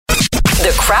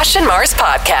The Crash and Mars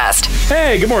Podcast.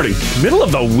 Hey, good morning. Middle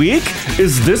of the week?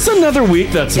 Is this another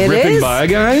week that's ripping by,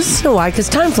 guys? You know why? Because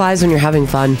time flies when you're having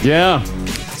fun. Yeah.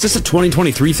 Is this a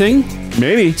 2023 thing?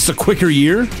 Maybe. It's a quicker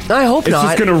year? I hope It's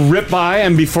not. just going to rip by,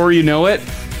 and before you know it,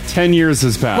 10 years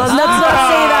has passed. Well, let's not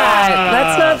say that.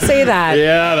 Let's not say that.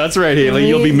 Yeah, that's right, Haley.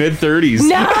 You'll be mid-30s.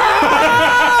 No!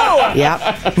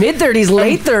 Yeah. Mid-30s,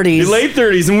 late 30s. Late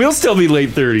 30s, and we'll still be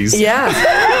late 30s. Yeah.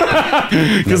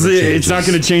 Because it's not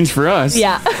going to change for us.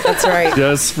 Yeah, that's right.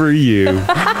 Just for you.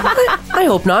 I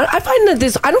hope not. I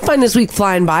don't find this week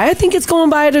flying by. I think it's going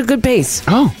by at a good pace.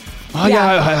 Oh,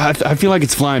 yeah. I feel like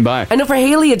it's flying by. I know for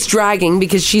Haley it's dragging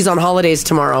because she's on holidays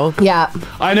tomorrow. Yeah.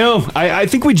 I know. I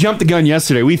think we jumped the gun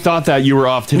yesterday. We thought that you were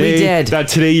off today. We did. That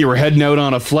today you were heading out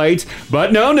on a flight.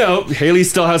 But no. Haley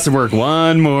still has to work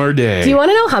one more day. Do you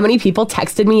want to know how many people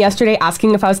texted me yesterday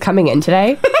asking if I was coming in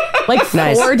today? Like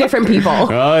 4 different people.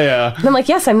 Oh, yeah. And I'm like,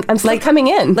 yes, I'm still coming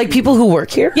in. Like people who work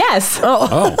here? Yes.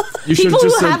 Oh. You should People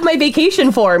just who have my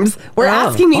vacation forms were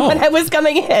asking me when I was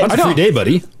coming in. That's a free day,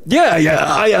 buddy.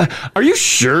 Yeah. Are you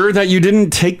sure that you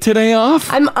didn't take today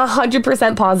off? I'm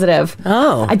 100% positive.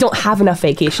 Oh. I don't have enough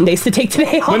vacation days to take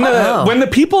today off. When the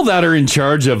people that are in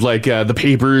charge of like the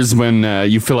papers when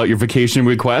you fill out your vacation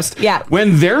request,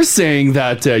 when they're saying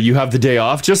that you have the day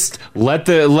off, just let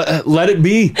it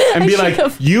be and be like,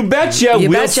 you betcha,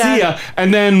 we'll see ya.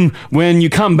 And then when you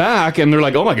come back and they're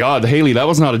like, oh my God, Haley, that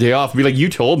was not a day off, be like, you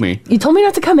told me. You told me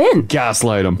not to come in.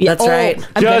 Gaslight them. That's right.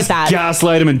 I'm good at Just that.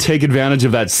 gaslight them and take advantage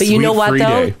of that But you know what, free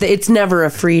though? day. It's never a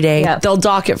free day. Yeah. They'll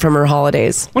dock it from her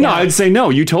holidays. Well, no, I'd say no.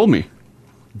 You told me.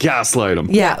 Gaslight them.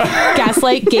 Yeah.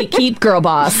 Gaslight, gatekeep, girl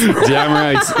boss. Damn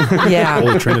right. Yeah.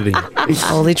 Holy Trinity.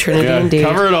 Holy Trinity, Yeah, indeed.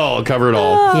 cover it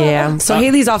all. Yeah. So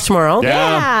Haley's off tomorrow.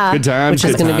 Yeah. Good times.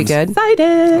 Which is going to be good.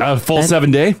 Excited. Full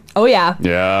 7 day. Oh, yeah.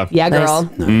 Yeah. Yeah, girl.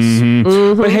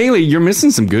 But Haley, you're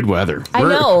missing some good weather. I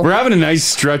know. We're having a nice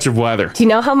stretch of weather. Do you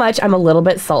know how much I'm a little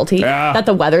bit salty that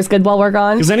the weather's good while we're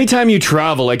gone? Because anytime you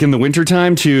travel, like in the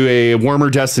wintertime, to a warmer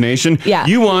destination,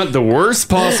 you want the worst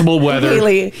possible weather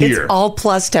Haley, here. it's all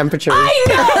plus temperatures. I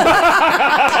know.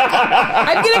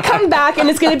 I'm going to come back and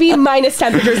it's going to be minus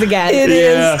temperatures again. It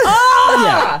is. Oh!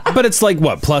 Yeah. But it's like,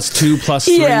 what, +2,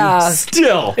 +3? Yeah.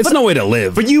 Still. It's no way to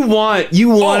live. But you want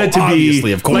it to be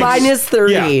obviously, of course. Minus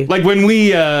 30. Yeah, like when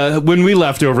we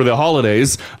left over the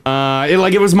holidays,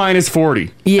 it was minus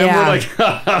 40. Yeah. And we're like,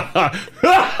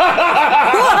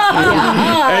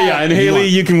 and Haley,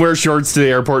 you can wear shorts to the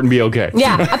airport and be okay.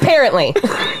 Yeah, apparently.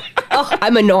 Oh,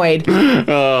 I'm annoyed.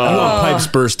 Pipes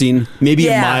bursting, maybe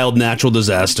a mild natural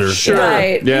disaster. Sure.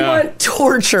 Right. Yeah. We want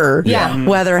torture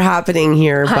weather happening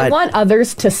here. I But want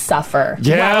others to suffer.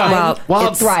 Yeah. Well,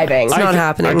 it's thriving. It's not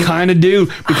happening. I kind of do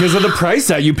because of the price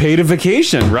that you pay to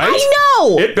vacation, right? I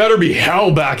know. It better be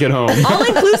hell back at home. All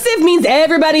inclusive means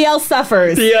everybody else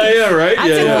suffers. Yeah, right?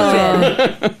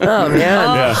 That's included. oh, man.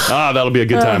 Yeah. That'll be a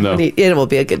good time, though. It will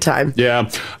be a good time. Yeah.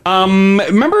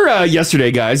 Remember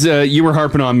yesterday, guys, you were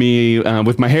harping on me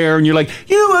with my hair, and you're like,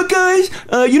 you know what, guys?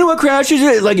 You know what crashes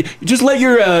it? Like, just let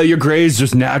your grays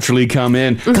just naturally come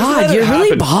in. God, you're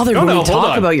really bothered when we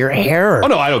talk about your hair. Oh,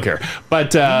 no, I don't care.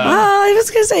 But, I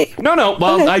was going to say. No.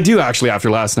 Well, I do, actually,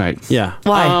 after last night. Yeah.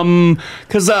 Why?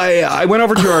 Because I went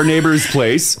over to our neighbor's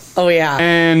place. Oh, yeah.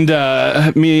 And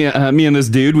me and this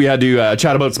dude, we had to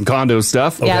chat about some condo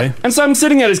stuff. Okay. And so I'm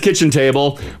sitting at his kitchen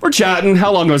table. We're chatting.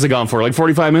 How long was it gone for? Like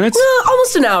 45 minutes?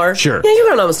 Almost an hour. Sure. Yeah, you're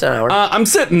going almost an hour. I'm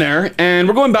sitting there, and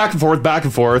we're going back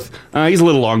and forth. He's a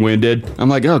little long-winded. I'm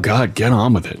like, oh, God, get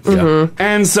on with it. Mm-hmm.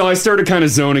 And so I started kind of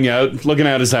zoning out, looking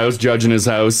at his house, judging his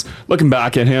house, looking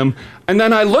back at him. And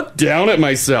then I looked down at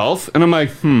myself, and I'm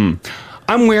like, I'm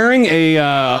wearing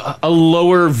a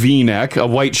lower V-neck, a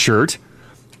white shirt,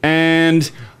 and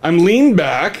I'm leaned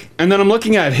back, and then I'm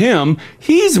looking at him.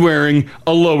 He's wearing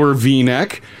a lower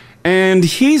V-neck, and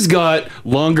he's got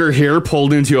longer hair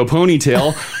pulled into a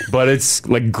ponytail, but it's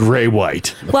like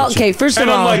gray-white. Well, okay, first of And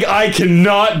all. I'm like, I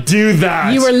cannot do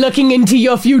that. You were looking into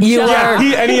your future. Yeah,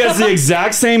 and he has the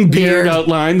exact same beard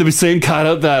outline, the same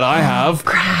cutout that I have.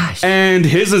 Crash. And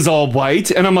his is all white,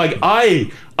 and I'm like,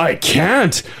 I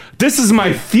can't. This is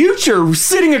my future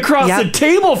sitting across the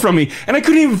table from me. And I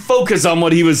couldn't even focus on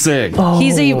what he was saying. Oh.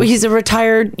 He's a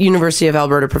retired University of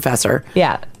Alberta professor.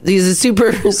 Yeah. He's a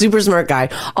super smart guy.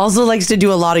 Also likes to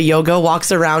do a lot of yoga,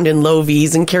 walks around in low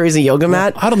V's and carries a yoga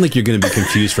mat. I don't think you're going to be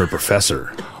confused for a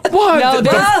professor. What?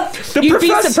 No, you'd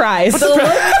be surprised.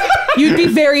 You'd be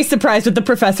very surprised what the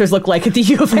professors look like at the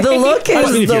U of A. The look is...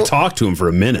 I mean, if you talk to him for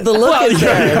a minute. The look is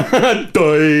there.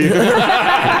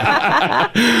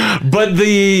 But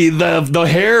the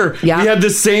hair, he had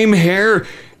the same hair.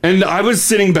 And I was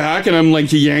sitting back and I'm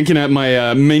like yanking at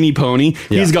my mini pony.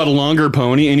 Yeah. He's got a longer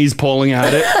pony and he's pulling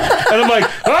at it. And I'm like,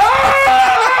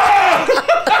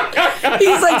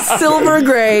 He's like silver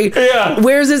gray. Yeah.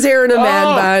 Wears his hair in a man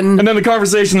bun. And then the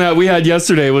conversation that we had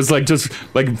yesterday was like just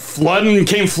like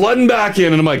came flooding back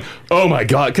in. And I'm like, oh my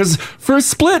God. Because for a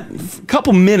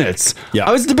couple minutes,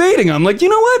 I was debating. I'm like, you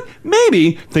know what?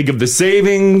 Maybe think of the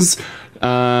savings.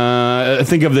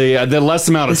 Think of the less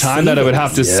amount of time that I would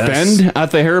have to spend at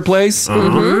the hair place.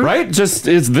 Right? This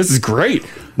is great.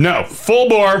 No, full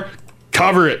bore.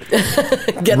 Cover it.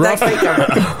 Get that fake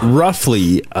cover.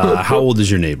 Roughly, how old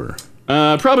is your neighbor?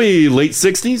 Probably late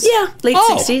 60s. Yeah, late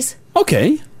 60s.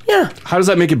 Okay. Yeah. How does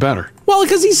that make it better? Well,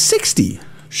 because he's 60.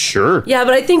 Sure. Yeah,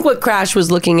 but I think what Crash was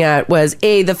looking at was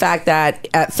the fact that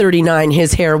at 39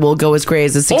 his hair will go as gray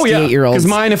as a 68-year-old. Because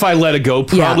mine, if I let it go,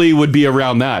 probably would be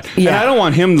around that. Yeah. And I don't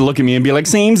want him to look at me and be like,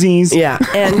 samesies. Yeah.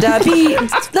 And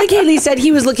like Haley said,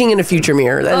 he was looking in a future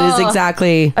mirror. That is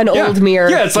exactly an old mirror.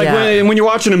 Yeah, it's like when you're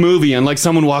watching a movie and like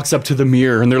someone walks up to the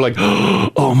mirror and they're like,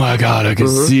 oh my God, I can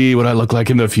see what I look like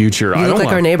in the future. You look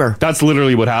like our neighbor. That's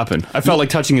literally what happened. I felt like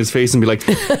touching his face and be like,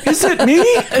 is it me?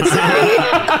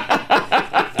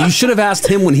 You should have asked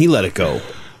him when he let it go.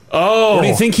 Oh. Or do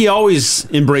you think he always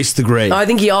embraced the gray? I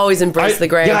think he always embraced the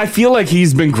gray. Yeah, I feel like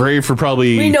he's been gray for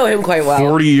probably... We know him quite well.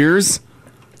 40 years?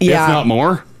 Yeah. If not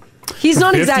more. He's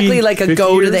not 50, exactly like a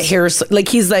go to the hair... Like,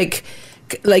 he's like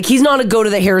he's not a go to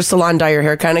the hair salon, dye your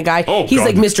hair kind of guy. Oh, he's God.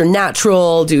 like Mr.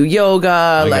 Natural, do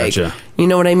yoga, gotcha. You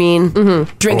know what I mean?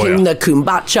 Mm-hmm. Drinking the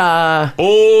kombucha.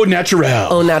 Oh, natural.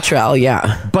 Oh, natural,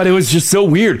 yeah. But it was just so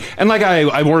weird. And like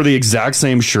I wore the exact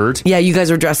same shirt. Yeah, you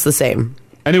guys were dressed the same.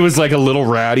 And it was like a little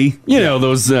ratty. You know,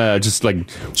 those just like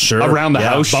around the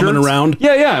house bumming shirts. around.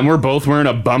 Yeah. And we're both wearing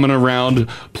a bumming around,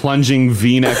 plunging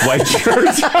V-neck white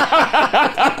shirt.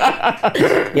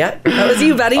 Yeah, that was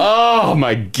you, buddy. Oh,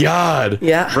 my God.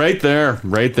 Yeah. Right there.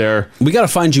 We got to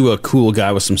find you a cool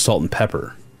guy with some salt and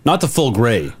pepper. Not the full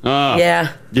gray.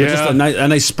 Yeah. Just a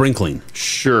nice sprinkling.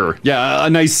 Sure. Yeah, a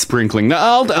nice sprinkling.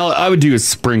 I would do a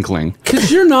sprinkling.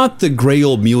 Because you're not the gray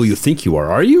old mule you think you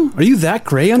are you? Are you that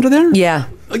gray under there? Yeah.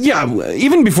 Yeah,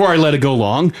 even before I let it go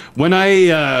long, when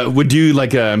I would do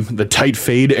like the tight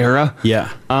fade era.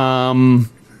 Yeah.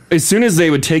 As soon as they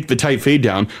would take the tight fade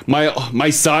down, my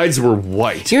sides were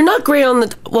white. You're not gray on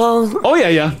the... Well... Oh,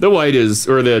 yeah. The white is...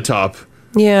 Or the top.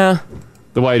 Yeah.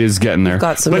 The white is getting there.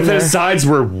 Got some but in the there. sides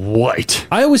were white.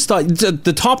 I always thought...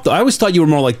 The top... I always thought you were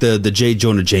more like the J.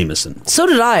 Jonah Jameson. So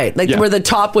did I. Like where the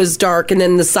top was dark and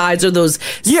then the sides are those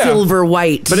silver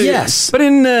white. But but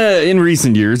in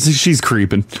recent years, she's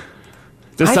creeping.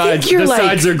 The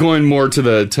sides are going more to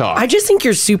the top. I just think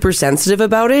you're super sensitive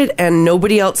about it and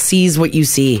nobody else sees what you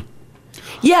see.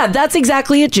 Yeah, that's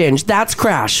exactly it, Ginge. That's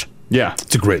Crash. Yeah.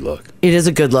 It's a great look. It is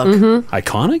a good look. Mm-hmm.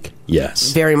 Iconic?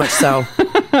 Yes. Very much so.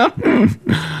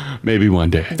 Maybe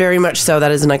one day. Very much so.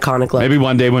 That is an iconic look. Maybe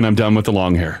one day when I'm done with the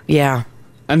long hair. Yeah.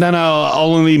 And then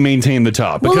I'll only maintain the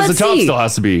top. Well, Because the let's top see. still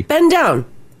has to be... Bend down.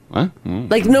 What?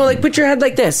 Like put your head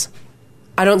like this.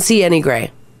 I don't see any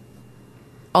gray.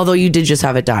 Although you did just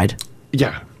have it dyed.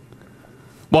 Yeah.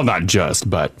 Well, not just,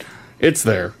 but it's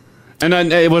there. And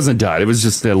then it wasn't dyed. It was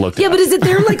just looked Yeah, at. but is it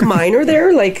there like mine are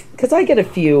there? Like, because I get a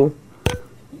few.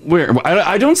 Where?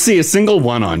 I don't see a single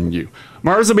one on you.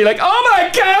 Mars will be like, oh my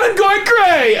God, I'm going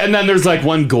gray. And then there's like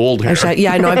one gold hair. Actually,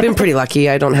 yeah, I know. I've been pretty lucky.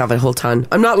 I don't have a whole ton.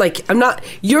 I'm not.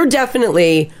 You're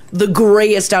definitely the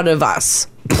grayest out of us.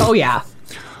 Oh, yeah.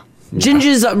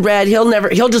 Ginger's red.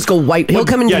 He'll just go white. He'll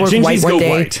come into work white one day.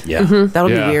 White. Yeah. That'll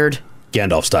be weird.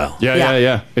 Gandalf style.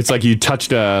 Yeah. It's like you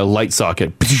touched a light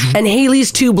socket. And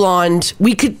Haley's too blonde.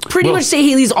 We could pretty much say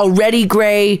Haley's already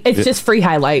gray. It's just free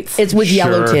highlights. It's with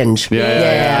yellow tinge.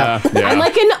 Yeah. I'm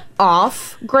like an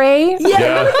off gray.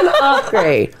 Yeah. An off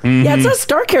gray. Mm-hmm. Yeah, it's us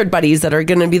dark haired buddies that are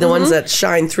going to be the ones that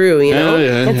shine through, you know?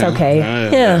 It's okay.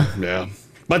 Yeah.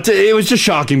 But it was just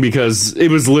shocking because it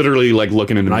was literally like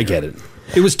looking in the mirror. I get it.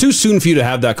 It was too soon for you to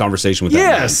have that conversation with that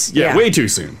Yes. man. Yeah, way too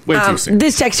soon. Way too soon.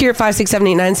 This text here at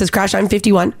 56789 says, Crash, I'm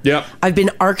 51. Yep. I've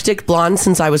been Arctic blonde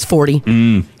since I was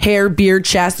 40. Hair, beard,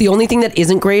 chest. The only thing that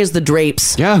isn't gray is the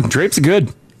drapes. Yeah, drapes are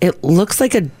good. It looks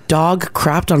like a dog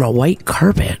crapped on a white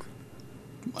carpet.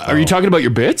 Are you talking about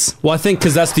your bits? Well, I think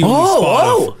because that's the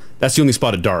only that's the only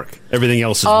spot of dark. Everything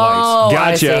else is white. Oh,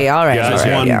 Gotcha. I see. All right.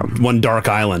 Gotcha. all right, There's one dark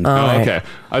island. Oh, okay.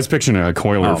 I was picturing a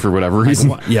coiler for whatever reason.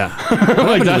 Yeah.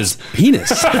 Like his penis.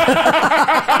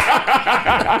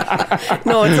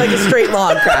 No, it's like a straight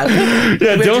log, Brad.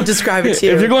 Yeah, We have to describe it to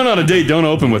you. If you're going on a date, don't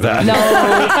open with that. No.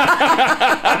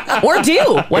 Or do.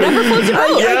 Whatever floats your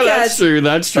boat. Yeah, that's true.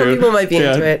 That's Some true. people might be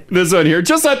into it. This one here.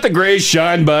 Just let the gray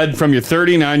shine, bud, from your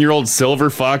 39-year-old silver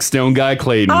fox stone guy,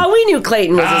 Clayton. Oh, we knew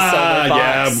Clayton was a silver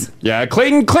fox. Yeah.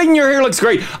 Clayton, your hair looks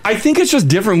great. I think it's just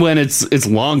different when it's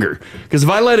longer. Because if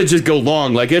I let it just go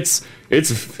long, like it's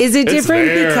Is it different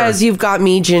there. because you've got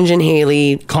me, Ginge, and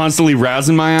Haley constantly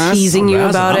razzing my ass, teasing you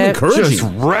about I'm it? encouraging. just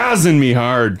razzing me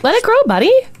hard. Let it grow,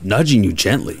 buddy. Nudging you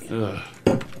gently.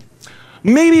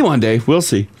 Maybe one day. We'll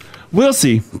see. We'll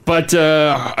see. But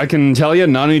I can tell you,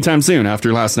 not anytime soon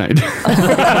after last night.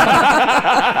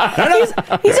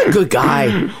 He's a good guy.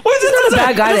 He's not a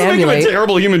bad guy to Make him emulate. a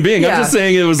terrible human being. Yeah. I'm just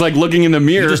saying it was like looking in the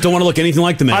mirror. You just don't want to look anything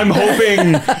like the man.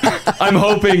 I'm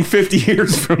hoping 50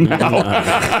 years from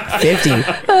now. 50.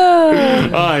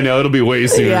 I know, it'll be way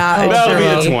sooner. Yeah, it That'll sure be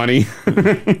will.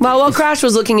 at 20. Well, while Crash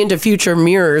was looking into future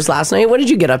mirrors last night, what did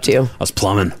you get up to? I was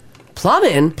plumbing.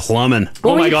 Plumbing? Oh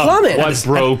What were my you God. plumbing? What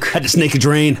broke? Had to snake a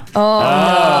drain.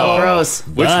 Oh, gross.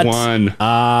 Which But, one?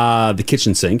 The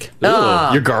kitchen sink.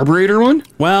 Ugh. Your carburetor one?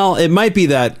 Well, it might be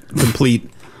that complete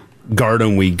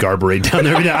garden we garburate down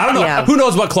there. I don't know. Yeah. Who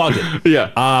knows what clogged it? Yeah.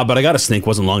 But I got a snake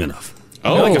wasn't long enough.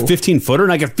 Oh. Like a 15-footer,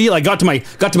 and I could feel I got to my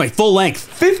full length.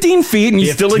 15 feet and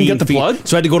you still didn't get the 15 feet. plug?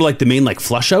 So I had to go to like the main like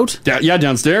flush out. Yeah,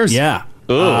 downstairs. Yeah.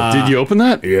 Oh, did you open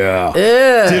that? Yeah.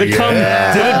 Did it come?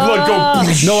 Did it like, go?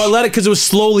 No, I let it because it was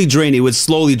slowly drain. It would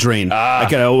slowly drain.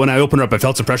 Like when I opened it up, I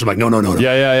felt some pressure. I'm like, no.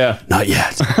 Yeah. Not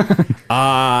yet.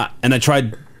 And I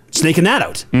tried snaking that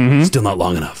out. Still not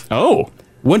long enough. Oh.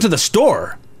 Went to the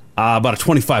store. About a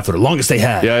 25-footer, longest they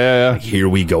had. Yeah. Like, here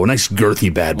we go. Nice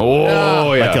girthy bad boy.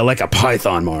 Oh, yeah. Like a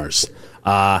python Mars.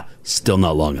 Still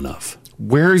not long enough.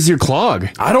 Where's your clog?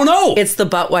 I don't know. It's the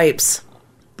butt wipes.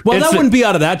 Well, it's that the- wouldn't be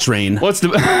out of that drain. What's the?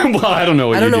 Well, I don't know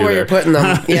what I don't you know do where there. you're putting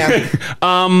them. Yeah.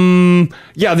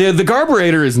 Yeah, the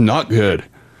carburetor is not good.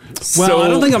 Well, I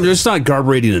don't think I'm just not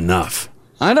carbureting enough.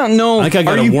 I don't know. I think I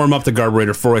got to Are you- warm up the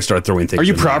carburetor before I start throwing things. Are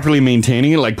you in there. properly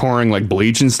maintaining it, like pouring like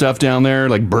bleach and stuff down there,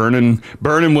 like burning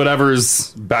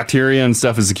whatever's bacteria and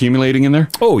stuff is accumulating in there?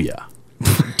 Oh yeah.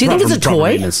 Do you think it's a Proper toy?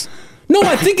 maintenance. No,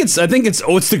 I think it's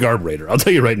it's the carburetor. I'll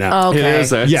tell you right now. Oh, okay. It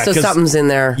is, eh? Yeah, So 'cause- something's in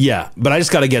there. Yeah, but I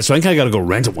just got to get. So I think I got to go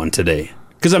rent one today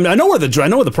because I know where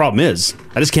the problem is.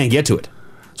 I just can't get to it.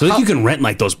 So I think you can rent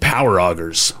like those power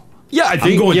augers. Yeah, I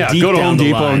think going deep go to down Home the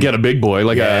Depot line. and get a big boy,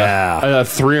 like Yeah. a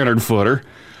 300-footer.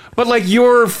 But like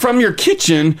you're from your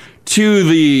kitchen to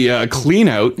the clean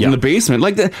out in the basement,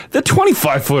 like the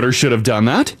 25-footer should have done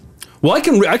that. Well, I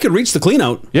could reach the clean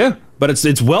out. Yeah. But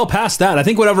it's well past that. I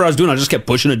think whatever I was doing, I just kept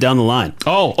pushing it down the line.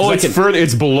 Oh, it's further.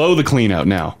 It's below the clean out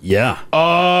now. Yeah.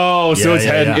 Oh, so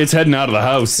Yeah, it's heading out of the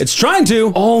house. It's trying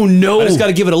to. Oh no! I just got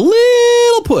to give it a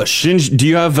little push. Ginge, do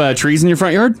you have trees in your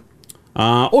front yard?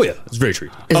 Oh yeah, it's very tree.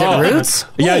 Is it roots?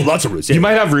 Yeah, lots of roots. Yeah. You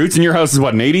might have roots in your house. Is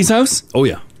what, an 80s house? Oh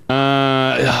yeah.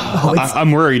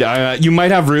 I'm worried. You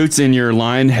might have roots in your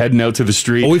line heading out to the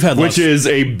street. Oh, we've had which lots. is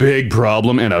a big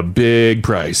problem and a big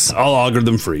price. I'll auger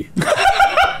them free.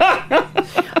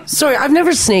 Sorry, I've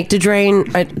never snaked a drain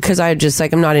because I just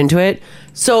like I'm not into it.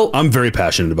 So I'm very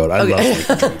passionate about it. I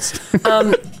love snaking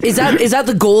drains. is that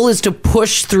the goal? Is to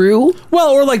push through, Well,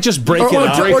 or like just break it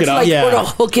up. break it up. or to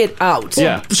hook it out?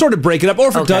 Yeah. Sort of break it up, or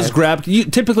if it Okay. does grab,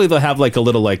 typically they'll have like a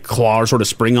little like claw or sort of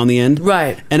spring on the end,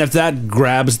 Right. And if that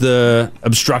grabs the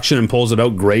obstruction and pulls it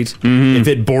out, great. If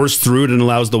it bores through it and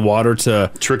allows the water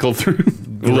to Trickle through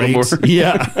a little great, more.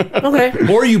 yeah.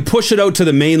 Okay. Or you push it out to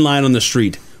the main line on the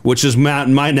street, which is my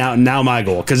now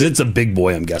goal because it's a big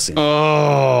boy. I'm guessing.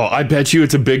 Oh, I bet you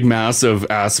it's a big mass of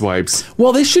ass wipes.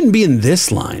 Well, they shouldn't be in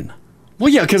this line. Well,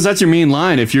 yeah, because that's your main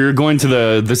line. If you're going to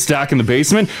the stack in the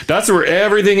basement, that's where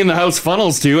everything in the house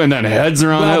funnels to, and then heads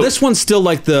are on Well, out. this one's still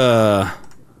like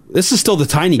this is still the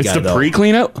tiny It's guy. the though.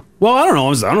 pre-clean out? Well, I don't know.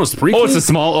 I don't know. It's the pre. Oh, it's the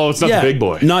small. Oh, it's not the big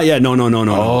boy. Not yet. No.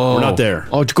 Oh. We're not there.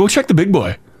 Oh, go check the big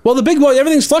boy. Well, the big boy,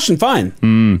 everything's flush and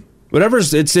fine.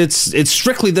 Whatever's, it's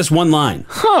strictly this one line.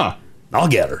 Huh. I'll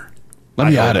get her. Let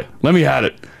me at it.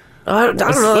 I don't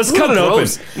know. Let's It's a cut it little open.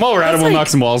 gross. While we're at it, That's we'll like- knock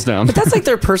some walls down. That's like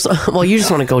their personal. Well, you just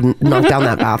want to go knock down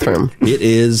that bathroom. It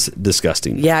is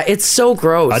disgusting. Yeah, it's so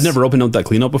gross. I'd never opened up that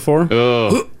clean out before.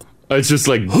 It's just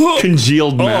like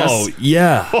congealed mess. Oh,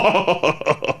 yeah.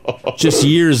 Just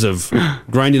years of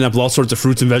grinding up all sorts of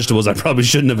fruits and vegetables I probably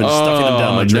shouldn't have been stuffing them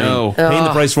down my drain. no. Paying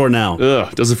the price for it now.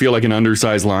 Ugh. Does it feel like an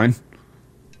undersized line?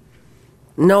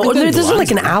 No, Like this is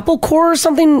like an apple core or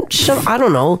something. I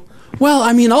don't know. Well,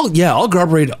 I mean, I'll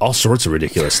carbureate all sorts of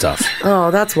ridiculous stuff. Oh,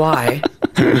 that's why.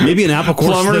 Maybe an apple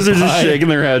course. Plumbers are just shaking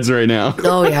their heads right now.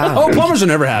 Oh, yeah. Oh, plumbers are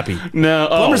never happy. No.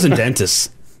 Plumbers and dentists.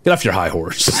 Get off your high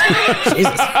horse.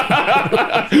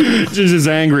 Just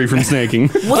angry from snaking.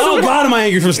 Oh, God, am I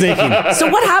angry from snaking? So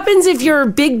what happens if your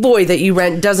big boy that you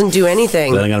rent doesn't do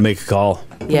anything? Then I got to make a call.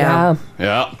 Yeah.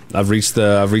 Yeah. I've reached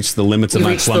the limits of my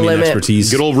reached the plumbing limit.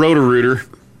 expertise. Good old Roto-Rooter.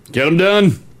 Get them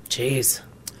done. Jeez.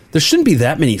 There shouldn't be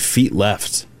that many feet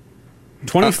left.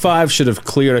 25 should have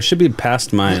cleared. I should be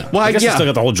past my... Well, I guess yeah. I still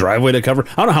got the whole driveway to cover.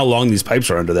 I don't know how long these pipes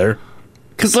are under there.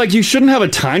 Because, like, you shouldn't have a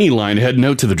tiny line heading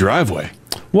out to the driveway.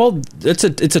 Well, it's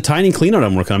a tiny cleanout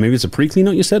I'm working on. Maybe it's a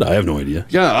pre-cleanout you said? I have no idea.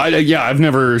 Yeah, I've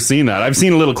never seen that. I've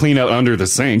seen a little clean out under the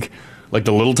sink. Like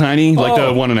the little tiny, like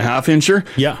the 1.5 incher.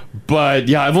 Yeah. But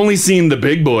yeah, I've only seen the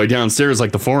big boy downstairs,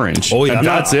 like the 4 inch. Oh, yeah. And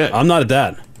that's it. I'm not at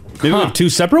that. Maybe we have two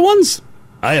separate ones?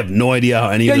 I have no idea how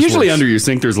any of this usually works. under your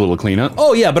sink, there's a little cleanup.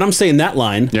 Oh, yeah, but I'm saying that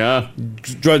line. Yeah.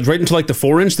 Drives right into like the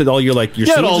 4 inch that all your like your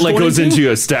Yeah, it sewage all is like going goes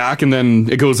into a stack and then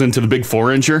it goes into the big 4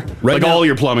 incher. Right like now- all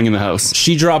your plumbing in the house.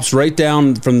 She drops right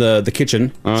down from the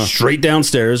kitchen, straight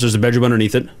downstairs. There's a bedroom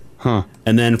underneath it. Huh.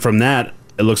 And then from that,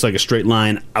 it looks like a straight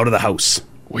line out of the house.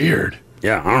 Weird.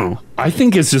 Yeah, I don't know. I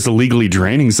think it's just illegally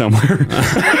draining somewhere.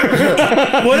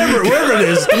 Whatever it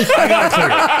is, I gotta clear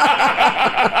it.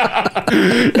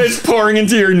 It's pouring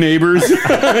into your neighbor's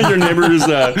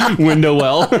window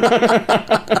well.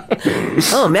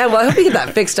 Oh, man. Well, I hope you get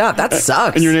that fixed up. That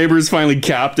sucks. And your neighbors finally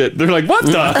capped it. They're like, what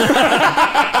the?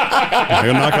 I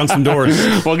gotta knock on some doors.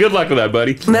 Well, good luck with that,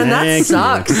 buddy. Man, that Thank you.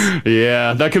 sucks.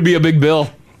 Yeah, that could be a big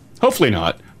bill. Hopefully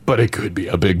not, but it could be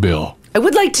a big bill. I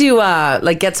would like to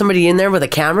get somebody in there with a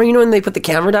camera. You know, when they put the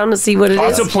camera down to see what it is.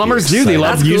 Lots of plumbers do. They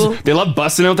love That's cool. They love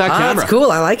busting out that camera. That's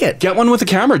cool. I like it. Get one with a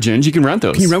camera, Ginge. You can rent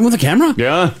those. Can you run with a camera?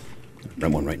 Yeah.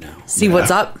 Run one right now. See what's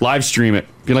up. Live stream it.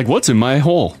 Be like, what's in my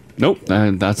hole? Nope.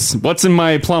 That's what's in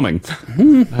my plumbing.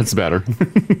 That's better.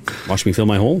 Watch me fill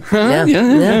my hole. Yeah.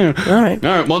 yeah. All right.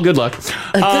 All right. Well, good luck.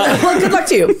 Well, good luck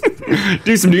to you.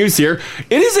 Do some news here.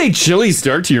 It is a chilly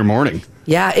start to your morning.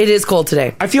 Yeah, it is cold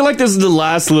today. I feel like this is the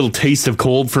last little taste of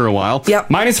cold for a while. Yep.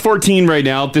 Minus 14 right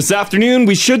now. This afternoon,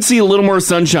 we should see a little more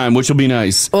sunshine, which will be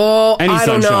nice. Oh, Any I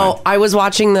don't sunshine. know. I was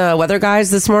watching the weather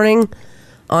guys this morning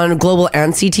on Global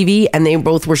and CTV, and they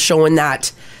both were showing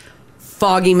that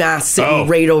foggy mass sitting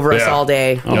right over us all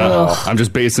day. Yeah. I'm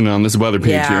just basing it on this weather page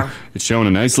Yeah. here. It's showing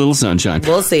a nice little sunshine.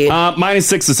 We'll see. Minus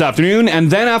 6 this afternoon. And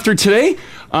then after today,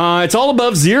 it's all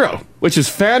above 0, which is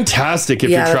fantastic if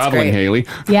Yeah, you're that's traveling, great. Haley.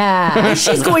 Yeah.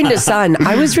 She's going to sun.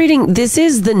 I was reading, this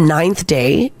is the 9th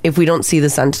day, if we don't see the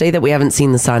sun today, that we haven't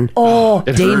seen the sun. Oh,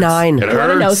 It Day hurts. 9. It you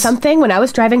want to know hurts. something? When I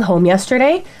was driving home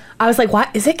yesterday, I was like, "What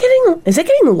is it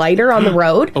getting lighter on the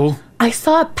road?" Oh. I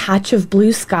saw a patch of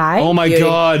blue sky. Oh my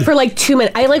God. For like 2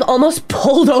 minutes, I like almost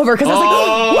pulled over because I was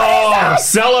like, "What is that?"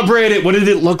 Celebrate it. What did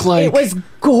it look like? It was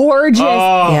gorgeous.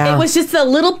 Yeah. It was just a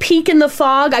little peek in the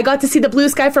fog. I got to see the blue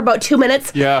sky for about 2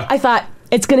 minutes. Yeah. I thought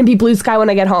it's going to be blue sky when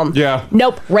I get home. Yeah.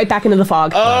 Nope. Right back into the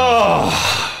fog. Oh.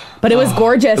 But it was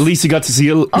gorgeous. At least you got to see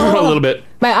a little bit.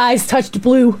 My eyes touched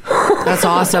blue. That's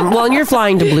awesome. Well, and you're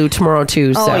flying to Blue tomorrow,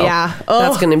 too. So yeah.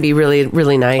 That's going to be really,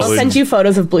 really nice. I'll send you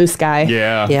photos of blue sky.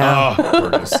 Yeah. Yeah. Oh,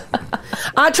 gorgeous.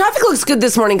 Traffic looks good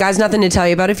this morning, guys. Nothing to tell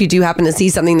you about. If you do happen to see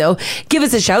something, though, give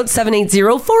us a shout,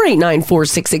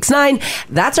 780-489-4669.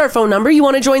 That's our phone number. You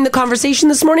want to join the conversation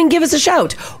this morning? Give us a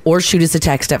shout or shoot us a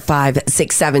text at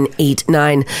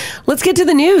 56789. Let's get to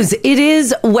the news. It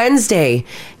is Wednesday,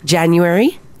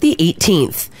 January the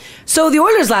 18th. So the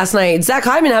Oilers last night, Zach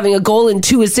Hyman having a goal and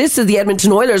 2 assists as the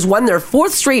Edmonton Oilers won their 4th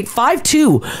straight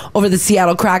 5-2 over the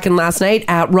Seattle Kraken last night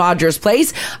at Rogers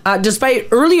Place. Despite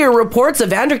earlier reports,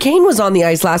 Evander Kane was on the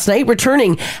ice last night,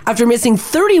 returning after missing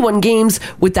 31 games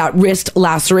with that wrist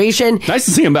laceration. Nice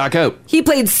to see him back out. He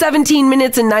played 17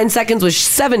 minutes and 9 seconds with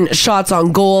 7 shots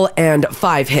on goal and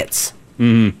 5 hits.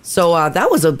 So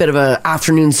that was a bit of an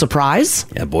afternoon surprise.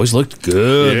 Yeah, boys looked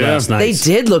good last night. They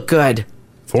did look good.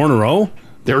 4 in a row.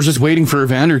 They were just waiting for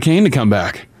Evander Kane to come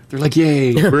back. They're like,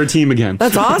 yay, we're a team again.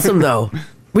 That's awesome, though.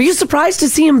 Were you surprised to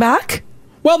see him back?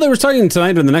 Well, they were starting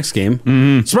tonight in the next game.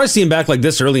 Mm-hmm. Surprised to see him back like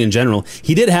this early in general.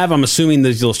 He did have, I'm assuming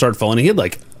that he'll start falling. He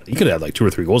could have had like 2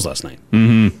 or 3 goals last night.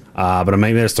 Mm-hmm. But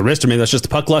maybe that's the wrist or maybe that's just the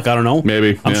puck luck. I don't know.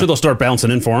 Maybe. I'm sure they'll start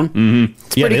bouncing in for him.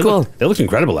 Mm-hmm. Yeah, pretty cool. They looked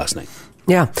incredible last night.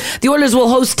 Yeah. The Oilers will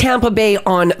host Tampa Bay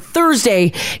on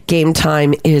Thursday. Game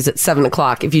time is at 7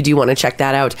 o'clock if you do want to check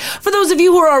that out. For those of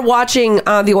you who are watching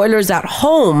the Oilers at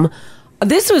home,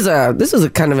 this was a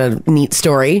kind of a neat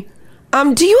story.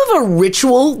 Do you have a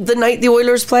ritual the night the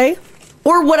Oilers play?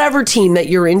 or whatever team that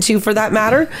you're into for that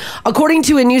matter. According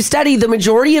to a new study, the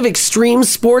majority of extreme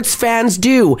sports fans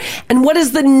do. And what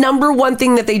is the number one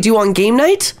thing that they do on game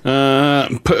night?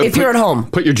 If you're at home.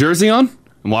 Put your jersey on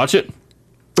and watch it.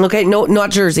 Okay, no,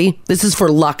 not jersey. This is for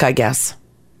luck, I guess.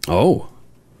 Oh.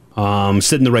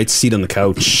 Sit in the right seat on the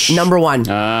couch. Number one.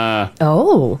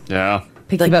 Oh. Yeah.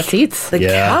 Picky about seats. The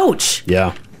couch.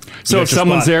 Yeah. So if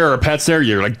someone's there or a pet's there,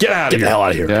 you're like, get out of Get here. the hell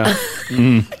out of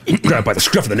here. Yeah. Grab by the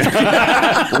scruff of the neck.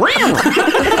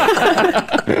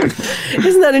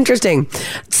 Isn't that interesting?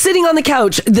 Sitting on the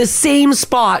couch, the same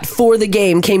spot for the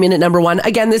game came in at number one.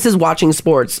 Again, this is watching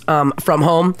sports from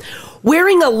home.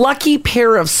 Wearing a lucky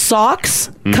pair of socks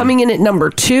coming in at number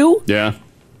two. Yeah.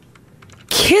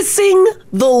 Kissing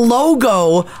the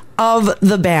logo of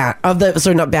the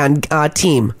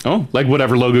team. Oh, like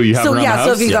whatever logo you have So around the house.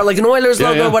 so if you've got like an Oilers Yeah,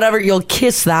 logo, yeah. whatever, you'll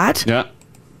kiss that. Yeah.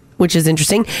 Which is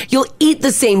interesting. You'll eat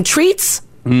the same treats.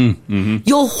 Mm-hmm.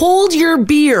 You'll hold your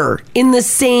beer in the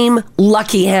same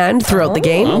lucky hand throughout the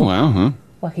game. Oh, wow. Huh?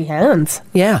 Lucky hands.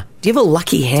 Yeah. Do you have a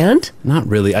lucky hand? Not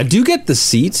really. I do get the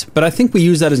seat, but I think we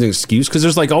use that as an excuse because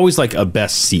there's like always like a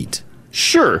best seat.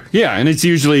 Sure. Yeah. And it's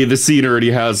usually the seat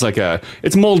already has like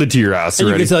it's molded to your ass And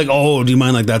you already. can say like, oh, do you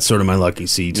mind like that's sort of my lucky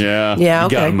seat? Yeah. Yeah, You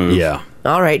gotta okay. move. Yeah.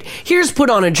 All right. Here's put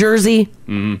on a jersey.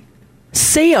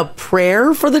 Say a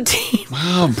prayer for the team.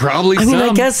 Oh, probably I mean,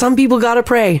 I guess some people got to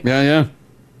pray. Yeah,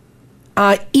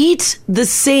 yeah. Eat the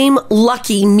same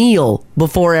lucky meal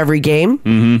before every game.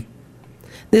 Mm-hmm.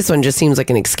 This one just seems like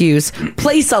an excuse.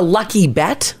 Place a lucky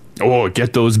bet. Oh,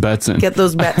 get those bets in. Get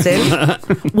those bets in.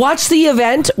 Watch the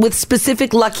event with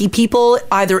specific lucky people,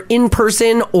 either in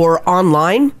person or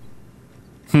online.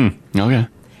 Okay.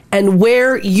 And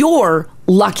wear your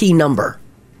lucky number.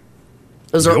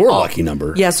 Those are Your all- lucky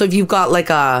number. Yeah, so if you've got like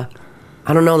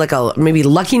maybe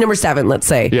lucky number 7, let's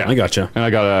say. Yeah. I gotcha. And I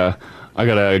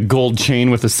got a gold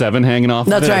chain with a 7 hanging off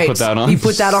That's of it. right. I put that on. You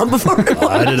put that on before.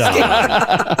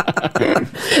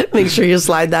 Make sure you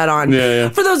slide that on. Yeah.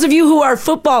 For those of you who are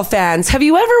football fans, have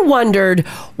you ever wondered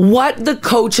what the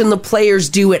coach and the players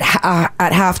do at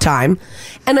halftime?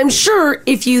 And I'm sure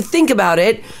if you think about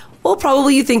it, well,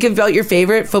 probably you think about your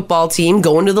favorite football team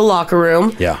going to the locker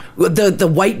room. Yeah. The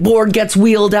whiteboard gets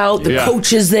wheeled out. The Yeah.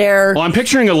 coach is there. Well, I'm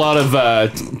picturing a lot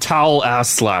of towel ass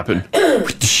slapping.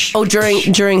 Oh, during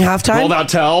halftime? Roll that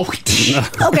towel.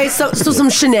 Okay, so some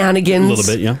shenanigans. A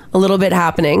little bit, yeah. A little bit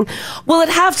happening. Well, at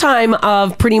halftime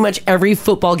of pretty much every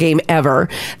football game ever,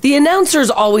 the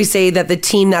announcers always say that the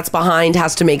team that's behind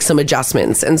has to make some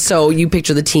adjustments. And so you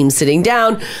picture the team sitting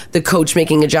down, the coach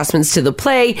making adjustments to the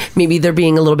play, maybe there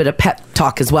being a little bit of pep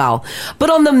talk as well. But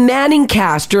on the Manning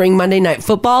cast during Monday Night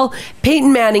Football,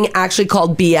 Peyton Manning actually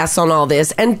called BS on all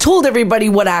this and told everybody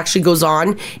what actually goes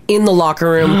on in the locker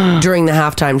room during the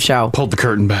halftime show. Pulled the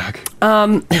curtain back.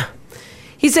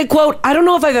 He said, quote, "I don't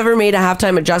know if I've ever made a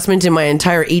halftime adjustment in my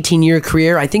entire 18-year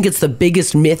career. I think it's the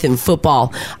biggest myth in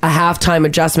football, a halftime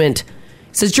adjustment." He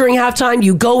says, during halftime,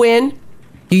 you go in,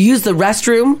 you use the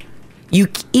restroom, you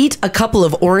eat a couple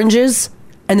of oranges,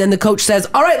 and then the coach says,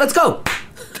 "All right, let's go."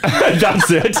 That's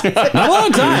it. A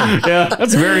long time. Yeah,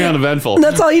 that's very uneventful.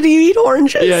 That's all you do, you eat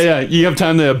oranges. Yeah. You have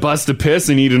time to bust a piss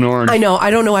and eat an orange. I know. I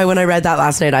don't know why when I read that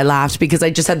last night, I laughed because I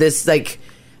just had this like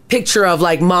picture of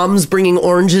like moms bringing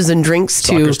oranges and drinks to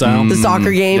Soccer style. the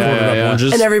soccer game. Yeah.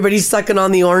 Oranges. And everybody's sucking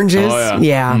on the oranges. Oh,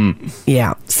 yeah.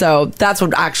 Yeah. So that's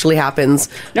what actually happens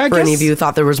Yeah, I for any guess- of you who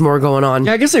thought there was more going on.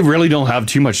 Yeah, I guess they really don't have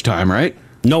too much time, right?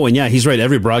 No, and yeah, he's right.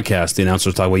 Every broadcast, the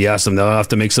announcers talk, well, yes, and they'll have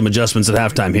to make some adjustments at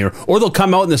halftime here. Or they'll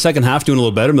come out in the second half doing a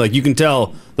little better. And be like, you can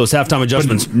tell those halftime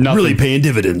adjustments nothing- really paying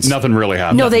dividends. Nothing really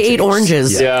happened. No, they ate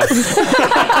oranges. Yeah.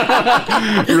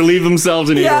 Relieve themselves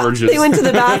and eat oranges. They went to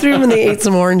the bathroom and they ate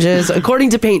some oranges.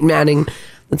 According to Peyton Manning,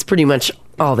 that's pretty much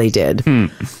all they did.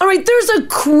 All right, there's a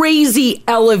crazy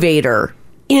elevator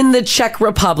in the Czech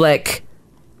Republic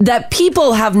that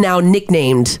people have now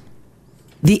nicknamed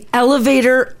the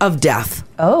Elevator of Death.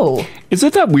 Oh. Is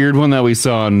it that weird one that we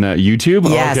saw on YouTube?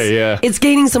 Yes. Okay, yeah. It's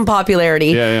gaining some popularity.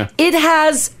 Yeah. It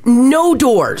has no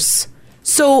doors.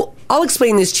 So I'll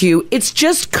explain this to you. It's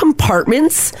just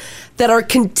compartments that are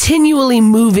continually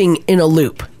moving in a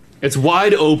loop. It's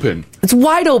wide open. It's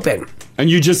wide open. And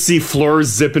you just see floors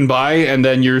zipping by, and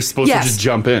then you're supposed Yes. to just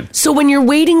jump in. So when you're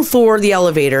waiting for the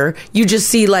elevator, you just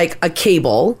see like a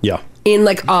cable Yeah. in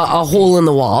like a hole in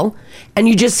the wall, and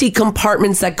you just see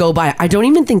compartments that go by. I don't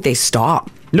even think they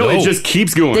stop. No, No. it just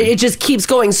keeps going. It just keeps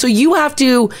going. So you have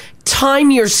to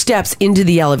time your steps into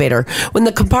the elevator. When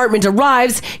the compartment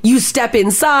arrives, you step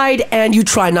inside and you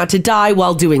try not to die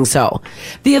while doing so.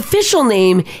 The official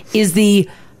name is the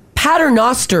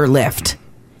Paternoster lift.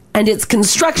 and its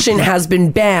construction has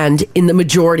been banned in the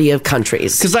majority of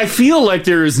countries. Because I feel like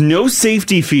there is no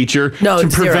safety feature to prevent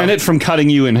zero. it from cutting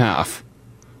you in half.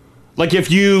 Like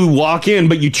if you walk in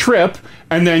but you trip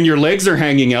and then your legs are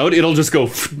hanging out, it'll just go.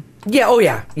 Yeah, oh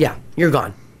yeah, you're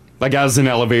gone. Like as an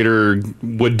elevator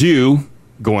would do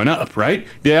going up, right?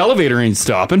 The elevator ain't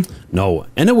stopping. No,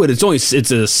 and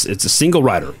it's a single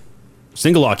rider,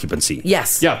 single occupancy.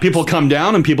 Yes. Yeah, people come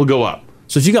down and people go up.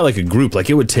 So if you got like a group, like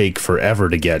it would take forever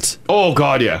to get. Oh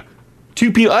God, yeah.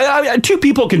 Two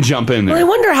people can jump in there. Well, I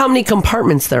wonder how many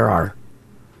compartments there are.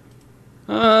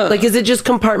 Like, is it just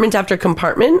compartment after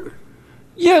compartment?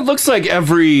 Yeah, it looks like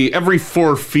every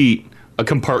 4 feet a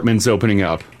compartment's opening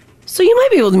up. So you might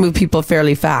be able to move people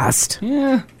fairly fast.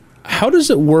 Yeah. How does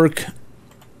it work?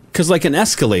 Because like an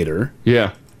escalator,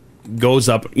 goes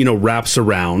up, wraps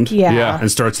around,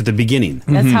 and starts at the beginning.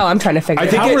 That's how I'm trying to figure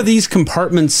it out. How are these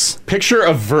compartments? Picture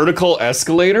a vertical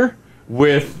escalator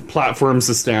with platforms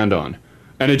to stand on,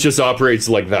 and it just operates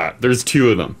like that. There's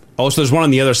 2 of them. Oh, so there's one on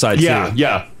the other side too.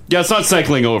 Yeah. It's not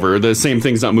cycling over. The same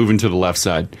thing's not moving to the left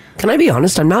side. Can I be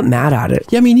honest? I'm not mad at it.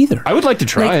 Yeah, me neither. I would like to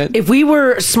try it. If we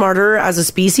were smarter as a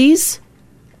species,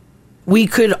 we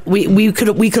could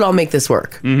all make this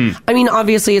work. Mm-hmm. I mean,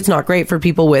 obviously, it's not great for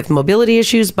people with mobility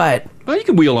issues, but well, you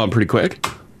can wheel on pretty quick.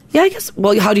 Yeah, I guess.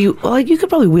 Well, how do you? Well, you could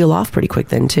probably wheel off pretty quick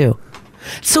then too.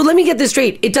 So let me get this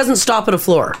straight. It doesn't stop at a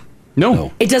floor.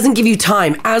 No. It doesn't give you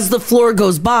time. As the floor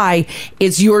goes by,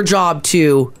 it's your job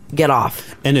to get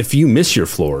off. And if you miss your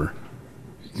floor,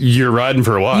 you're riding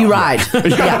for a while. You ride.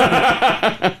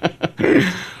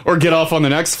 Or get off on the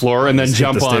next floor and then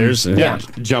jump on stairs.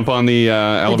 Jump on the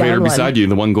elevator down beside one. you,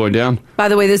 the one going down. By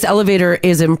the way, this elevator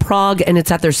is in Prague and it's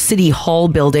at their city hall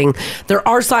building. There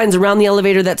are signs around the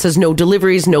elevator that says no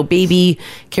deliveries, no baby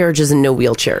carriages, and no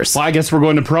wheelchairs. Well, I guess we're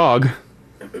going to Prague.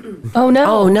 Oh no.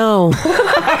 Oh no.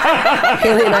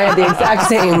 Haley and I had the exact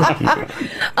same.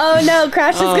 Oh no,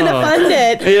 Crash is going to fund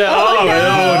it. Yeah.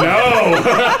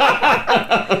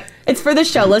 No. It's for the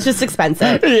show. Let's just expense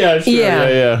it. Yeah, sure.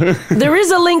 Yeah. There is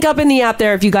a link up in the app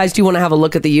there if you guys do want to have a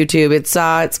look at the YouTube. It's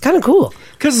kind of cool.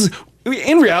 Because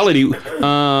in reality,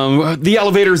 the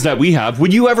elevators that we have,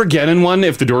 would you ever get in one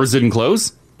if the doors didn't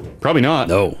close? Probably not.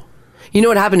 No. You know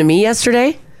what happened to me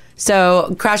yesterday?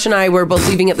 So Crash and I were both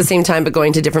leaving at the same time, but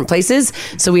going to different places.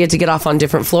 So we had to get off on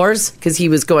different floors because he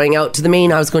was going out to the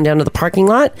main. I was going down to the parking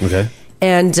lot. Okay.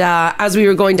 And as we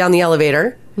were going down the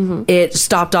elevator, it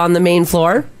stopped on the main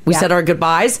floor. We said our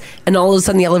goodbyes. And all of a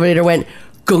sudden the elevator went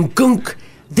gunk, gunk.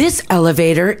 This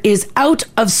elevator is out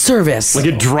of service. Like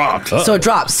it dropped. So it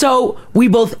dropped. So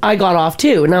I got off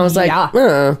too. And I was like,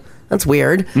 that's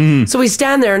weird. So we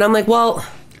stand there and I'm like, well,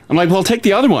 take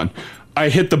the other one. I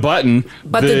hit the button.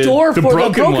 But the door for the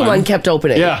broken one kept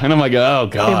opening. Yeah, and I'm like, oh,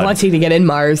 God. They want you to get in,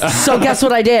 Mars. So guess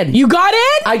what I did? You got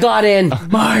in? I got in.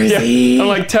 Marzi. Yeah. I'm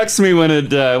like, text me when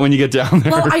you get down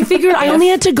there. Well, I figured I only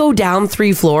had to go down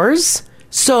 3 floors.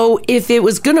 So if it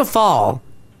was going to fall,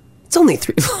 it's only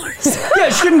 3 floors. Yeah,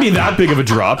 it shouldn't be that big of a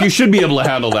drop. You should be able to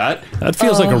handle that. That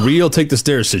feels like a real take the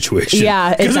stairs situation.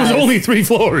 Yeah, it because there's does. only 3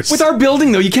 floors. With our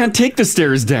building, though, you can't take the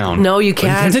stairs down. No, you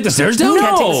can't. You can't take the stairs down? You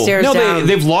can't take the stairs down.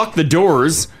 They've locked the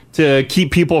doors to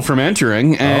keep people from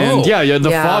entering, and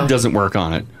the fob doesn't work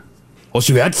on it. Oh,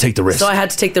 so you had to take the risk. So I had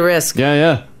to take the risk.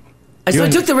 Yeah. So I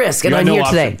took the risk, and I'm here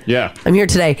today. Yeah. I'm here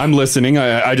today. I'm listening.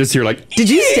 I just hear like... Did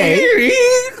you stay?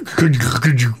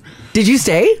 Did you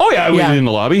stay? Oh, yeah, I went in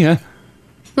the lobby, yeah.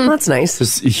 That's nice.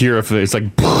 Just hear if it's like...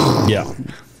 Yeah.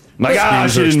 My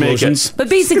gosh, she didn't make it. But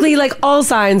basically, like, all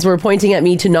signs were pointing at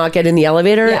me to not get in the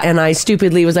elevator, and I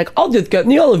stupidly was like, I'll just get in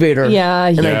the elevator. Yeah.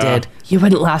 And I did. You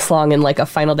wouldn't last long in like a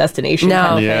Final Destination. No.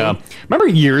 Kind of Yeah. thing. Remember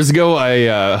years ago,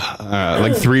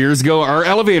 like 3 years ago, our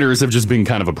elevators have just been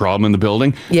kind of a problem in the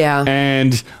building. Yeah.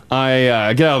 And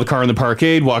I get out of the car in the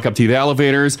parkade, walk up to the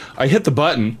elevators, I hit the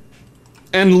button,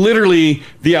 and literally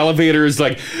the elevator is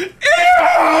like...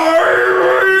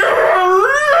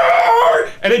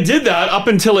 And it did that up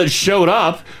until it showed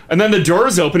up, and then the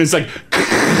doors open. It's like,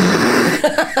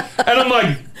 and I'm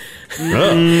like,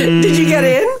 Did you get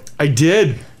in? I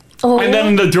did. Oh. And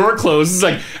then the door closes. It's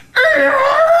like,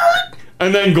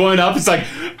 and then going up, it's like,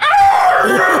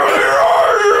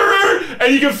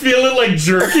 and you can feel it like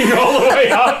jerking all the way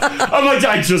up. I'm like,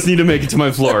 I just need to make it to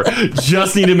my floor.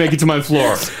 Just need to make it to my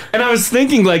floor. And I was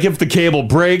thinking, like, if the cable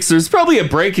breaks, there's probably a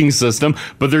braking system,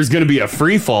 but there's going to be a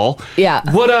free fall. Yeah.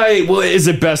 Is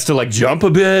it best to like jump a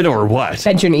bit or what?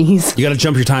 Bend your knees. You got to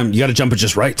jump your time. You got to jump it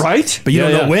just right. Right? But you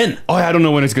don't know when. Oh, I don't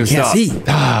know when it's going to Can't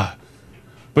stop. see.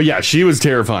 But yeah, she was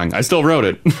terrifying. I still wrote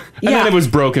it. And then it was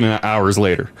broken hours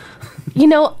later. You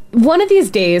know, one of these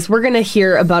days we're going to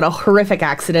hear about a horrific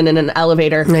accident in an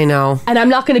elevator. I know. And I'm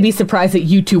not going to be surprised that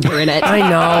you two were in it. I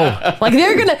know. Like,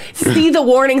 they're going to see the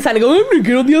warning sign and go, I'm going to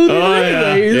get on the elevator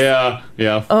anyways.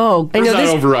 Yeah. Oh, I know. There's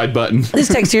that override button. This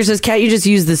text here says, can't you just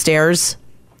use the stairs?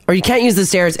 Or you can't use the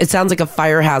stairs. It sounds like a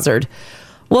fire hazard.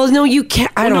 Well, no, you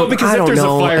can't. I don't know. Because if there's a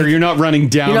fire, you're not running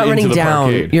down into the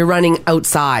parkade. You're running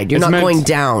outside. You're not going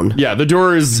down. Yeah, the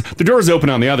door is open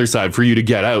on the other side for you to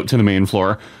get out to the main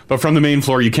floor. But from the main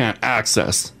floor, you can't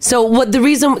access. So what the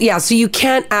reason? Yeah, so you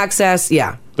can't access.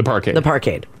 Yeah, the parkade. The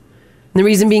parkade. And the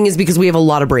reason being is because we have a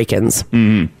lot of break-ins.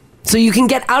 Mm-hmm. So you can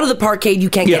get out of the parkade, you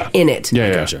can't get in it.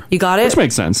 Yeah, gotcha. You got it? Which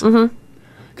makes sense.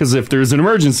 Because if there's an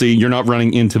emergency, you're not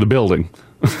running into the building.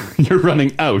 You're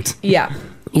running out. Yeah.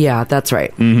 Yeah, that's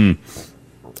right. And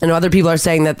other people are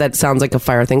saying that sounds like a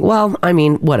fire thing. Well, I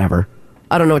mean, whatever.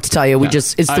 I don't know what to tell you.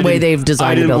 It's the way they've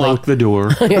designed the building. I didn't lock the door.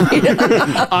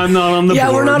 I'm not on the board.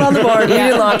 Yeah, we're not on the board. We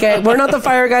didn't lock it. We're not the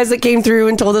fire guys that came through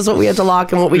and told us what we had to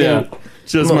lock and what we didn't.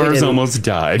 Just Mars almost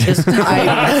died.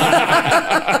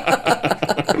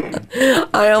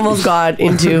 I almost got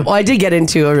into... Well, I did get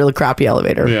into a really crappy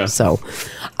elevator. Yeah. So,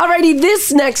 alrighty,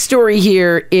 this next story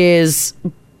here is...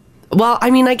 Well,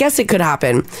 I mean, I guess it could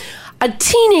happen. A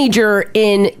teenager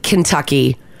in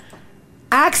Kentucky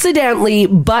accidentally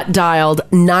butt dialed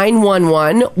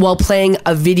 911 while playing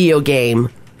a video game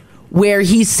where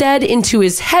he said into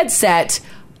his headset,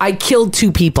 I killed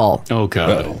 2 people. Oh,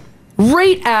 God.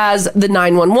 Right as the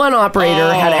 911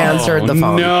 operator had answered the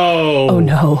phone. No. Oh,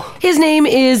 no. His name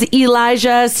is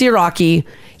Elijah Siraki.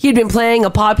 He had been playing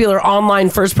a popular online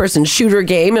first-person shooter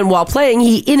game, and while playing,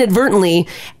 he inadvertently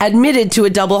admitted to a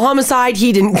double homicide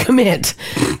he didn't commit.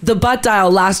 The butt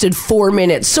dial lasted 4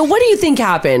 minutes. So what do you think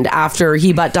happened after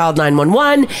he butt dialed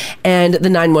 911, and the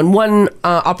 911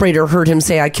 operator heard him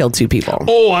say, I killed 2 people?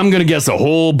 Oh, I'm going to guess a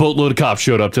whole boatload of cops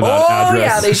showed up to that address. Oh,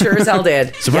 yeah, they sure as hell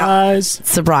did. Surprise. Yeah.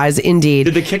 Surprise, indeed.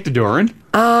 Did they kick the door in?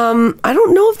 I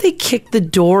don't know if they kicked the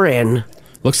door in.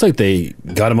 Looks like they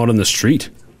got him out on the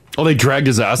street. Oh, they dragged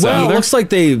his ass out of Well, there? it looks like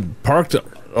they parked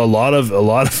a lot of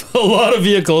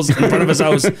vehicles in front of his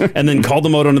house and then called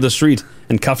him out onto the street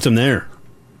and cuffed him there.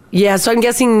 Yeah, so I'm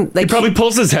guessing... He probably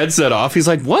pulls his headset off. He's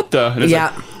like, what the? And it's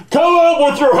Yeah. like, come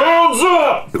out with your hands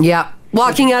up! Yeah.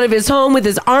 Walking out of his home with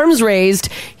his arms raised,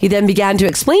 he then began to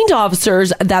explain to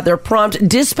officers that their prompt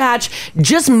dispatch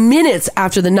just minutes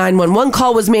after the 911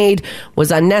 call was made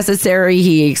was unnecessary.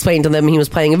 He explained to them he was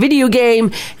playing a video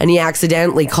game and he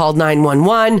accidentally called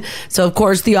 911. So, of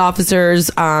course, the officers,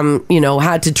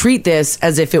 had to treat this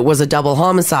as if it was a double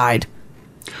homicide.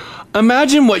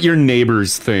 Imagine what your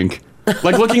neighbors think.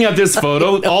 Like, looking at this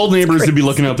photo, all neighbors would be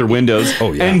looking out their windows.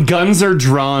 Oh, yeah. And guns are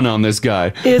drawn on this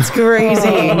guy. It's crazy.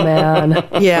 Oh, man.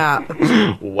 Yeah.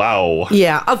 Wow.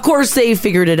 Yeah. Of course, they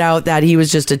figured it out that he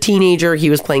was just a teenager.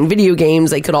 He was playing video games.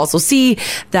 They could also see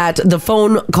that the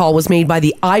phone call was made by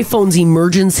the iPhone's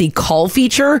emergency call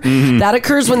feature. That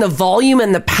occurs when the volume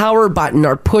and the power button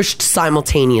are pushed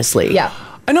simultaneously. Yeah.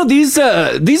 I know these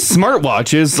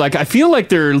smartwatches, like, I feel like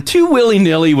they're too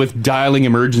willy-nilly with dialing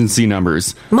emergency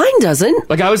numbers. Mine doesn't.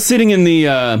 Like, I was sitting in the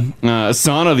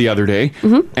sauna the other day,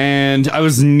 and I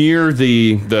was near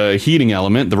the heating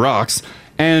element, the rocks,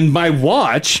 and my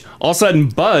watch all of a sudden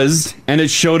buzzed, and it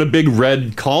showed a big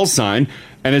red call sign,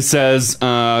 and it says,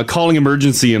 calling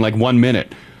emergency in, like, 1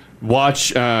 minute.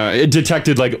 Watch, it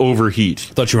detected, like, overheat.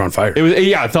 Thought you were on fire. It was,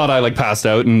 I thought I, like, passed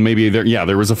out, and maybe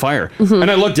there was a fire. And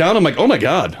I looked down, I'm like, oh my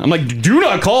God. I'm like, do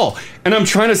not call. And I'm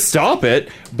trying to stop it,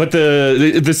 but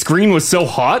the screen was so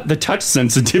hot, the touch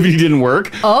sensitivity didn't work.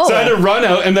 Oh. So I had to run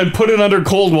out and then put it under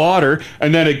cold water,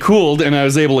 and then it cooled, and I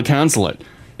was able to cancel it.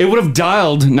 It would have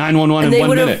dialed 911 in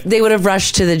 1 minute. They would have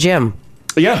rushed to the gym.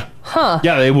 Yeah. Huh.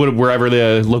 Yeah, they would have, wherever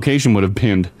the location would have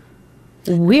pinned.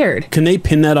 Weird. Can they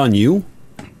pin that on you?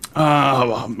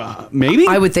 Maybe?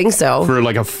 I would think so. For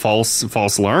like a false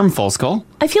alarm, false call?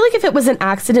 I feel like if it was an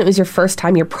accident, it was your first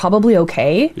time, you're probably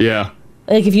okay. Yeah.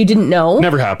 Like, if you didn't know.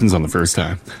 Never happens on the first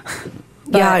time.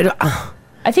 Yeah.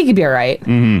 I think you'd be all right.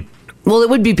 Well, it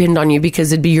would be pinned on you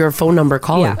because it'd be your phone number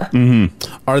calling. Yeah.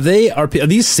 Are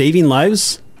these saving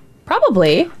lives?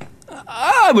 Probably.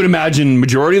 I would imagine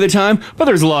majority of the time, but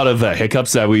there's a lot of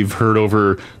hiccups that we've heard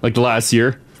over like the last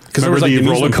year. Because there was, the like, the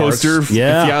roller amusement coaster parks.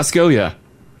 Yeah. fiasco. Yeah.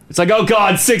 It's like, oh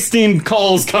God, 16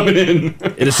 calls coming in.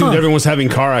 It assumed everyone was having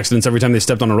car accidents every time they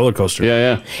stepped on a roller coaster.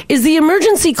 Yeah. Is the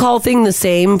emergency call thing the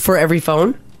same for every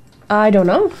phone? I don't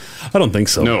know. I don't think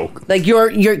so. No. Like you're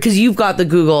because you've got the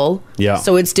Google. Yeah.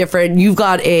 So it's different. You've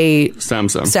got a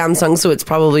Samsung, so it's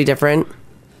probably different.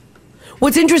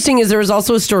 What's interesting is there was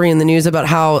also a story in the news about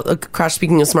how,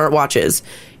 speaking of smartwatches,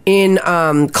 in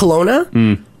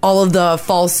Kelowna, all of the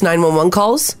false 911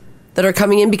 calls that are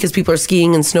coming in because people are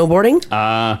skiing and snowboarding,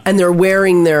 and they're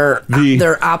wearing their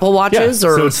Apple Watches,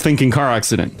 so it's thinking car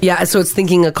accident. Yeah, so it's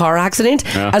thinking a car accident.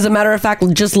 Yeah. As a matter of fact,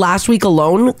 just last week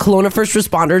alone, Kelowna first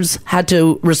responders had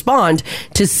to respond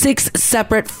to 6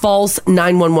 separate false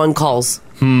 911 calls.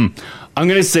 I'm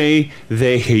gonna say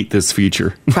they hate this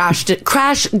feature. Crash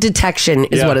detection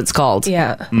is what it's called.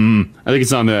 Yeah. I think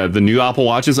it's on the new Apple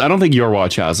Watches. I don't think your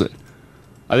watch has it.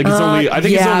 I think it's only. I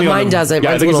think it's only mine does it. Yeah,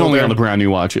 I Mine's think a it's little only older. on the brand new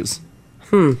watches.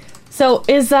 So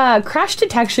is crash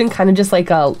detection kind of just like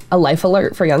a life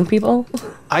alert for young people?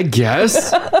 I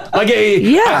guess.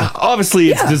 Yeah. Obviously,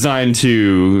 it's designed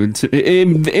to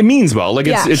it means well. Like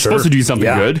it's supposed to do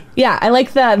something good. Yeah, I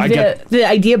like the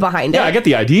idea behind it. Yeah, I get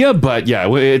the idea, but yeah,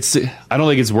 I don't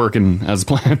think it's working as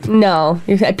planned. No,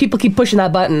 people keep pushing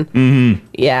that button. Mm-hmm.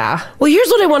 Yeah. Well, here's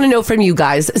what I want to know from you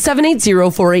guys.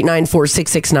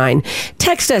 780-489-4669.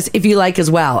 Text us if you like as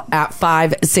well at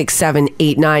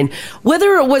 56789.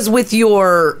 Whether it was with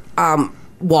your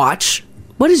watch.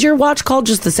 What is your watch called?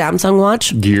 Just the Samsung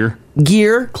watch? Gear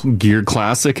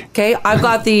Classic. Okay, I've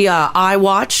got the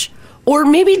iWatch. Or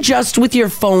maybe just with your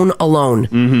phone alone.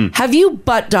 Mm-hmm. Have you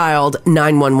butt dialed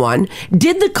 911?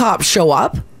 Did the cops show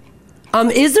up?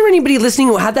 Is there anybody listening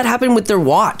who had that happen with their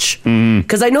watch?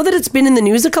 Because I know that it's been in the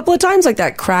news a couple of times, like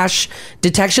that crash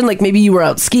detection. Like maybe you were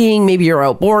out skiing, maybe you were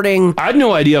out boarding. I had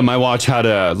no idea my watch had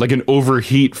an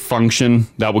overheat function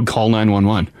that would call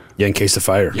 911. Yeah, in case of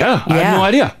fire. Yeah, I had no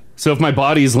idea. So if my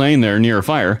body's laying there near a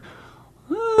fire,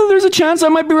 there's a chance I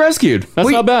might be rescued. That's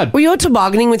not bad. Were you out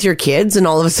tobogganing with your kids and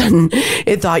all of a sudden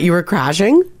it thought you were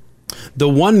crashing? The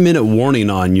 1 minute warning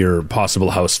on your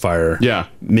possible house fire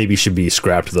maybe should be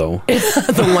scrapped, though.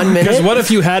 The 1 minute? Because what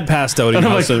if you had passed out in your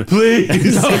house? Like, please.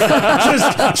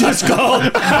 just call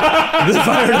the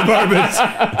fire department.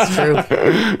 It's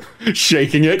true.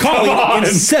 Shaking it. Calling in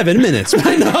 7 minutes.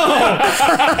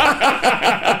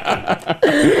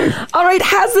 All right,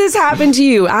 has this happened to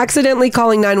you? Accidentally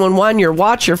calling 911, your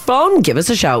watch, your phone? Give us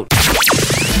a shout.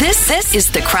 This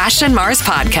is the Crash and Mars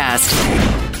Podcast.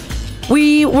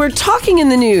 We were talking in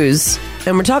the news,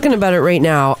 and we're talking about it right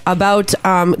now, about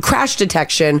crash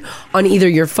detection on either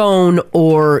your phone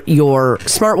or your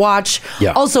smartwatch.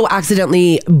 Yeah. Also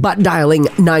accidentally butt dialing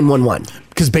 911.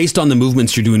 Because based on the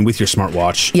movements you're doing with your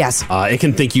smartwatch, yes, it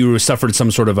can think you suffered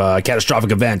some sort of a catastrophic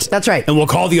event. That's right. And we'll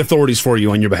call the authorities for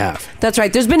you on your behalf. That's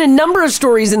right. There's been a number of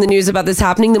stories in the news about this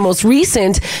happening. The most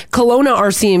recent, Kelowna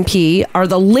RCMP are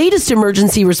the latest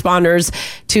emergency responders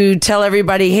to tell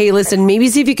everybody, hey, listen, maybe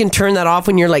see if you can turn that off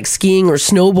when you're like skiing or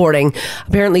snowboarding.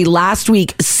 Apparently last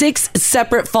week, 6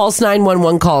 separate false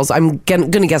 911 calls. I'm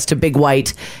going to guess to Big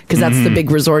White because that's the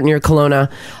big resort near Kelowna.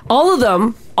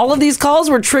 All of these calls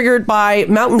were triggered by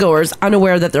mountain goers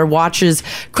unaware that their watch's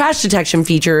crash detection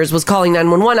features was calling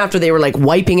 911 after they were like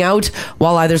wiping out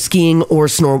while either skiing or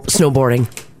snowboarding.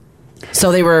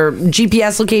 So they were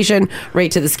GPS location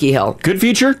right to the ski hill. Good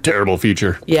feature, terrible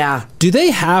feature. Yeah. Do they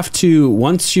have to,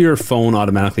 once your phone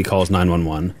automatically calls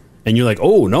 911 and you're like,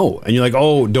 oh no, and you're like,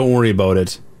 oh, don't worry about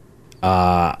it.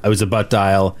 It was a butt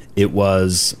dial. It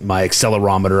was my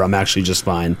accelerometer. I'm actually just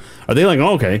fine. Are they like,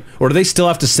 oh, okay? Or do they still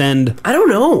have to send? I don't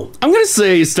know. I'm gonna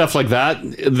say stuff like that.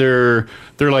 They're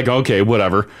like, okay,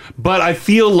 whatever. But I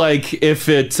feel like if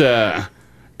it's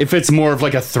more of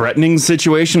like a threatening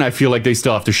situation, I feel like they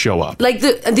still have to show up. Like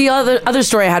the other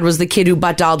story I had was the kid who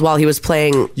butt dialed while he was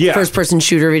playing first person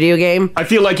shooter video game. I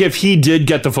feel like if he did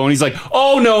get the phone, he's like,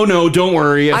 oh no, don't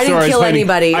worry. I didn't kill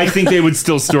anybody. I think they would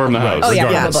still storm the house. Oh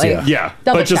yeah, probably. Yeah.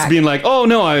 Double But just check. being like, oh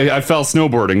no, I fell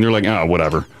snowboarding. They're like, oh,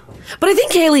 whatever. But I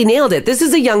think Haley nailed it. This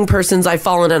is a young person's I've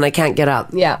fallen and I can't get up.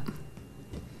 Yeah.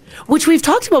 Which we've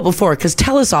talked about before because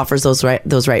TELUS offers those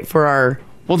right for our...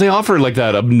 Well, they offer like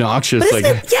that obnoxious, But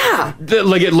isn't it- yeah.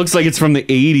 like it looks like it's from the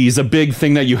 80s, a big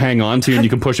thing that you hang on to and you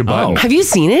can push a button. Have you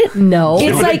seen it? No.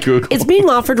 It's Don't like Google. it's being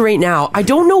offered right now. I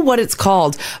don't know what it's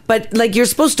called, but like you're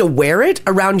supposed to wear it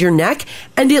around your neck,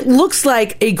 and it looks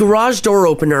like a garage door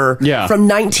opener from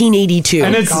 1982.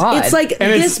 And it's like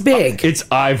this big. It's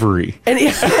ivory. And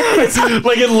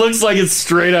Like it looks like it's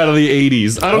straight out of the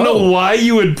 80s. I don't know why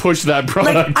you would push that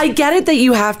product. like I get it that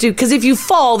you have to, because if you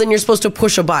fall, then you're supposed to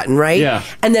push a button, right? Yeah.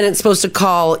 And then it's supposed to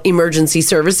call emergency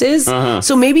services.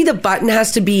 So maybe the button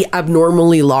has to be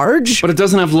abnormally large. But it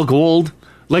doesn't have to look old.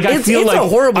 Like I It's feel like a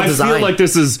horrible I design. feel like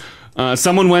this is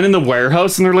someone went in the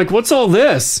warehouse and they're like, "What's all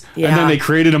this?" Yeah. And then they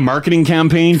created a marketing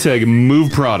campaign to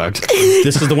move product.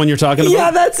 This is the one you're talking about? Yeah,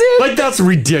 that's it. Like that's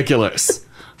ridiculous.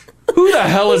 Who the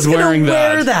hell is wearing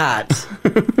Wear that?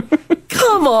 that.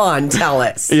 Come on, tell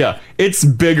us. Yeah, it's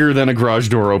bigger than a garage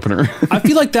door opener. I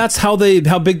feel like that's how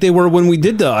big they were when we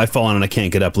did the I fall on and I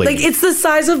can't get up lady. Like, it's the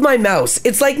size of my mouse.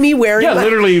 It's like me wearing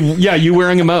literally, you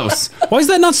wearing a mouse. Why is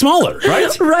that not smaller?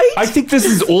 Right? Right? I think this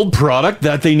is old product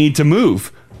that they need to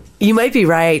move. You might be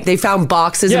right. They found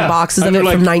boxes and boxes And of it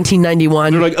they're from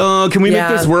 1991. They're like, can we make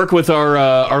this work with our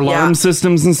alarm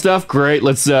systems and stuff? Great,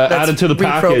 let's add it to the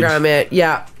package. Reprogram it,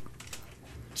 yeah.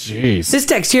 Jeez. This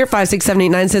text here,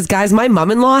 56789, says, guys, my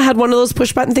mom-in-law had one of those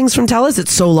push-button things from TELUS.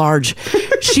 It's so large.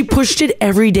 She pushed it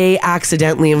every day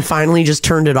accidentally and finally just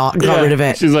turned it off, got rid of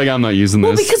it. She's like, I'm not using this.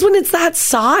 Well, because when it's that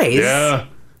size... Yeah,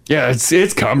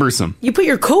 it's cumbersome. You put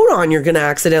your coat on, you're going to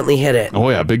accidentally hit it.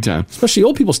 Oh, yeah, big time. Especially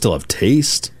old people still have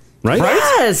taste. Right?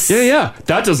 Yes. Yeah.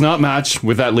 That does not match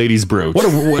with that lady's brooch.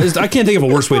 I can't think of a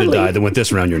worse way to die than with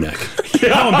this around your neck.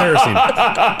 How embarrassing.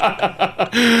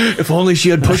 If only she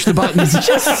had pushed the buttons.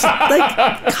 Just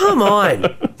like, come on.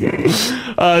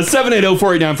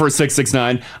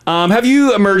 780-489-4669.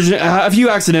 Have you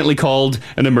accidentally called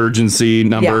an emergency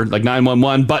number like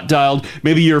 911, butt dialed?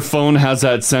 Maybe your phone has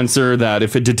that sensor that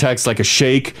if it detects like a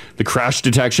shake, the crash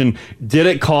detection, did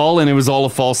it call and it was all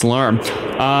a false alarm?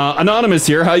 Anonymous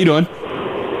here. How you doing?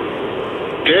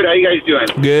 Good. How you guys doing?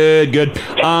 Good.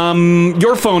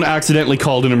 Your phone accidentally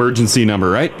called an emergency number,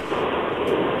 right?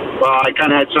 Well, I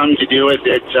kind of had something to do with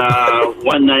it.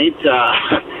 One night,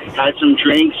 had some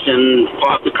drinks and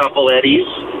popped a couple Eddies.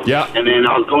 Yeah. And then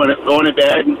I was going to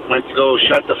bed, went to go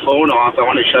shut the phone off. I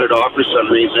wanted to shut it off for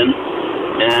some reason.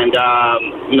 And,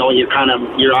 when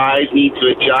your eyes need to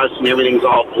adjust and everything's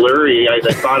all blurry, I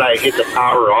thought I hit the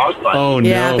power off button. Oh, no.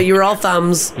 Yeah, but you were all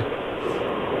thumbs.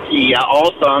 Yeah,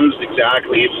 all thumbs,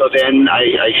 exactly. So then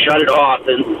I shut it off,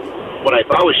 and what I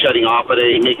thought was shutting off, but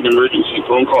I make an emergency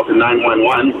phone call to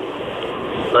 911.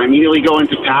 So I immediately go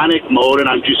into panic mode, and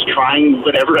I'm just trying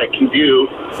whatever I can do,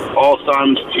 all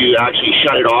thumbs, to actually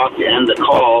shut it off to end the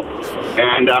call.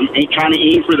 And I'm trying to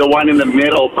aim for the one in the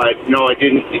middle, but no, it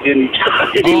didn't get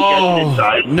it this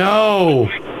time. No.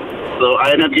 So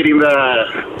I ended up getting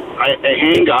I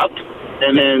hang up,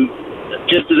 and then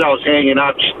just as I was hanging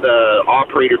up, the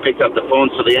operator picked up the phone,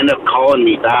 so they ended up calling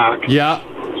me back. Yeah.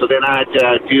 So then I had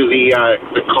to do the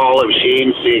call of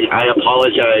shame, saying, I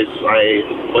apologize. I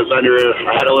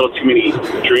had a little too many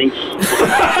drinks.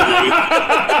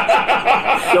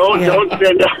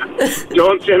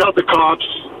 Don't send out the cops.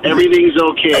 Everything's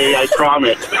okay, I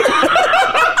promise.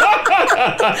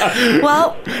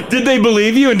 Well, did they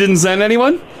believe you and didn't send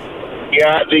anyone?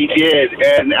 Yeah, they did.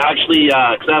 And actually,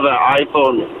 because I have an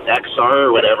iPhone XR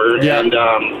or whatever, and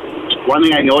one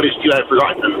thing I noticed, too, I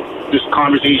forgot, this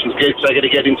conversation's good, so I got to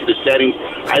get into the settings.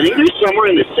 I think there's somewhere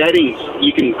in the settings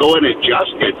you can go and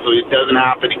adjust it so it doesn't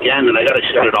happen again, and I got to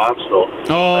shut it off still.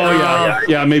 Oh,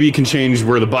 yeah, maybe you can change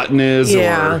where the button is.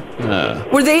 Yeah. Or,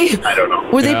 I don't know.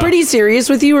 Were they pretty serious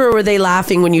with you, or were they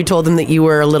laughing when you told them that you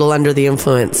were a little under the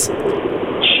influence?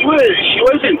 She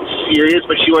wasn't serious,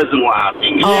 but she wasn't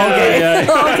laughing.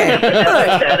 Oh, okay.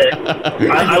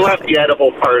 I left the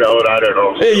edible part out. I don't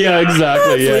know. Yeah,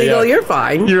 exactly. That's legal. You're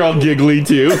fine. You're all giggly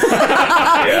too.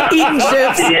 Eating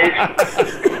chips.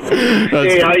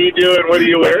 Hey, how you doing? What are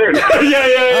you wearing?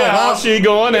 Yeah. How's she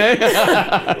going, eh?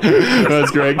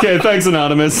 That's great. Okay, thanks,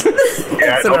 Anonymous.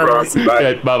 Yeah, no problem. Bye.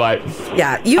 Okay, bye-bye.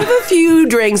 Yeah, you have a few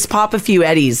drinks, pop a few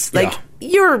Eddies. Like,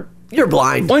 you're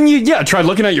blind. When you tried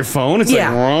looking at your phone, it's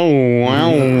like, wow.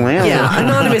 Yeah,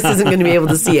 Anonymous isn't going to be able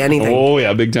to see anything. Oh,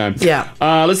 yeah, big time. Yeah.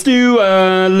 Let's do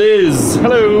Liz.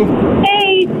 Hello.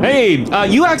 Hey,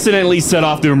 you accidentally set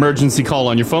off the emergency call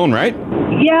on your phone, right?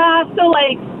 yeah, so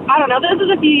I don't know, this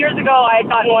was a few years ago. I had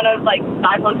gotten one of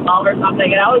iPhone 12 or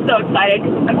something, and I was so excited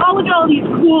because look at all these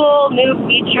cool new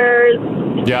features.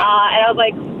 Yeah. And I was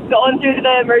going through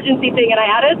the emergency thing, and I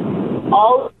added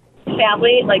all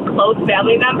family, close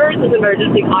family members as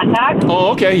emergency contacts.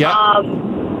 Oh, okay, yeah.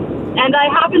 And I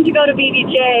happened to go to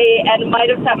BBJ and might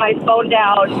have set my phone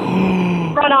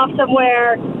down, run off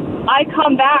somewhere. I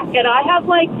come back and I have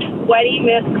 20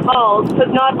 missed calls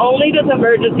because not only does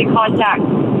emergency contact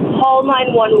call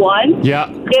 911,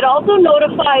 it also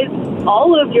notifies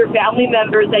all of your family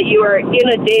members that you are in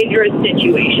a dangerous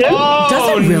situation. Oh,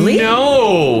 does it really?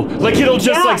 No. It'll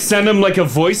just send them a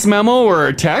voice memo or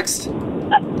a text?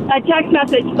 A text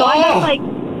message. So I had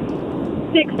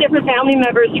 6 different family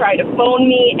members try to phone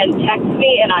me and text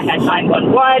me, and I had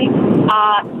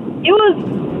 911. It was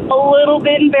a little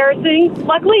bit embarrassing.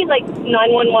 Luckily,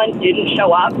 911 didn't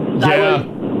show up. So I was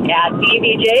at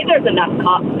BBJ. There's enough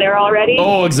cops there already.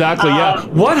 Oh, exactly. Yeah.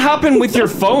 What happened with your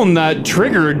phone that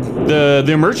triggered the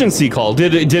emergency call?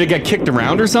 Did it get kicked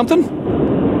around or something?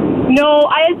 No,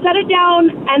 I had set it down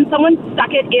and someone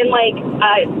stuck it in like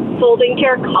a folding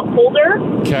chair cup holder.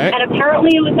 Okay. And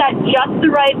apparently it was at just the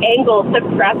right angle to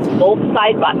press both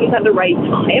side buttons at the right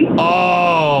time.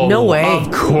 Oh, No way.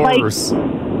 Of course.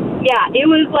 Yeah, it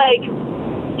was like,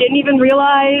 didn't even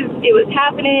realize it was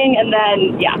happening. And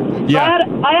then, yeah. Yeah.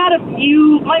 So I had a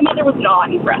few, my mother was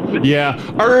not impressed. Yeah.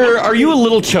 Are you a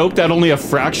little choked that only a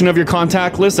fraction of your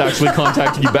contact list actually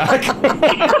contacted you back?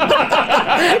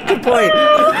 Good point.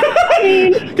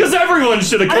 Because everyone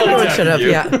should have Everyone contacted should have,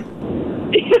 you. yeah.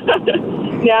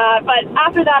 Yeah, but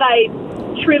after that, I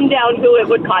trimmed down who it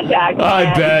would contact. I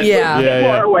and bet. Yeah.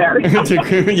 More aware.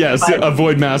 Yes, But-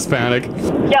 avoid mass panic.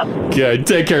 Yep. Okay,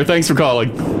 take care. Thanks for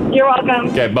calling. You're welcome.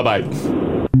 Okay, bye-bye.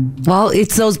 Well,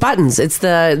 it's those buttons. It's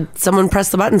someone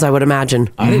pressed the buttons, I would imagine.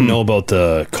 I didn't know about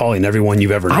the calling everyone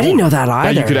you've ever known. I didn't know that Yeah,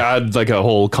 either. you could add like a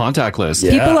whole contact list.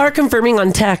 Yeah. People are confirming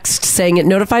on text saying it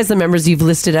notifies the members you've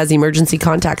listed as emergency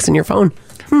contacts in your phone.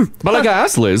 But like I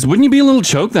asked Liz, wouldn't you be a little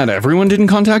choked that everyone didn't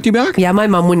contact you back? Yeah, my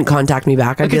mom wouldn't contact me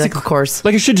back. I'd be it's like, of course.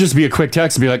 Like it should just be a quick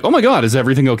text and be like, oh my God, is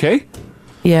everything okay?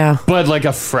 Yeah. But like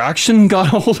a fraction got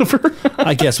a hold of her.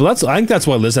 I guess. Well, I think that's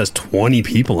why Liz has 20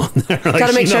 people on there. Like,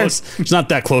 Gotta make she sure. knows She's not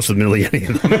that close with nearly any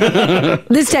of them.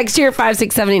 This text here,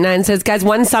 56789, says, guys,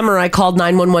 one summer I called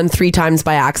 911 3 times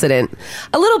by accident.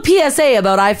 A little PSA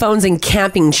about iPhones and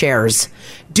camping chairs.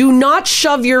 Do not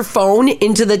shove your phone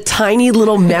into the tiny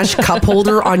little mesh cup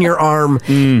holder on your arm.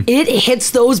 It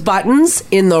hits those buttons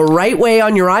in the right way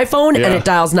on your iPhone and it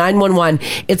dials 911.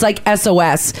 It's like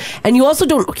SOS. And you also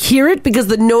don't hear it because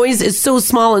the noise is so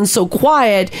small and so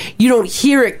quiet, you don't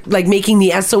hear it like making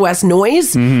the SOS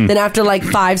noise. Then after like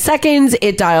 5 seconds,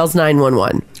 it dials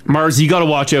 911. Mars, you got to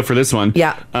watch out for this one.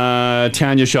 Yeah.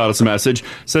 Tanya shot us a message.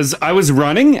 Says, I was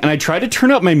running and I tried to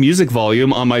turn up my music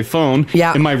volume on my phone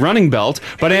in my running belt,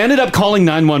 but I ended up calling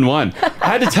 911. I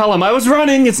had to tell him I was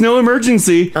running. It's no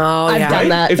emergency. Oh, I've done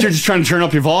that. If you're just trying to turn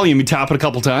up your volume, you tap it a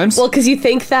couple times. Well, because you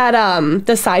think that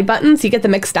the side buttons, you get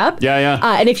them mixed up. Yeah.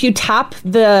 And if you tap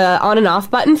the on and off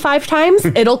button 5 times,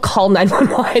 it'll call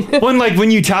 911. When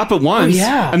when you tap it once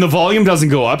and the volume doesn't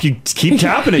go up, you keep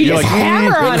tapping it. You You're just like,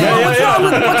 hammer on it. What's wrong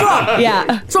with it? What's wrong? Yeah.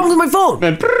 What's wrong with my phone?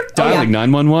 And dialing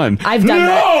 911. I've done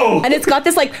that. And it's got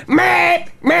this like noise.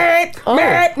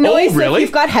 really? If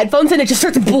you've got headphones and it just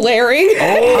starts blaring. What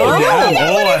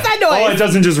is that noise? Oh, it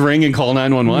doesn't just ring and call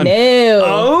 911. No.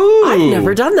 Oh. I've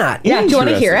never done that. Yeah, do you want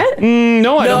to hear it?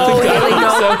 No, I don't think really,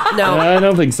 so. no. I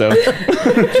don't think so.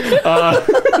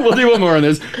 We'll do one more on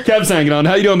this. Kev's hanging on.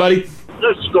 How you doing, buddy?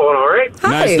 It's going all right.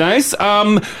 Hi. Nice.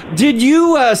 Did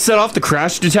you set off the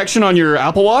crash detection on your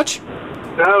Apple Watch?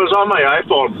 That was on my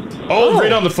iPhone. Oh,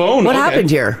 right on the phone. What Okay. happened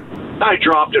here? I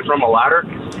dropped it from a ladder.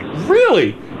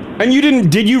 Really? And you didn't?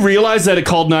 Did you realize that it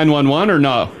called 911 or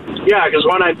no? Yeah, because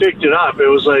when I picked it up, it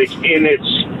was like in its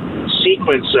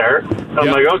sequence there. I'm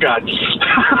like, oh God.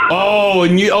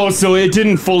 So it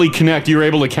didn't fully connect. You were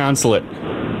able to cancel it.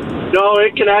 No,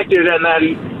 it connected, and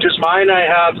then because mine, I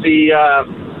have the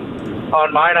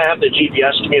on mine, I have the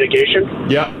GPS communication.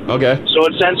 Yeah. Okay. So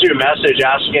it sends you a message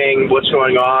asking what's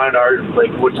going on or like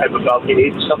what type of help you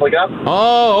need and stuff like that.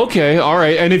 Oh, okay. All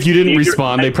right. And if you didn't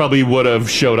respond, they probably would have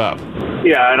showed up.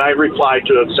 Yeah, and I replied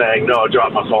to it saying, no,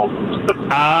 drop my phone.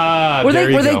 Were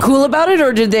they cool about it,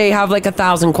 or did they have like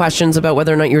 1,000 questions about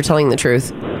whether or not you were telling the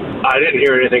truth? I didn't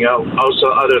hear anything else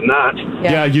other than that.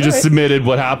 Yeah, you just submitted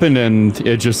what happened, and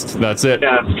that's it.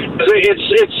 Yeah,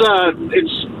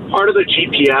 it's part of the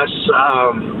GPS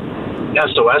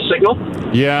SOS signal.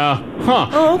 Yeah. Huh.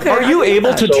 Oh, okay. Are you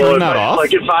able to turn that off?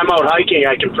 Like if I'm out hiking,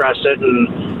 I can press it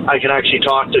and I can actually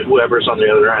talk to whoever's on the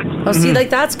other end. Oh, see, like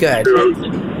that's good.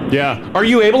 Yeah. Are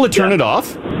you able to turn it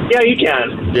off? Yeah, you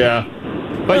can. Yeah.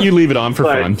 But you leave it on for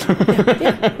fun.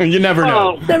 You never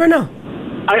know. Never know.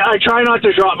 I try not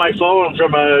to drop my phone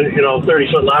from a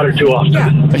 30-foot ladder too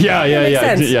often.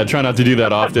 Yeah. Try not to do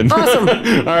that often. Awesome.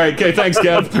 All right. Okay. Thanks,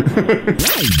 Kev.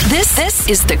 This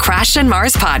is the Crash and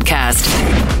Mars podcast.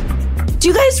 Do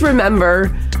you guys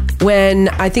remember when,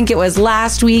 I think it was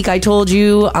last week, I told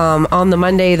you on the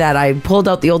Monday that I pulled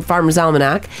out the old Farmer's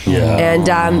Almanac? Yeah.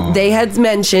 And they had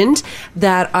mentioned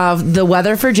that the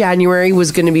weather for January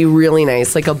was going to be really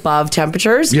nice, like above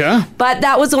temperatures. Yeah. But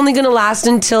that was only going to last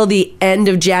until the end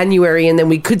of January, and then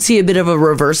we could see a bit of a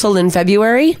reversal in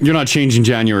February. You're not changing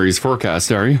January's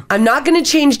forecast, are you? I'm not going to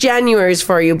change January's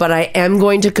for you, but I am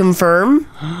going to confirm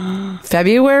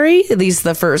February, at least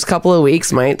the first couple of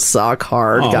weeks, might suck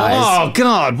hard, guys. Oh,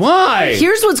 God. What? Why?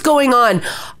 Here's what's going on.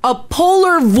 A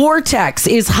polar vortex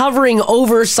is hovering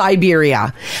over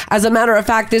Siberia. As a matter of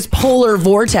fact, this polar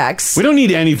vortex... We don't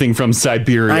need anything from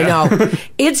Siberia. I know.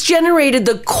 It's generated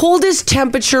the coldest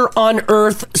temperature on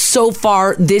Earth so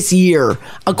far this year,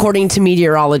 according to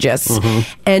meteorologists.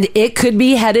 And it could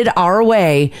be headed our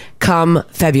way come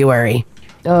February.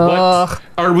 What?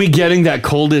 Are we getting that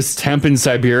coldest temp in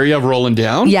Siberia rolling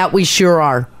down? Yeah, we sure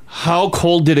are. How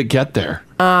cold did it get there?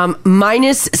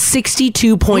 Minus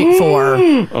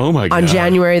 62.4. Oh my God. On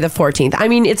January the 14th. I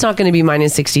mean, it's not going to be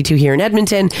minus 62 here in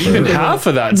Edmonton. Even half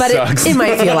of that but sucks. It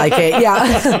might feel like it,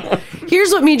 yeah.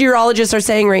 Here's what meteorologists are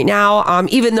saying right now.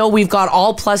 Even though we've got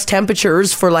all plus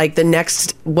temperatures for like the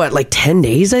next, 10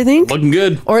 days, I think? Looking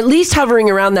good. Or at least hovering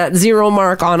around that zero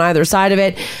mark on either side of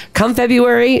it. Come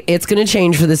February, it's going to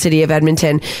change for the city of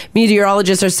Edmonton.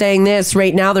 Meteorologists are saying this.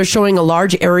 Right now, they're showing a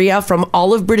large area from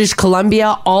all of British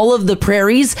Columbia, all of the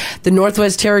prairies, the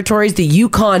Northwest Territories, the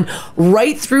Yukon,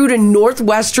 right through to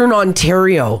northwestern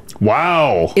Ontario.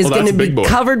 Wow. Is going to be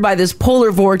covered by this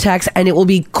polar vortex, and it will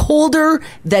be colder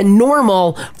than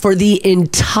normal for the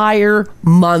entire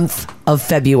month of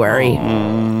February.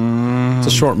 It's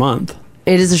a short month.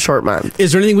 It is a short month.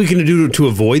 Is there anything we can do to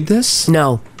avoid this?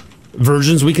 No.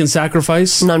 Virgins we can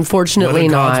sacrifice? Unfortunately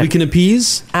Weather gods not. we can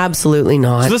appease? Absolutely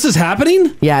not. So this is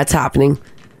happening? Yeah, it's happening.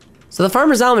 So the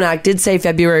Farmer's Almanac did say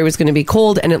February was going to be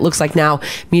cold, and it looks like now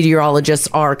meteorologists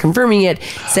are confirming it,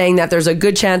 saying that there's a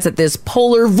good chance that this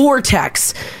polar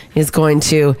vortex is going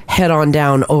to head on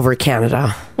down over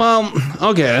Canada. Well,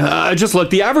 okay. Just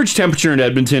look, the average temperature in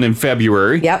Edmonton in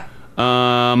February is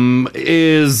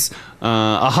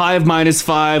a high of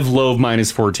 -5, low of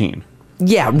 -14.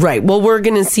 Yeah, right. Well, we're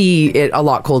going to see it a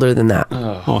lot colder than that.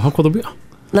 Oh, how cold will it be?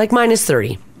 Like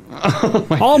 -30.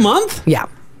 All month? Yeah.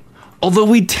 Although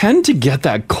we tend to get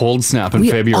that cold snap in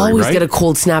February, right? We always get a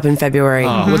cold snap in February.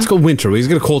 Let's go winter. We always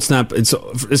get a cold snap. It's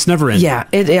never ending. Yeah,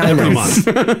 every month.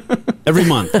 Every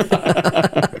month.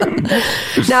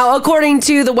 Now, according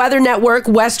to the Weather Network,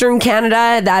 Western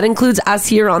Canada, that includes us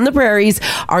here on the prairies,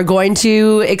 are going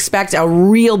to expect a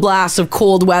real blast of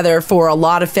cold weather for a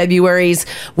lot of Februaries,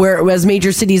 whereas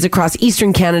major cities across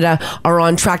Eastern Canada are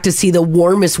on track to see the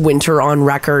warmest winter on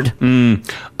record.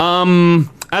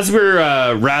 As we were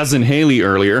razzing Haley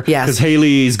earlier, because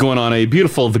Haley's going on a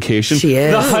beautiful vacation. She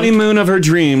is. The honeymoon of her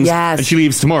dreams. Yes. And she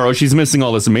leaves tomorrow. She's missing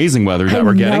all this amazing weather that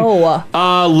we're getting.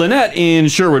 Lynette in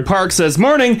Sherwood Park says,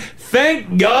 morning,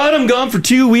 thank God I'm gone for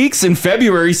 2 weeks in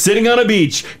February sitting on a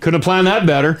beach. Couldn't have planned that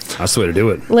better. That's the way to do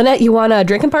it. Lynette, you want a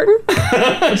drinking partner?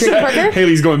 A drinking partner?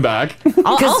 Haley's going back.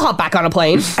 I'll hop back on a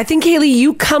plane. I think, Haley,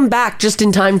 you come back just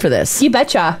in time for this. You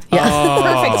betcha. Yeah.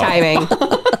 Perfect timing.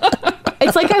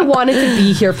 It's like I wanted to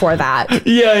be here for that.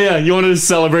 Yeah. You wanted to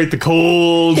celebrate the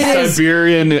cold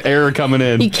Siberian air coming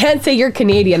in. You can't say you're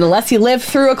Canadian unless you live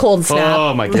through a cold snap.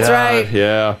 Oh, my God. That's right.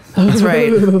 Yeah. That's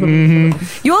right.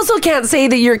 You also can't say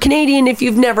that you're Canadian if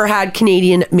you've never had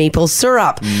Canadian maple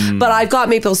syrup. But I've got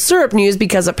maple syrup news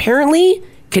because apparently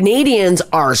Canadians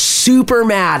are super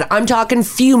mad. I'm talking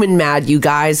fuming mad, you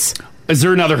guys. Is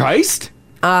there another heist?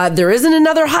 There isn't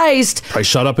another heist. Price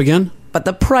shot up again? But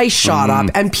the price shot up,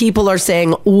 and people are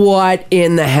saying, what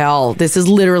in the hell? This is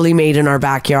literally made in our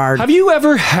backyard. Have you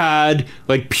ever had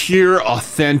like pure,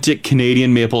 authentic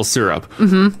Canadian maple syrup?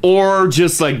 Or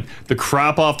just like the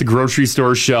crap off the grocery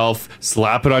store shelf,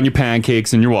 slap it on your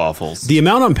pancakes and your waffles? The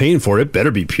amount I'm paying for it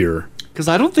better be pure. Because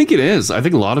I don't think it is. I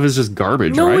think a lot of it's just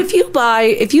garbage, No, right? if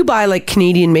you buy like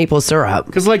Canadian maple syrup.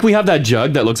 Because like we have that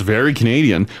jug that looks very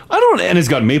Canadian. And it's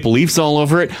got maple leaves all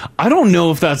over it. I don't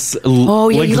know if that's you got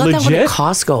legit. that one at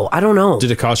Costco. I don't know.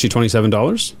 Did it cost you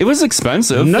 $27? It was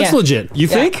expensive. That's legit. You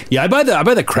think? Yeah, I buy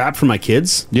the crap for my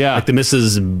kids. Yeah. Like the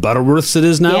Mrs. Butterworths it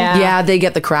is now. Yeah, they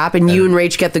get the crap, and you and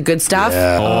Rach get the good stuff.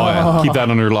 Yeah. Keep that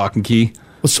under lock and key.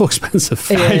 It's so expensive.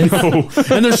 I know.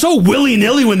 And they're so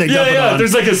willy-nilly when they dump it on.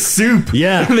 There's like a soup.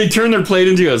 Yeah. And they turn their plate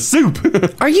into a soup.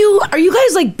 Are you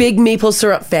guys like big maple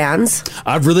syrup fans?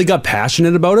 I've really got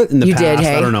passionate about it in the You past. did,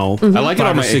 hey? I don't know. I like it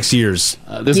on 5 or my 6 years.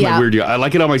 This is my weird deal. I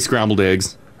like it on my scrambled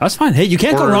eggs. That's fine. Hey, you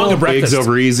can't go wrong at breakfast. Eggs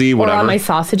over easy, Or whatever. on my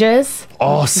sausages.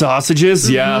 Oh, sausages?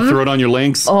 Yeah, throw it on your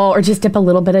links. Oh, or just dip a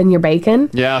little bit in your bacon.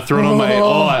 Yeah, throw it on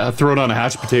I throw it on a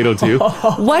hashed potato too.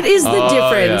 What is the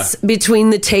difference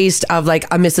between the taste of like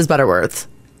a Mrs. Butterworth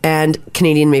and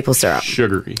Canadian maple syrup?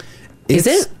 Sugary. Is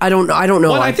it? I don't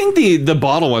know. Well, I think the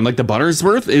bottle one, like the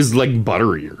Buttersworth, is like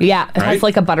butterier. Yeah, it has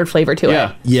like a butter flavor to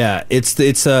it. Yeah, it's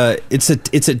a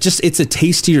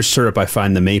tastier syrup. I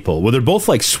find the maple. Well, they're both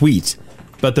like sweet,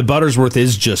 but the Buttersworth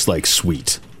is just like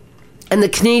sweet. And the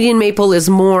Canadian maple is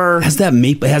more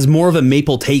It has more of a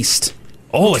maple taste.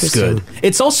 Oh, it's good.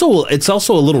 It's also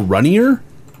a little runnier.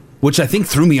 which I think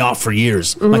threw me off for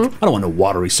years. Like, I don't want no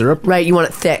watery syrup. Right, you want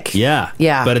it thick. Yeah.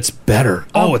 Yeah. But it's better.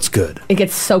 Oh, it's good. It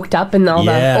gets soaked up in all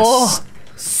Yes. that. Oh,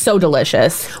 so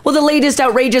delicious. Well, the latest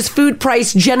outrageous food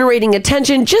price generating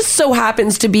attention just so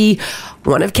happens to be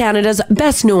one of Canada's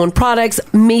best known products,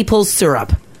 maple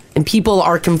syrup. And people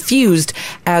are confused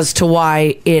as to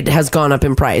why it has gone up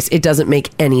in price. It doesn't make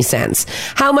any sense.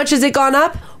 How much has it gone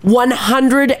up?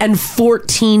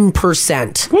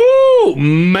 114%. Woo,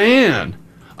 man.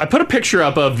 I put a picture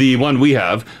up of the one we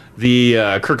have,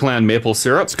 the Kirkland maple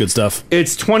syrup. It's good stuff.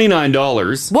 It's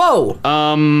 $29.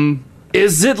 Whoa.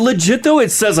 Is it legit though?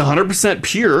 It says 100%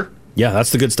 pure. Yeah,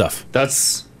 that's the good stuff.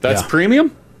 That's Yeah.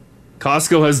 premium.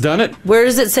 Costco has done it. Where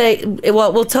does it say?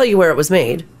 Well, we'll tell you where it was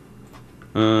made.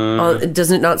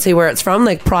 Doesn't it not say where it's from?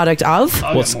 Like product of?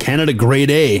 Well, it's Canada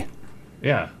Grade A.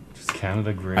 Yeah, just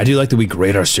Canada grade. I do like that we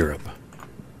grade our syrup.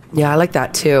 Yeah, I like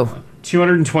that too.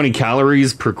 220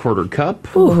 calories per quarter cup.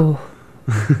 Ooh.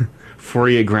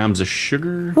 48 grams of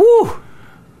sugar. Ooh.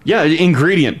 Yeah,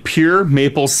 ingredient, pure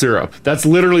maple syrup. That's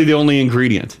literally the only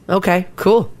ingredient. Okay,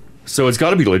 cool. So it's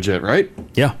got to be legit, right?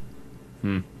 Yeah.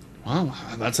 Wow,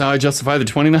 that's how I justify the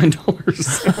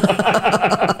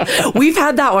 $29. We've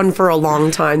had that one for a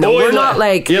long time. Though. We're not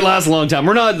like it lasts a long time.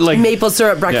 We're not like maple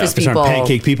syrup breakfast These people. aren't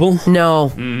pancake people?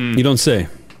 No. You don't say.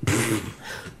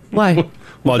 Why?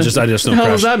 Well, I just know the hell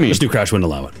does that mean? Just knew Crash wouldn't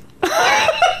allow it.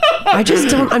 I just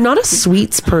don't. I'm not a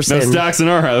sweets person. No stacks in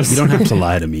our house. You don't have to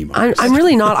lie to me, Mark. I'm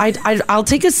really not. I'll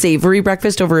take a savory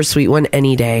breakfast over a sweet one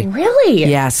any day. Really?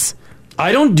 Yes.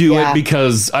 I don't do Yeah. it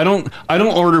because I don't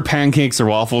order pancakes or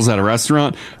waffles at a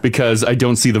restaurant because I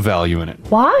don't see the value in it.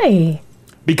 Why?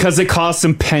 Because it costs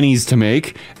some pennies to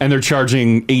make and they're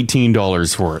charging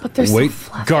 $18 for it. But they're Wait. so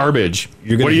fluffy. Garbage.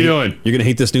 What are you doing? You're gonna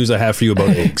hate this news I have for you about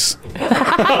eggs.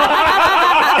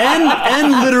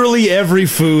 and literally every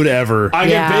food ever. I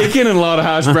Yeah. get bacon and a lot of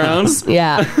hash browns.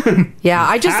 Yeah. Yeah.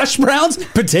 I just. Hash browns,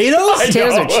 potatoes.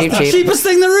 Potatoes are cheap. Cheapest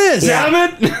thing there is. Damn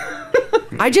it.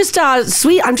 I just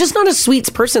sweet. I'm just not a sweets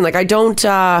person. Like I don't.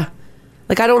 I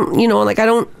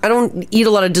don't eat a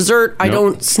lot of dessert. I Nope.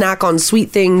 don't snack on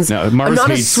sweet things. No, Mars I'm not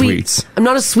hates sweets. I'm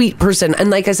not a sweet person. And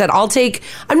like I said,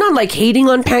 I'm not like hating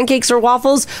on pancakes or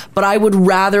waffles, but I would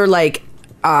rather like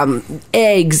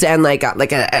eggs and like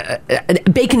a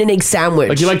bacon and egg sandwich.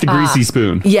 Like you like the greasy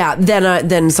spoon. Yeah,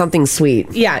 than something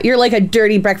sweet. Yeah, you're like a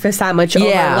dirty breakfast sandwich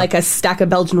Yeah. over like a stack of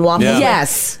Belgian waffles. Yeah.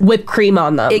 Yes. With whipped cream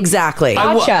on them. Exactly.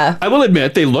 Gotcha. I will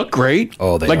admit they look great.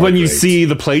 Oh, they like are when you great. see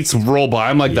the plates roll by,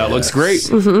 I'm like, that looks great.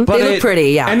 They look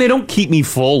pretty, yeah. And they don't keep me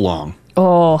full long.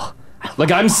 Oh.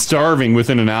 Like I'm starving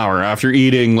within an hour after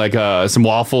eating like some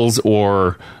waffles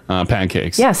or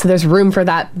pancakes. Yeah, so there's room for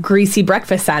that greasy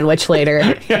breakfast sandwich later.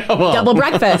 Yeah, well, Double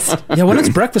breakfast. Yeah, when it's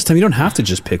breakfast time, you don't have to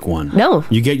just pick one. No.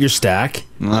 You get your stack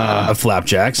of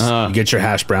flapjacks. You get your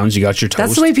hash browns. You got your toast.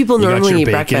 That's the way people you got normally your eat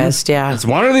bacon. breakfast. Yeah, it's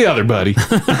one or the other, buddy.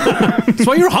 That's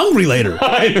why you're hungry later.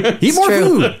 Eat more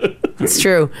true. food. it's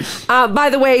true. By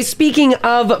the way, speaking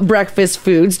of breakfast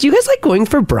foods, do you guys like going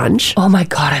for brunch? Oh my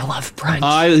God, I love brunch.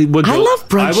 I love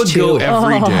brunch. I would go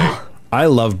every day. I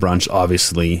love brunch,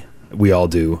 obviously. We all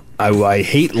do. I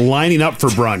hate lining up for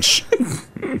brunch.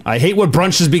 I hate what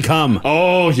brunch has become.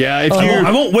 Oh, yeah.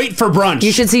 I won't wait for brunch.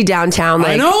 You should see downtown.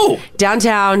 Like, I know.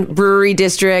 Downtown, Brewery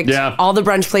District, Yeah. all the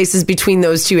brunch places between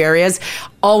those two areas,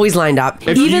 always lined up.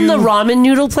 Even the ramen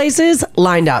noodle places,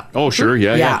 lined up. Oh, sure.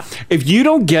 Yeah. Yeah. If you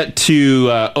don't get to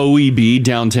OEB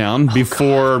downtown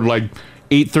before like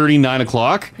 8:30, 9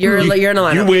 o'clock, You're in a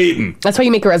lineup. You're waiting. That's why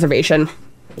you make a reservation.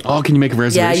 Oh, can you make a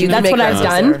reservation? you can That's make what I've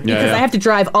done because Yeah. I have to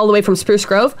drive all the way from Spruce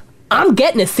Grove. I'm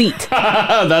getting a seat.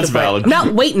 That's valid. I'm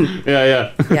not waiting.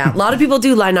 Yeah. Yeah, a lot of people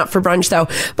do line up for brunch though.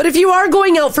 But if you are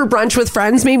going out for brunch with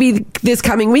friends, maybe this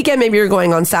coming weekend, maybe you're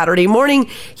going on Saturday morning,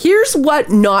 here's what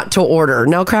not to order.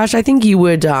 Now, Crash, I think you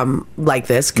would like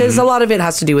this because a lot of it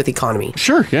has to do with economy.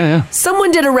 Sure. Yeah.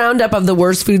 Someone did a roundup of the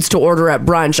worst foods to order at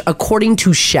brunch according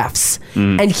to chefs.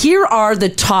 And here are the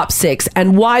top 6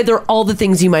 and why they're all the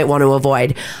things you might want to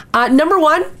avoid. Number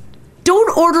 1,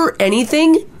 don't order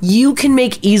anything you can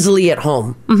make easily at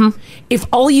home. If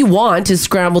all you want is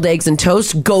scrambled eggs and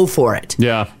toast, go for it.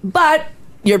 Yeah. But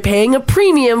you're paying a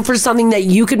premium for something that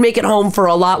you could make at home for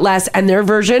a lot less, and their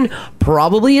version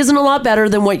probably isn't a lot better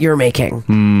than what you're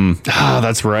making.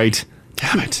 That's right.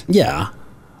 Damn it. Yeah.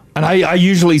 And I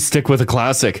usually stick with a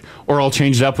classic, or I'll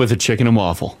change it up with a chicken and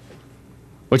waffle,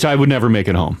 which I would never make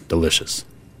at home. Delicious.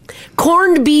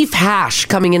 Corned beef hash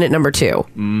coming in at number 2.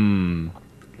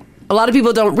 A lot of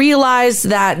people don't realize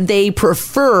that they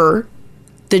prefer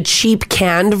the cheap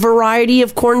canned variety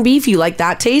of corned beef. You like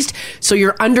that taste. So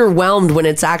you're underwhelmed when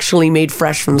it's actually made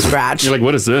fresh from scratch. You're like,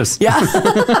 what is this? Yeah.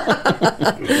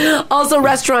 Also,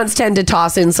 restaurants tend to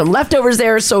toss in some leftovers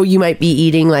there, so you might be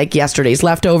eating like yesterday's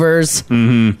leftovers.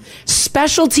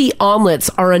 Specialty omelets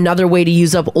are another way to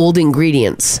use up old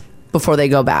ingredients before they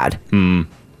go bad.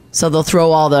 So they'll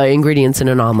throw all the ingredients in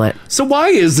an omelet. So why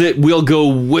is it we'll go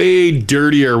way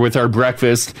dirtier with our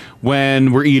breakfast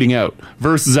when we're eating out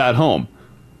versus at home?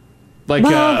 Like,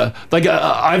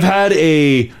 I've had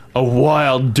a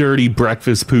wild, dirty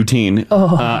breakfast poutine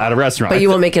at a restaurant. But you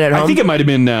won't make it at home? I think it might have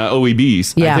been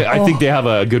OEB's. Yeah. I think they have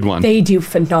a good one. They do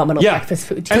phenomenal breakfast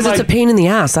food. Because it's a pain in the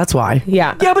ass, that's why.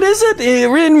 Yeah. Yeah, but is it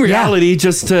in reality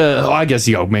just I guess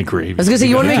you make gravy. I was going to say,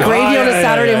 you want to make gravy on a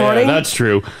Saturday morning? That's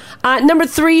true. Number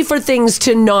 3 for things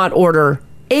to not order.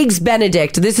 Eggs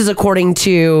Benedict. This is according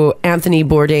to Anthony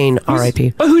Bourdain,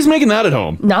 R.I.P. But who's making that at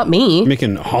home? Not me.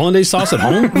 Making hollandaise sauce at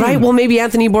home? Right, well, maybe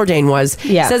Anthony Bourdain was.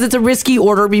 Yeah. Says it's a risky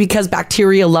order because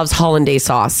bacteria loves hollandaise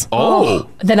sauce. Oh.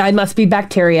 Then I must be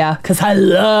bacteria because I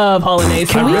love hollandaise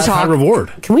sauce. High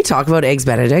reward. Can we talk about Eggs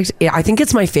Benedict? Yeah, I think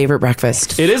it's my favorite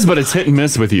breakfast. It is, but it's hit and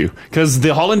miss with you because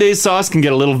the hollandaise sauce can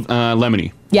get a little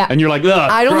lemony. Yeah. And you're like,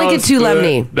 ugh, I don't like it too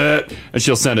lemony. And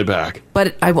she'll send it back.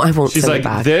 But I won't She's send like, it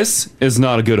back. this is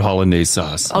not a good hollandaise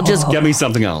sauce. I'll just get me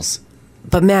something else.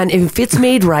 But man, if it's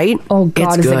made right, oh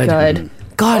God, it's is good. it good?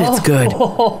 God, it's good.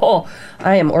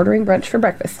 I am ordering brunch for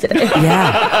breakfast today.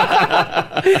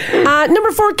 Yeah.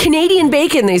 Number 4, Canadian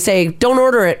bacon. They say don't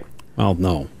order it. Well,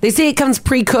 no. They say it comes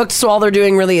pre-cooked, so all they're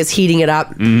doing really is heating it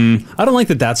up. I don't like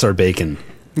that. That's our bacon.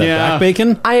 That back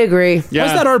bacon. I agree. Yeah.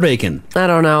 Why's that our bacon? I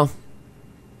don't know.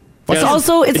 It's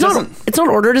also it's not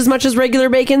ordered as much as regular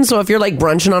bacon. So if you're like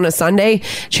brunching on a Sunday,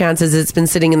 chances it's been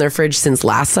sitting in their fridge since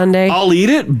last Sunday. I'll eat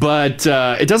it, but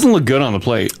it doesn't look good on the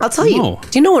plate. I'll tell you.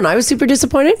 Do you know when I was super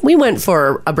disappointed? We went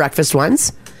for a breakfast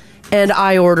once, and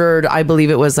I ordered, I believe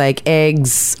it was like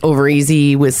eggs over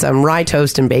easy with some rye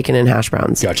toast and bacon and hash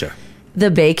browns. Gotcha.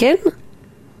 The bacon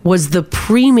was the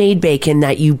pre-made bacon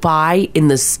that you buy in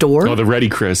the store. Oh, the Ready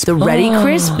Crisp. The Ready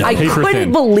Crisp. Yeah, I paper couldn't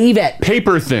thin. believe it.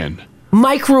 Paper thin.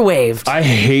 Microwaved. I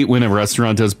hate when a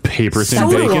restaurant does paper thin So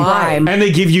do bacon I. and they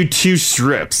give you 2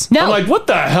 strips. No. I'm like, what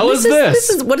the hell is this? This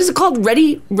is what is it called?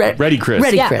 Ready Crisp.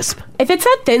 Ready Yeah. Crisp. If it's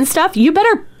that thin stuff, you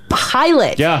better pile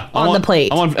it on the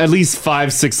plate. I want at least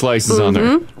 5-6 slices on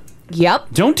there.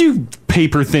 Yep. Don't do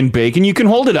paper thin bacon. You can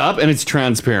hold it up and it's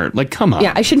transparent. Like, come on.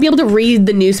 Yeah, I shouldn't be able to read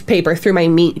the newspaper through my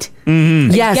meat.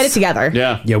 Yes. Get it together.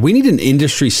 Yeah. Yeah, we need an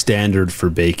industry standard for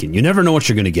bacon. You never know what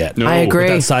you're going to get. No. I agree.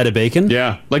 With that side of bacon.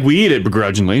 Yeah. Like, we eat it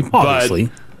begrudgingly. Obviously.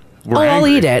 But we're I'll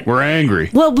angry. eat it. We're angry.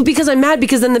 Well, because I'm mad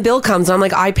because then the bill comes. I'm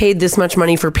like, I paid this much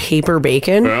money for paper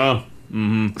bacon. Yeah.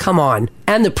 Come on.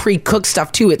 And the pre-cooked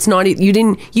stuff too. It's not, you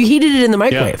heated it in the Yeah.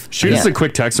 microwave. Shoot us a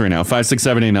quick text right now,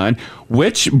 56789.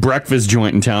 Which breakfast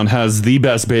joint in town has the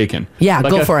best bacon? Yeah,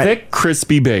 like go a for it. thick,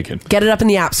 crispy bacon. Get it up in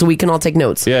the app so we can all take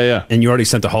notes. Yeah. And you already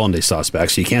sent the hollandaise sauce back,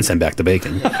 so you can't send back the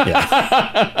bacon.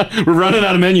 Yeah. We're running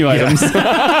out of menu items.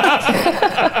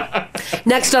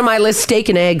 Next on my list, steak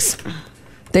and eggs.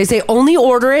 They say only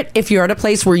order it if you're at a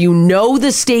place where you know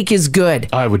the steak is good.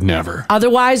 I would never.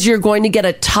 Otherwise, you're going to get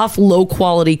a tough,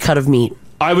 low-quality cut of meat.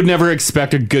 I would never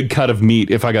expect a good cut of meat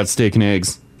if I got steak and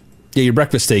eggs. Yeah, your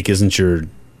breakfast steak isn't your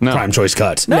prime choice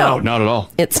cut. No, not at all.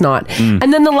 It's not.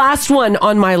 And then the last one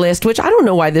on my list, which I don't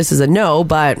know why this is a no,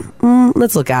 but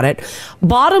let's look at it.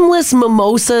 Bottomless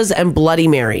mimosas and Bloody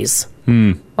Marys.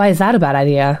 Why is that a bad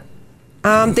idea?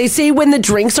 They say when the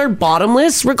drinks are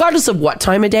bottomless, regardless of what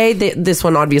time of day, this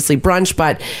one obviously brunch,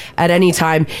 but at any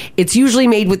time, it's usually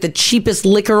made with the cheapest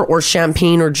liquor or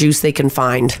champagne or juice they can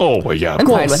find. Oh, well, yeah. I'm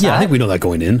fine with Yeah, I that. think we know that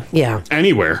going in. Yeah.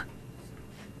 Anywhere.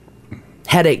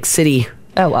 Headache City.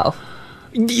 Oh, well.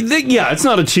 Yeah, it's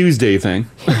not a Tuesday thing.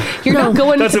 You're not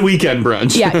going That's a weekend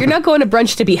brunch. Yeah, you're not going to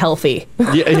brunch to be healthy.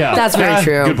 Yeah. That's very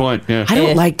true. Good point. Yeah. I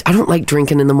don't like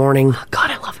drinking in the morning.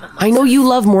 God, I love them. I know you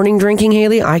love morning drinking,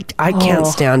 Haley. I can't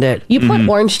stand it. You put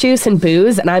orange juice and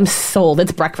booze, and I'm sold.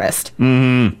 It's breakfast.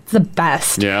 Mm-hmm. It's the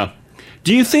best. Yeah.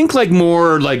 Do you think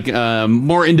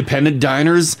more independent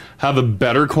diners have a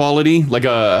better quality, like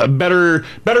a better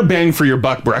bang for your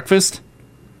buck breakfast?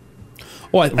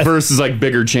 Well, versus like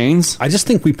bigger chains? I just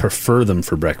think we prefer them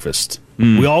for breakfast.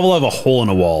 We all have a hole in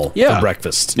a wall for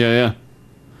breakfast. Yeah.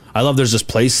 I love there's this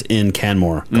place in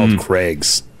Canmore called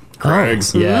Craig's.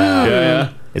 Craig's. Yeah.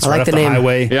 Yeah. It's I right like off the the name.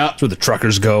 highway. Yeah. It's where the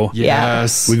truckers go.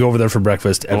 Yes. We go over there for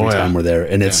breakfast every Oh, yeah. time we're there,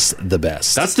 and it's the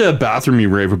best. That's the bathroom you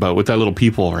rave about with that little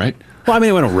peephole, right? Well, I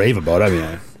mean, I don't rave about it. I mean,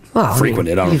 I Well, frequent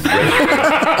it. I don't rave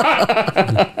about it.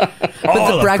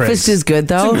 But the breakfast is good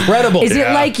though. It's incredible. Is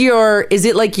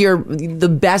it like the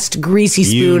best greasy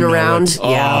spoon around?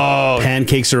 Yeah.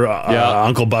 Pancakes are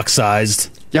Uncle Buck sized.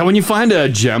 Yeah, when you find a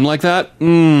gem like that,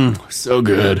 so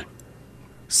good.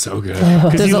 So good.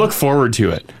 Because you look forward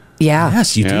to it. Yeah.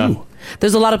 Yes, you do.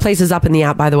 There's a lot of places up in the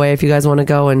app, by the way, if you guys want to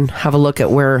go and have a look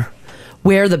at where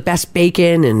the best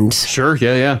bacon and... Sure,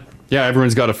 yeah. Yeah,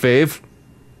 everyone's got a fave.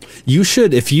 You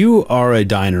should, if you are a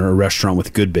diner or a restaurant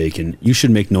with good bacon, you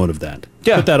should make note of that.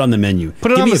 Yeah. Put that on the menu.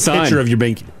 Put it Give on me the a sign. picture of your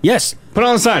bacon. Yes. Put it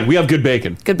on the sign. We have good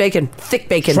bacon. Good bacon. Thick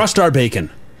bacon. Trust our bacon.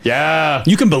 Yeah.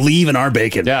 You can believe in our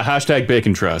bacon. Yeah, hashtag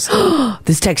bacon trust.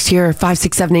 This text here,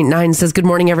 56789, says, good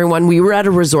morning, everyone. We were at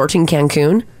a resort in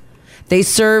Cancun. They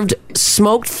served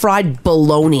smoked fried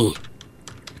bologna.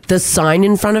 The sign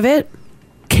in front of it,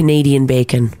 Canadian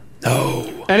bacon. Oh.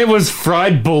 And it was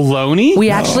fried bologna? We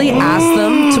actually asked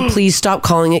them to please stop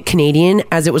calling it Canadian,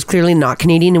 as it was clearly not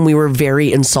Canadian, and we were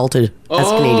very insulted as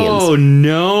Canadians. Oh,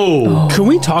 no. Can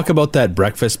we talk about that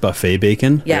breakfast buffet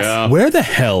bacon? Yes. Yeah. Where the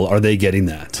hell are they getting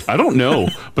that? I don't know,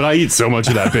 but I eat so much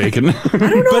of that bacon. I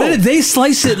don't know. But they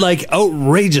slice it like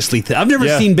outrageously thin. I've never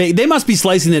seen bacon. They must be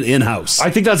slicing it in-house. I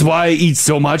think that's why I eat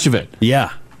so much of it.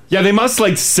 Yeah. Yeah, they must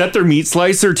like set their meat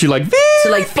slicer to like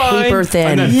paper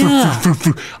thin. And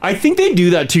then I think they do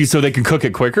that too so they can cook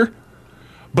it quicker.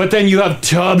 But then you have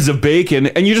tubs of bacon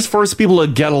and you just force people to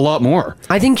get a lot more.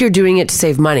 I think you're doing it to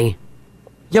save money.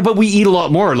 Yeah, but we eat a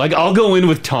lot more. Like, I'll go in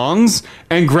with tongs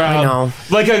and grab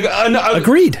like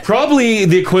agreed, probably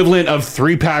the equivalent of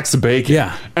 3 packs of bacon.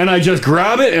 Yeah, and I just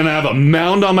grab it and I have a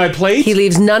mound on my plate. He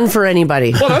leaves none for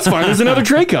anybody. Well, that's fine. There's another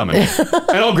tray coming,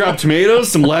 and I'll grab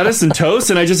tomatoes, some lettuce, and toast,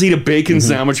 and I just eat a bacon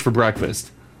sandwich for breakfast.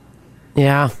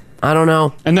 Yeah. I don't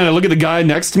know. And then I look at the guy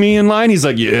next to me in line. He's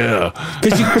like, yeah.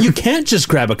 Because you can't just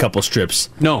grab a couple strips.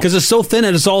 No. Because it's so thin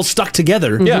and it's all stuck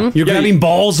together. Yeah. You're grabbing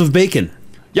balls of bacon.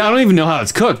 Yeah, I don't even know how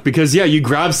it's cooked because you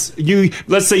grab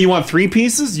let's say you want 3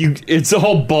 pieces, it's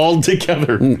all balled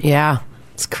together. Yeah.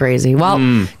 It's crazy.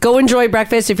 Well, go enjoy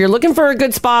breakfast. If you're looking for a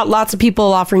good spot, lots of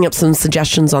people offering up some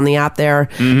suggestions on the app there.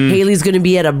 Haley's going to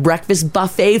be at a breakfast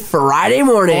buffet Friday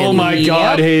morning. Oh my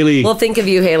God, Haley. We'll think of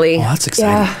you, Haley. Oh, that's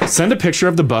exciting. Yeah. Send a picture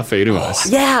of the buffet to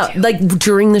us. Yeah, like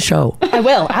during the show. I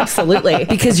will, absolutely.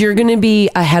 Because you're going to be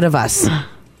ahead of us.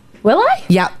 Will I?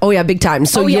 Yeah. Oh yeah, big time.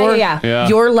 So yeah.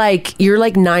 you're like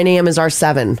 9 a.m. is our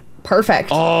 7. Perfect.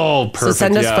 Oh, perfect. So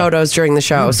send us photos during the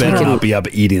show. You so we better can not be up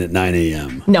eating at 9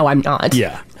 a.m. No, I'm not.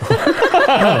 Yeah.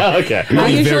 Okay.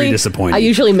 I'm very disappointed. I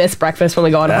usually miss breakfast when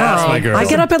we go out. That's my girl. I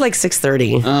get up at like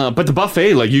 6:30. But the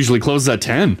buffet usually closes at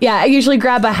 10. Yeah, I usually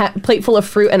grab a plate full of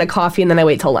fruit and a coffee, and then I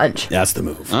wait till lunch. That's the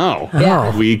move. Oh.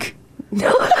 Yeah. Weak.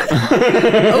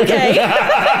 Okay.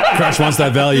 Crash wants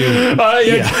that value.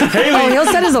 Haley, he'll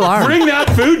set his alarm. Bring that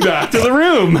food back to the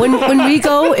room.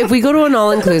 If we go to an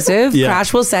all-inclusive, Yeah.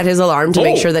 Crash will set his alarm to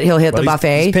make sure that he'll hit the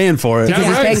buffet. He's paying for it. Yeah,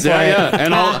 Because he's paying for it.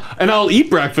 And I'll eat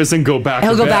breakfast and go back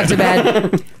He'll to go bed. back to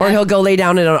bed. Or he'll go lay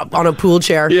down on a pool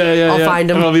chair. Yeah. I'll find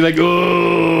him. And I'll be like,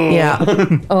 oh. Yeah.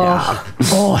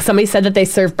 Oh, somebody said that they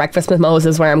serve breakfast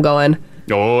mimosas where I'm going.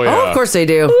 Oh, yeah. Oh, of course they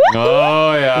do.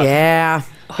 Oh, yeah. Yeah.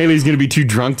 Haley's going to be too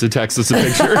drunk to text us a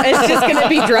picture. It's just going to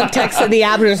be drunk text in the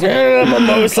app. Just,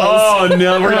 mimosas. Oh,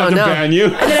 no. We're going to have to ban you.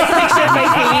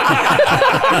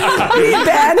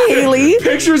 Ban Haley.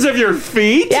 Pictures of your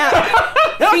feet? Yeah.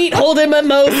 Feet holding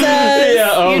mimosas.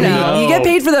 Yeah, oh, no. You get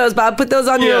paid for those, Bob. Put those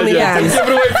on your OnlyFans. Don't give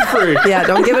it away for free. Yeah,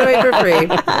 don't give it away for free.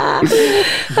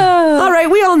 All right,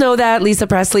 we all know that Lisa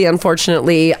Presley,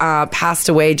 unfortunately, passed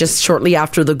away just shortly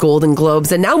after the Golden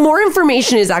Globes. And now more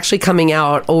information is actually coming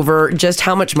out over just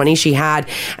how much money she had.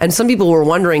 And some people were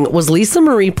wondering, was Lisa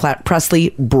Marie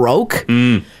Presley broke?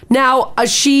 Now,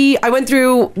 I went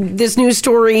through this news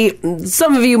story.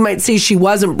 Some of you might say she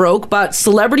wasn't broke, but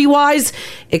celebrity-wise,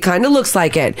 it kind of looks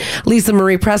like it. Lisa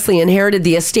Marie Presley inherited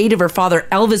the estate of her father,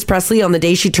 Elvis Presley, on the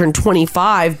day she turned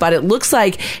 25, but it looks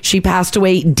like she passed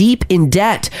away deep in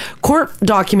debt. Court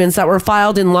documents that were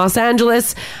filed in Los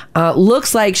Angeles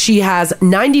looks like she has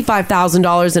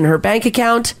 $95,000 in her bank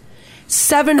account,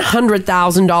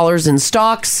 $700,000 in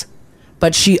stocks,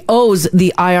 but she owes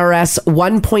the IRS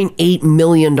 $1.8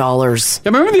 million. I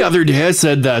remember the other day I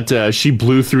said that she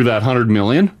blew through that $100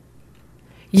 million.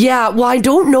 Yeah, well, I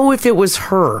don't know if it was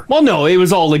her. Well, no, it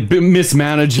was all like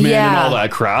mismanagement and Yeah. all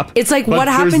that crap. It's like, But what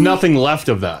There's happened- nothing left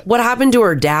of that. What happened to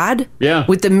her dad? Yeah.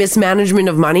 With the mismanagement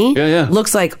of money? Yeah.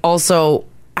 Looks like also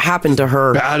happened to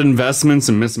her. Bad investments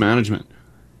and mismanagement.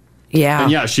 Yeah.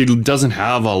 And yeah, she doesn't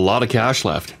have a lot of cash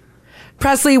left.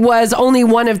 Presley was only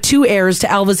one of 2 heirs to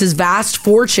Elvis's vast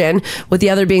fortune, with the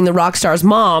other being the rock star's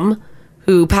mom,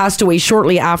 who passed away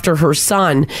shortly after her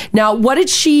son. Now, what did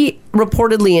she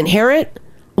reportedly inherit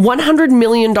 $100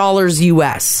 million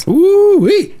US.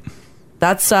 Ooh-wee.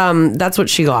 That's what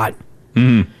she got.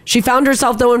 She found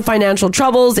herself, though, in financial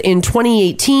troubles in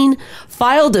 2018,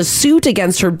 filed a suit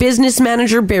against her business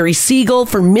manager, Barry Siegel,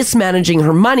 for mismanaging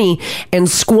her money and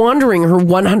squandering her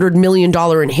 $100 million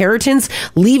inheritance,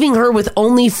 leaving her with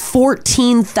only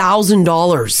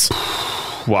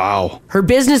 $14,000. Wow. Her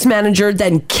business manager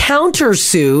then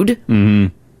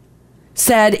countersued,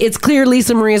 said it's clear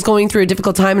Lisa Marie is going through a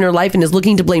difficult time in her life and is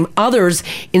looking to blame others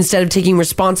instead of taking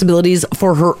responsibilities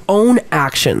for her own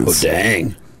actions. Oh,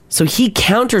 dang. So he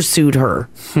countersued her.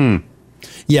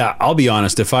 Yeah, I'll be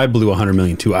honest. If I blew $100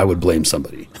 million too, I would blame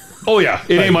somebody. Oh, yeah.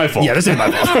 It ain't my fault. Yeah, this ain't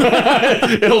my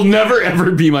fault. It'll never,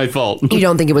 ever be my fault. You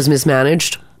don't think it was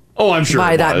mismanaged? Oh, I'm sure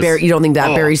By it that was. You don't think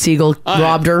that Barry Siegel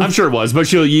robbed her? I'm sure it was, but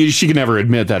she can never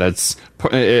admit that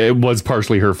it was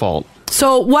partially her fault.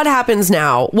 So what happens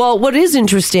now? Well, what is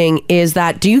interesting is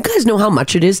that, do you guys know how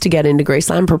much it is to get into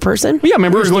Graceland per person? Yeah,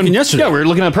 remember we were looking yesterday. Yeah, we were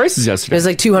looking at prices yesterday. It's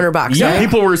like $200. Yeah, right?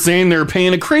 people were saying they're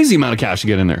paying a crazy amount of cash to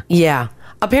get in there. Yeah.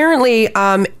 Apparently,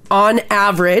 on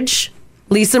average,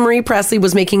 Lisa Marie Presley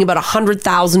was making about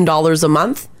 $100,000 a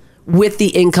month with the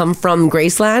income from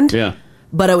Graceland. Yeah.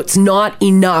 But it's not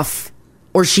enough,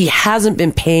 or she hasn't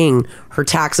been paying her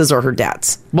taxes or her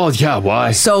debts. Well, yeah,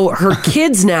 why? So her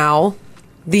kids now,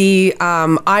 the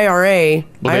IRA,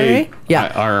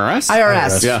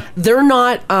 IRS, yeah, they're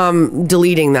not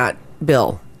deleting that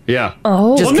bill. Yeah.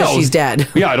 Oh. Just because she's dead.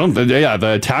 Yeah,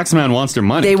 the tax man wants their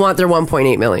money. They want their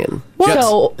 $1.8 million.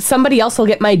 So somebody else will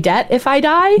get my debt if I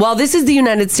die? Well, this is the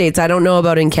United States. I don't know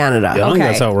about in Canada. Yeah, I think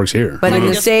that's how it works here. But in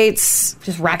the States,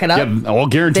 just rack it up. Yeah, well,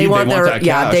 guaranteed they want that cash.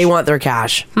 Yeah, they want their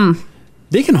cash.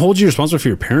 They can hold you responsible for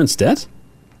your parents' debt?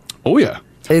 Oh, yeah.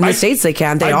 In the States, they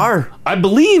can. They are. I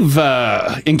believe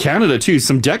in Canada, too,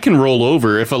 some debt can roll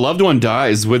over. If a loved one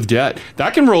dies with debt,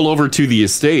 that can roll over to the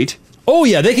estate. Oh,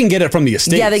 yeah, they can get it from the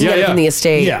estate. Yeah, they can get it from the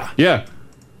estate. Yeah. Yeah.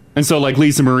 And so, like,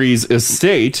 Lisa Marie's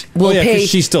estate will pay. Because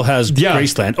she still has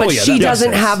Graceland. But she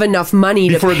doesn't have enough money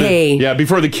to pay.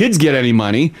 Before the kids get any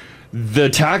money, the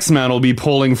tax man will be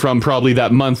pulling from probably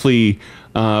that monthly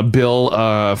bill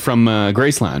from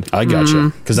Graceland. I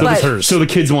gotcha. Because that was hers. So the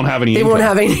kids won't have any They income. won't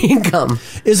have any income.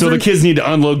 So the kids need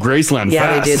to unload Graceland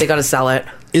Yeah, fast. they do. They got to sell it.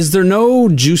 Is there no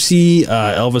juicy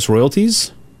Elvis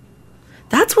royalties?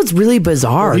 That's what's really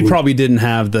bizarre. He probably didn't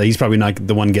have he's probably not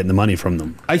the one getting the money from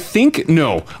them. I think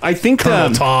Colonel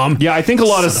Tom. Yeah, I think a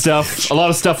lot of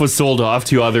stuff was sold off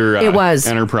to other It was.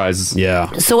 enterprises. Yeah.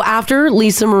 So after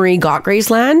Lisa Marie got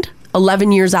Graceland,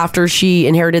 11 years after she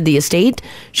inherited the estate,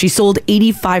 she sold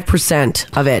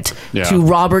 85% of it to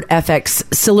Robert FX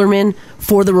Sillerman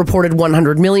for the reported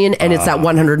 $100 million, and it's that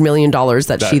 $100 million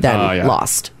that she then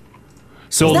lost.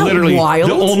 So Isn't that literally, wild?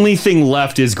 the only thing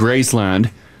left is Graceland,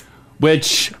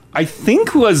 which I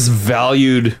think was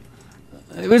valued.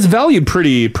 It was valued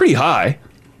pretty high,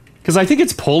 because I think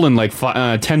it's pulling like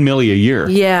 $10 million a year.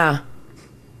 Yeah.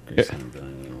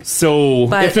 So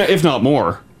if not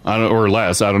more, or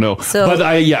less, I don't know. So- but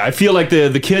I feel like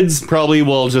the kids probably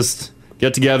will just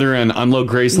get together and unload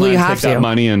Graceland, have take that to.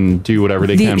 money, and do whatever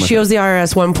they can with She it. owes the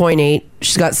IRS 1.8.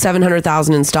 She's got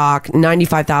 700,000 in stock,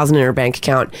 95,000 in her bank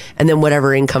account, and then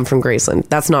whatever income from Graceland.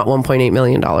 That's not $1.8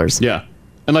 million. Yeah.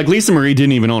 And like Lisa Marie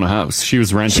didn't even own a house. She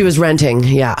was renting. She was renting,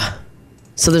 yeah.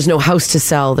 So there's no house to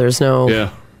sell. There's no. Yeah.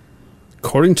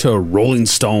 According to Rolling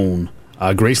Stone,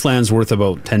 Graceland's worth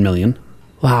about $10 million.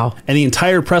 Wow. And the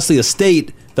entire Presley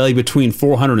estate valued between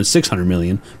 $400 and $600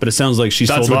 million. But it sounds like she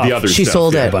That's sold what the off. other She stuff,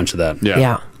 sold yeah. it. A bunch of that.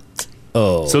 Yeah.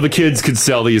 Oh. So the kids could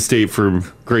sell the estate for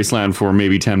Graceland for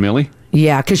maybe 10 million.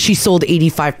 Yeah, because she sold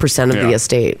 85% of the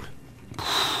estate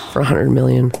for $100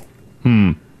 million.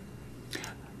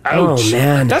 Ouch. Oh,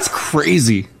 man. That's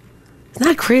crazy. Isn't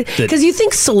that crazy? Because you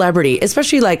think celebrity,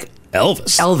 especially like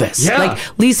Elvis. Yeah.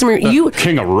 Like Lisa Marie,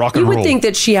 King of rock and you would roll. think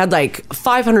that she had like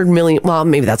 500 million. Well,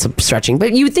 maybe that's stretching,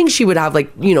 but you would think she would have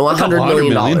like, $100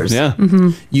 million.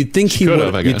 Yeah. You'd think he Could would.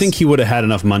 have, I You'd guess. think he would have had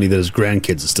enough money that his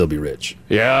grandkids would still be rich.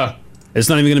 Yeah. It's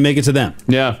not even going to make it to them.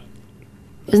 Yeah.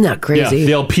 Isn't that crazy? Yeah.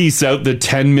 They'll piece out the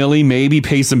 10 milli, maybe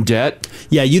pay some debt.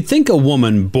 Yeah, you'd think a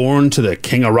woman born to the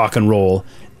king of rock and roll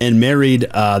and married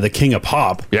the king of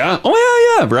pop. Yeah.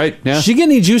 Oh, yeah. Right. Yeah. She get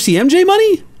any juicy MJ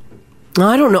money?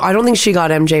 I don't know. I don't think she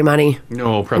got MJ money.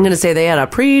 No, I'm probably. going to say they had a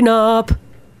prenup.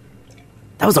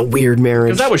 That was a weird marriage.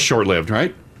 Because that was short lived,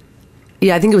 right?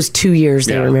 Yeah, I think it was 2 years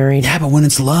they were married. Yeah, but when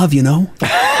it's love, I don't know.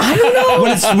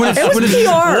 when it's It was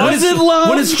PR. when it's love?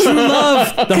 When it's true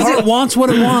love, the heart wants what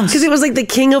it wants. Because it was like the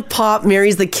king of pop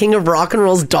marries the king of rock and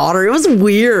roll's daughter. It was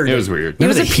weird. It was weird. It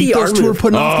was a the heat PR those two were move.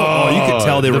 putting off. Oh, you could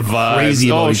tell they were the vibes. crazy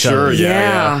about Oh, each sure. other.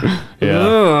 Yeah.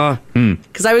 Yeah.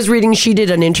 Because I was reading, she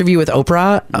did an interview with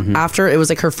Oprah after, it was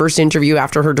like her first interview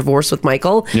after her divorce with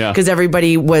Michael. Yeah. Because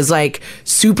everybody was like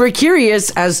super curious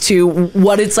as to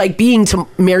what it's like being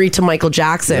married to Michael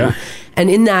Jackson. Yeah. And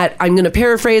in that, I'm going to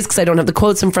paraphrase because I don't have the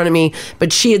quotes in front of me,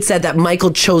 but she had said that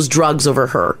Michael chose drugs over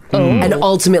her. And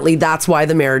ultimately, that's why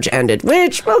the marriage ended,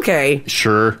 which, okay.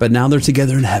 Sure. But now they're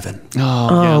together in heaven.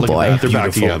 Oh, yeah, look boy. at that. They're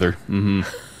back Beautiful. together.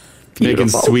 Making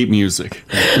Beautiful. sweet music.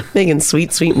 Making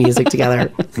sweet, sweet music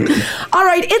together. All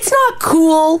right, it's not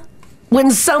cool when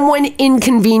someone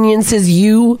inconveniences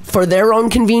you for their own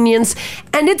convenience,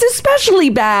 and it's especially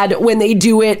bad when they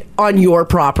do it on your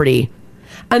property.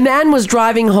 A man was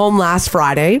driving home last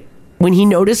Friday when he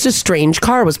noticed a strange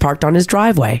car was parked on his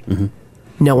driveway.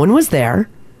 No one was there,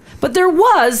 but there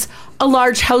was a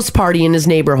large house party in his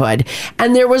neighborhood,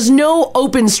 and there was no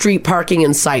open street parking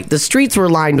in sight. The streets were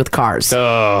lined with cars.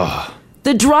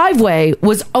 The driveway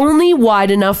was only wide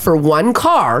enough for one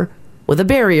car with a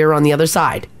barrier on the other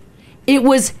side. It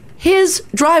was his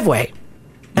driveway,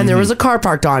 and there was a car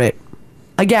parked on it.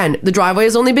 Again, the driveway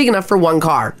is only big enough for one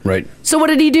car. Right. So what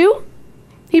did he do?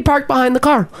 He parked behind the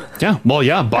car. Yeah. Well,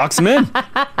 yeah. Box him in.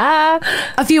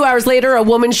 A few hours later, a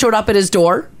woman showed up at his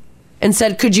door and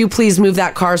said, "Could you please move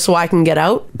that car so I can get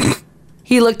out?"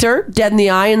 He looked her dead in the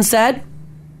eye and said,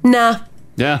 "Nah."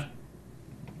 Yeah.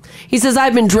 He says,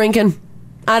 "I've been drinking.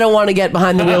 I don't want to get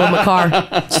behind the wheel of my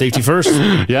car." Safety first.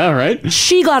 Yeah. Right.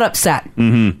 She got upset.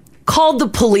 Called the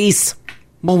police.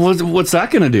 Well, what's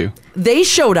that going to do? They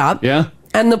showed up. Yeah.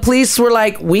 And the police were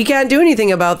like, "We can't do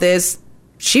anything about this.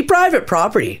 She private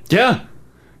property." Yeah.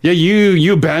 Yeah,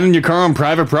 you abandoned your car on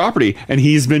private property, and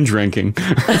he's been drinking.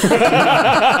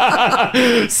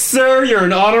 Sir, you're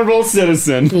an honorable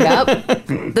citizen. Yep.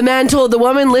 The man told the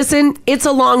woman, "Listen, it's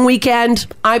a long weekend.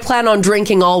 I plan on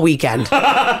drinking all weekend.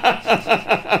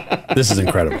 This is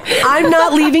incredible. I'm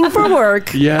not leaving for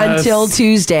work Yes. until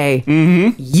Tuesday.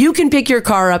 You can pick your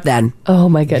car up then." Oh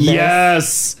my goodness.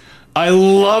 Yes. I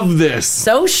love this.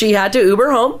 So she had to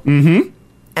Uber home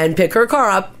and pick her car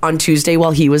up on Tuesday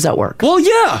while he was at work. Well,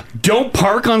 yeah. Don't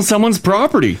park on someone's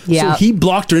property. Yeah. So he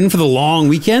blocked her in for the long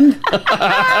weekend?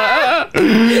 That's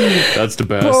the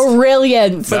best.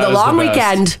 Brilliant. For That the is long the best.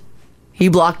 weekend, he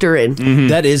blocked her in.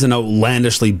 That is an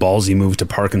outlandishly ballsy move to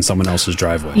park in someone else's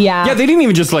driveway. Yeah. Yeah, they didn't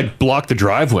even just like block the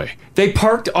driveway. They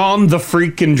parked on the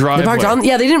freaking driveway. They parked on.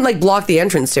 Yeah, they didn't like block the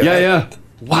entrance to it. Yeah.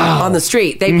 Wow. On the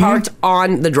street. They parked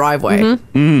on the driveway.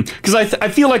 Because I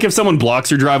feel like if someone blocks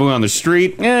your driveway on the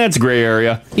street, it's a gray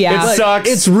area. Yeah. It sucks.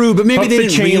 It's rude, but maybe Hook they the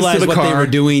didn't chains to realize the what they car. were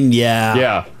doing. Yeah.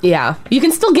 Yeah. Yeah. You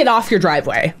can still get off your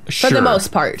driveway for Sure. the most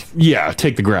part. Yeah,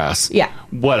 take the grass. Yeah.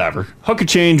 Whatever. Hook a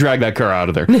chain, drag that car out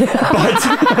of there. But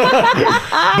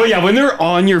yeah, when they're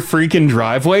on your freaking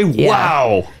driveway,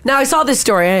 wow. Now, I saw this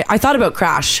story. I thought about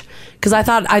Crash because I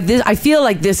thought I feel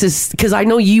like this is because I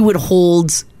know you would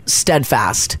hold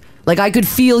steadfast. Like I could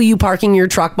feel you parking your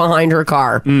truck behind her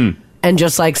car and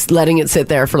just like letting it sit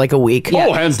there for like a week.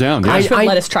 Oh, hands down. Yeah. I should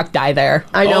let his truck die there.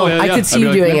 I know. Oh, yeah, I yeah. could see I'd be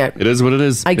you like, doing yeah, it. It is what it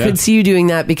is. I could see you doing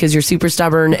that because you're super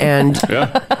stubborn and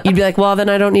you'd be like, well, then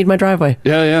I don't need my driveway.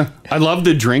 Yeah. I love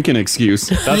the drinking excuse.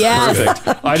 That's Yes. perfect.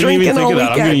 I didn't Drinking even think all of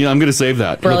that. weekend. I'm gonna save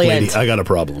that. Brilliant. Lady, I got a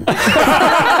problem. Oh,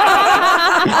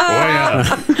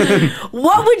 yeah.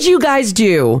 What would you guys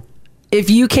do if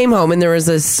you came home and there was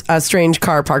a strange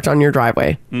car parked on your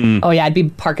driveway? Oh yeah, I'd be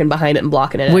parking behind it and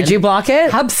blocking it. Would you block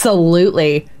it?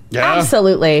 Absolutely. Yeah.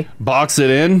 Absolutely. Box it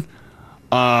in.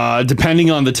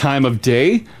 Depending on the time of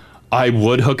day, I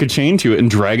would hook a chain to it and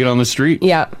drag it on the street.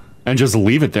 Yeah. And just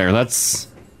leave it there.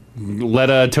 Let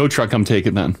a tow truck come take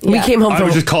it then. We came home I from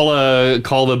would just call the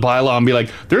bylaw and be like,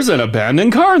 "There's an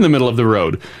abandoned car in the middle of the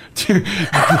road."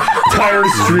 Tire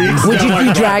streaks. Would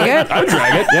you drag it? I'd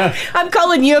drag it. Yeah. I'm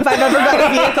calling you if I've ever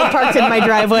got a vehicle parked in my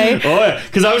driveway. Oh yeah.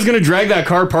 Because I was gonna drag that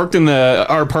car parked in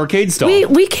our parkade stall.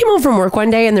 We came home from work one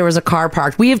day and there was a car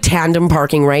parked. We have tandem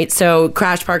parking, right? So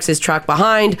Crash parks his truck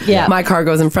behind. Yeah. My car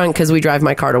goes in front because we drive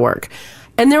my car to work.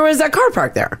 And there was that car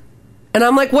parked there. And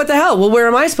I'm like, what the hell? Well, where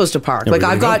am I supposed to park? Yeah, Like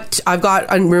where do I've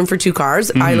got a room for two cars.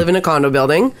 I live in a condo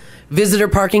building. Visitor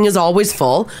parking is always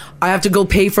full. I have to go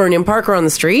pay for an in-parker on the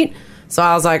street. So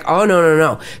I was like, oh,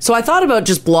 no. So I thought about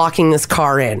just blocking this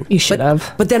car in. You should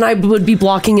have. But then I would be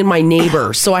blocking in my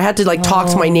neighbor. So I had to like talk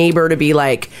to my neighbor to be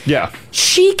like, Yeah.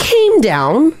 She came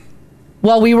down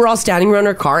while we were all standing around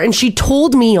her car and she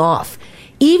told me off.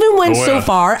 Even went Oh, so yeah.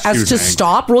 far She as was to angry.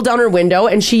 stop, roll down her window,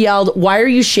 and she yelled, "Why are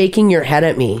you shaking your head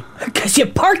at me?" Because you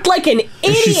parked like an idiot.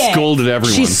 And she scolded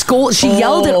everyone. She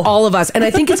yelled at all of us, and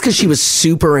I think it's because she was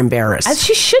super embarrassed. As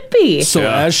she should be. So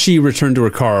Yeah. as she returned to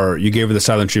her car, you gave her the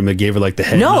silent treatment, gave her like the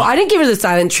head. No, nod. I didn't give her the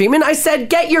silent treatment. I said,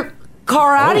 "Get your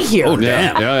car out of here. Oh,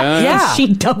 damn. Yeah.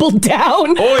 She doubled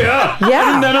down. Oh, yeah.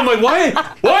 Yeah. And then I'm like,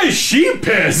 why is she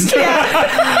pissed?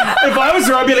 If I was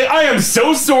her, I'd be like, I am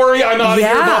so sorry. I'm out of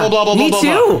here. Blah, blah, blah, blah, me blah,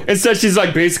 too. blah. Instead, she's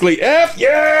like, basically, F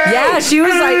yeah. Yeah, she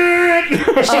was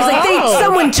like,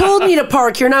 someone told me to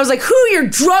park here. And I was like, who, your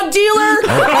drug dealer?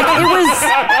 Like, it was,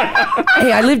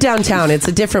 hey, I live downtown. It's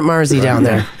a different Marzi down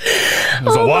there. It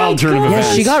was a wild turn of events.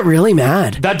 Yeah, she got really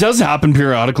mad. That does happen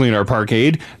periodically in our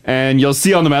parkade, and you'll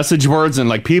see on the message boards, and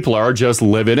like people are just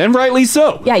livid, and rightly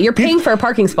so. Yeah, you're paying for a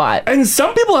parking spot. And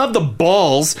some people have the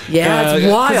balls. Yeah,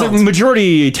 it's wild. 'cause the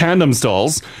majority tandem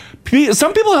stalls.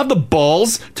 Some people have the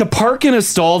balls to park in a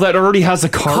stall that already has a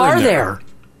car in there.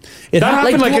 It That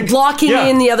Like, happened blocking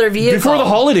in the other vehicle. Before the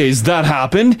holidays, that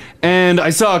happened, and I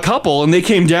saw a couple, and they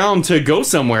came down to go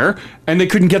somewhere, and they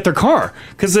couldn't get their car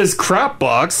because this crap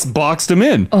box boxed them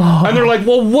in. And they're like,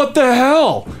 well, what the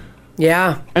hell?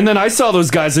 Yeah. And then I saw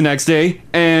those guys the next day,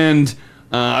 and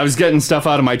I was getting stuff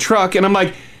out of my truck, and I'm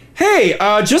like, hey,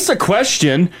 just a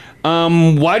question.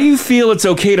 Why do you feel it's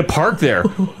okay to park there?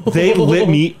 They lit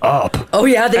me up. Oh,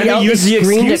 yeah, they yelled, used the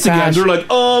screamed excuse at again. Crash.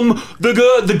 They're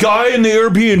like, the guy in the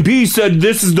Airbnb said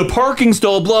this is the parking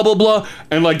stall, blah, blah, blah.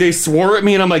 And like, they swore at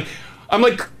me, and I'm like,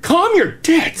 calm your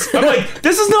tits. I'm like,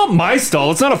 this is not my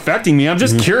stall. It's not affecting me. I'm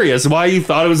just curious why you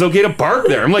thought it was okay to park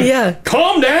there. I'm like,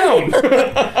 calm down.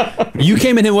 You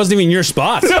came in, it wasn't even your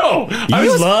spot. No.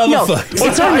 You love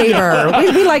it's our neighbor.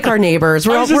 We like our neighbors.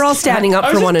 We're all standing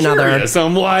up for one another.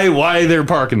 On why they're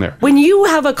parking there. When you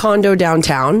have a condo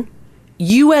downtown,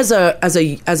 you as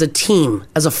a team,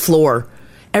 as a floor,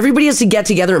 everybody has to get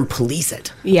together and police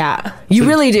it. Yeah. You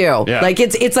really do. Yeah. Like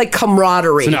it's like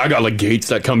camaraderie. So now I got like gates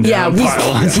that come Yeah, down. we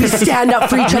stand up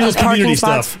for each other's parking Community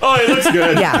spots. stuff. Oh, it looks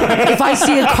good. Yeah. If I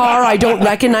see a car I don't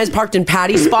recognize parked in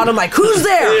Patty's spot, I'm like, who's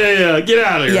there? Yeah, get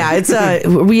out of here. Yeah, it's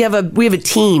we have a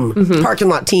team, parking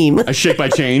lot team. I shake my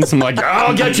chains. I'm like,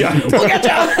 I'll get you.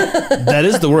 That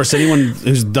is the worst. Anyone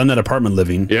who's done that apartment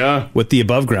living, with the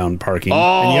above ground parking,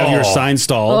 and you have your sign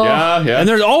stall, Yeah. and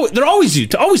they're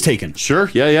always taken. Sure.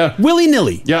 Yeah. Willy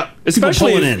nilly. Yeah,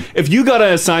 especially pulling if you got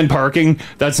to assign parking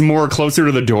that's more closer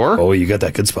to the door. Oh, you got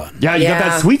that good spot. Yeah, you got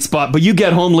that sweet spot, but you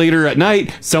get home later at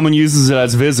night, someone uses it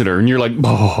as visitor, and you're like,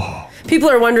 oh. People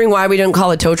are wondering why we didn't call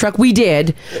a tow truck. We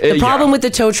did. The problem with the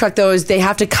tow truck, though, is they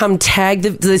have to come tag.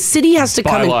 The city has to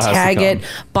come and tag it.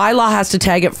 Bylaw has to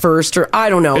tag it first, or I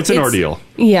don't know. It's an ordeal.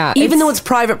 Yeah. Even though it's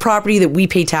private property that we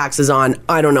pay taxes on,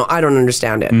 I don't know. I don't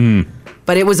understand it.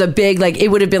 But it was a big,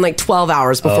 it would have been 12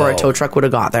 hours before a tow truck would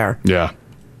have got there. Yeah.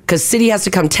 Because city has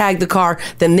to come tag the car,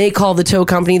 then they call the tow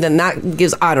company, then that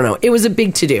gives, I don't know. It was a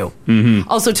big to-do.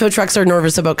 Also, tow trucks are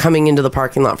nervous about coming into the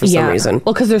parking lot for some reason.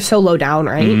 Well, because they're so low down,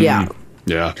 right? Yeah.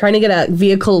 Yeah. Trying to get a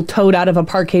vehicle towed out of a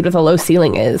parkade with a low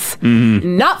ceiling is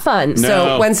not fun. No.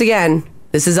 So, once again,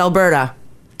 this is Alberta.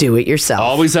 Do it yourself.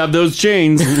 Always have those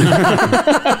chains. So,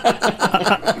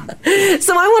 I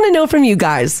want to know from you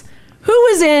guys. Who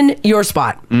was in your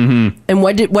spot? And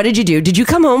what did you do? Did you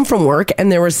come home from work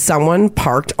and there was someone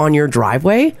parked on your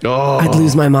driveway? Oh. I'd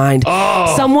lose my mind.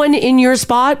 Oh. Someone in your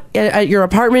spot, at your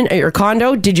apartment, at your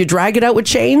condo, did you drag it out with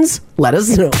chains? Let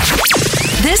us know.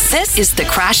 This is the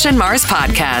Crash and Mars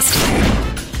Podcast.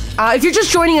 If you're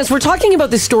just joining us, we're talking about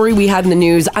this story we had in the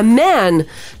news. A man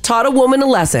taught a woman a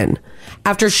lesson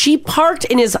after she parked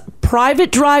in his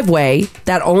private driveway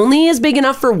that only is big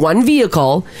enough for one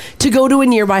vehicle to go to a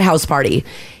nearby house party.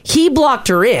 He blocked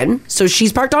her in, so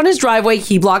she's parked on his driveway,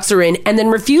 he blocks her in, and then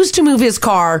refused to move his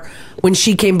car when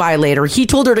she came by later. He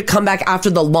told her to come back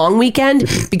after the long weekend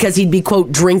because he'd be,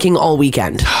 quote, drinking all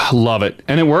weekend. Love it.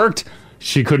 And it worked.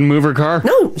 She couldn't move her car.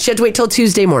 No, she had to wait till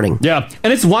Tuesday morning. Yeah.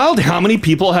 And it's wild how many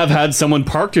people have had someone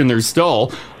parked in their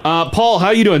stall. Paul, how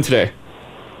are you doing today?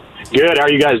 Good. How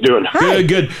are you guys doing? Hi.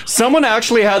 Good. Someone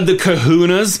actually had the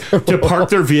kahunas to park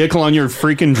their vehicle on your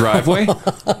freaking driveway.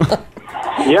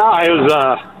 Yeah, I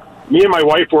was. Me and my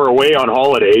wife were away on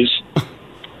holidays,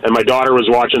 and my daughter was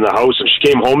watching the house. And she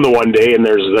came home the one day, and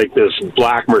there's this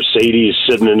black Mercedes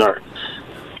sitting in our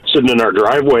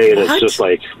driveway, and it's just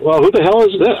like, well, who the hell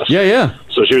is this? Yeah.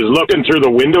 So she was looking through the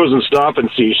windows and stuff, and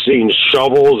seeing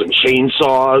shovels and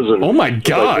chainsaws, and oh my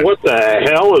god, like, what the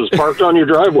hell is parked on your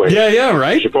driveway? Yeah,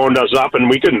 right. She phoned us up, and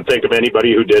we couldn't think of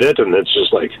anybody who did it, and it's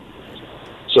just like,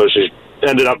 so she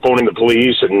ended up phoning the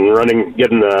police and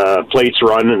getting the plates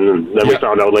run, and then we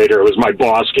found out later it was my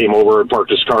boss came over and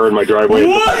parked his car in my driveway.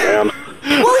 What?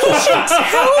 Well, he should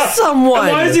tell someone.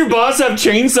 And why does your boss have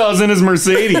chainsaws in his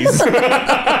Mercedes?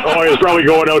 Oh, he was probably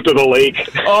going out to the lake.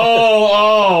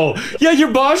 Oh. Yeah,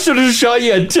 your boss should have shot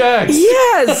you a text.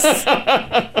 Yes.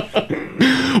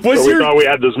 So we thought we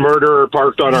had this murderer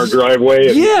parked on our driveway.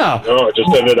 And, Yeah. Oh, it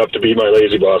just ended up to be my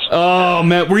lazy boss. Oh,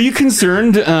 Matt, were you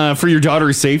concerned for your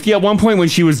daughter's safety at one point when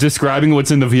she was describing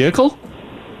what's in the vehicle?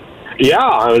 Yeah,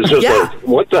 I was just like,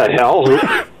 what the hell?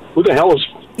 Who the hell is...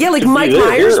 Yeah, like Mike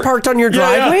Myers parked on your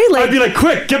driveway. Yeah. Like, I'd be like,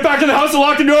 quick, get back in the house and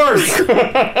lock the doors.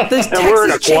 And we're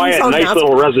in a quiet, nice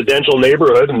little residential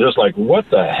neighborhood, and just like, what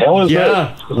the hell is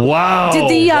that? Wow.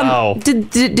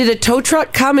 Did the did a tow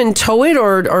truck come and tow it,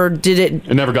 or did it?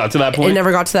 It never got to that point. It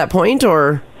never got to that point,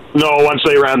 or No, once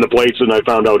they ran the plates and I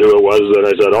found out who it was, then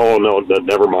I said, oh, no,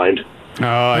 never mind. Oh,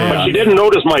 yeah. But she didn't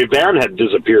notice my van had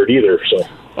disappeared either, so...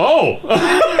 Oh!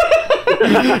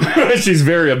 She's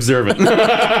very observant.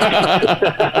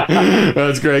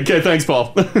 That's great. Okay, thanks,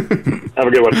 Paul. Have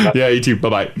a good one. Yeah, you too.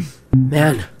 Bye-bye.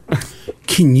 Man.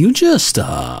 Can you just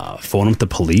phone up the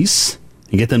police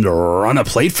and get them to run a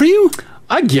plate for you?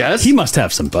 I guess. He must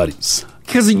have some buddies.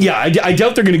 Because, yeah, I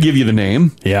doubt they're going to give you the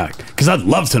name. Yeah, because I'd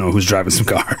love to know who's driving some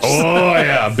cars. Oh,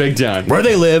 yeah, big time. Where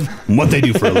they live and what they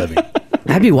do for a living.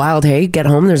 That'd be wild. Hey, get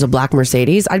home, there's a black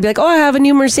Mercedes. I'd be like, oh, I have a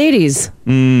new Mercedes.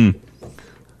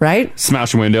 Right?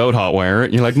 Smash a window, hotwire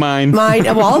it. You're like, mine.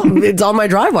 Well, it's on my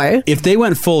driveway. If they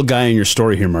went full guy in your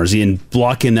story here, Marzi, and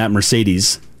block in that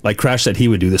Mercedes, like Crash said he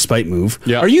would do, the spite move,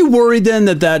 are you worried then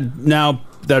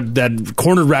that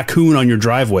cornered raccoon on your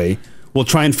driveway will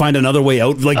try and find another way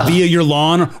out, like via your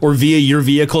lawn or via your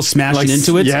vehicle smashing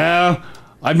into it? Yeah.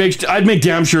 I'd make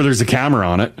damn sure there's a camera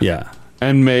on it. Yeah.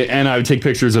 And I would take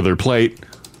pictures of their plate.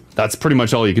 That's pretty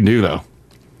much all you can do, though.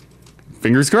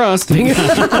 Fingers crossed.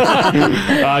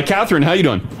 Catherine, how you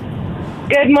doing?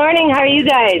 Good morning. How are you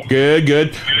guys?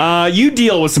 Good. You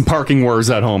deal with some parking wars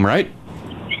at home, right?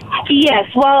 Yes.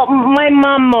 Well, my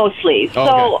mom mostly.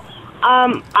 Oh,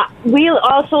 so, we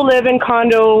also live in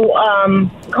condos,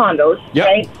 Yep.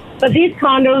 right? But these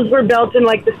condos were built in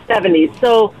like the 70s.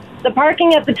 So the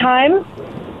parking at the time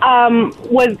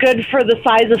was good for the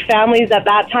size of families at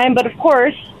that time. But of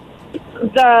course,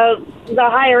 the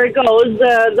higher it goes,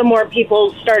 the more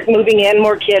people start moving in,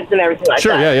 more kids and everything like that.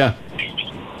 Sure, yeah.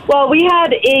 Well, we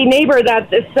had a neighbor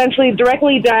that's essentially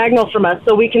directly diagonal from us,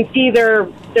 so we can see their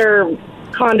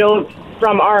condo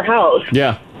from our house.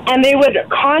 Yeah. And they would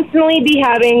constantly be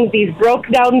having these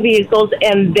broke-down vehicles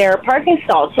in their parking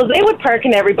stalls. So they would park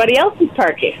in everybody else's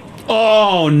parking.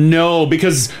 Oh, no,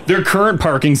 because their current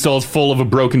parking stall is full of a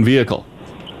broken vehicle.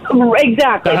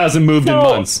 Exactly. That hasn't moved in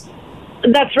months.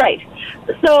 That's right.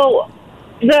 So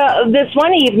this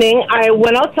one evening, I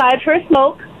went outside for a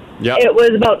smoke. Yep. It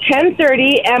was about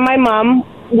 10:30, and my mom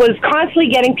was constantly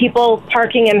getting people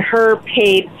parking in her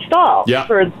paid stall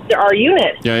for our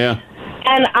unit. Yeah.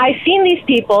 And I seen these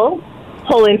people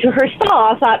pull into her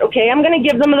stall. I thought, okay, I'm going to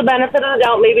give them the benefit of the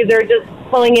doubt. Maybe they're just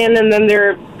pulling in and then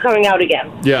they're coming out again.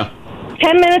 Yeah.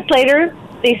 10 minutes later,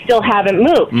 they still haven't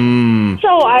moved.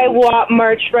 So I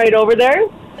marched right over there,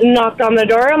 knocked on the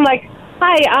door. I'm like,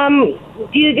 hi,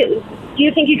 do you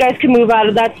think you guys can move out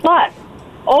of that spot?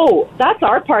 Oh, that's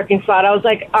our parking spot. I was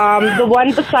like, the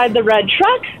one beside the red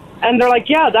truck? And they're like,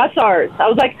 yeah, that's ours. I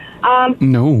was like,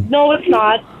 no, it's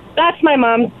not. That's my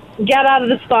mom. Get out of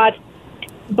the spot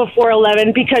before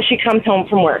 11 because she comes home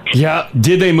from work. Yeah.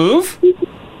 Did they move?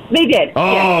 They did.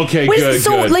 Oh, okay, Wait, good.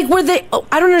 so, like, were they... Oh,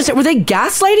 I don't understand. Were they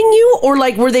gaslighting you? Or,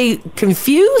 like, were they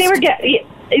confused? They were...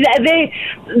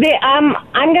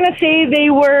 I'm going to say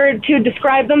they were, to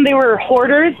describe them, they were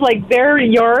hoarders. Like, their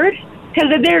yard...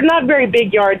 Because they're not very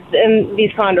big yards in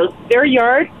these condos. Their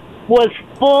yard was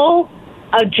full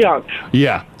of junk.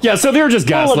 Yeah, so they were just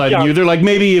gaslighting you. They're like,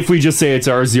 maybe if we just say it's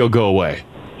ours, you'll go away.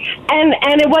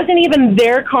 And it wasn't even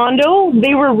their condo.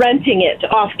 They were renting it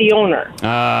off the owner.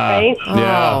 Right?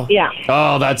 Yeah.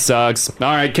 Oh, that sucks. All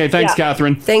right, okay, thanks,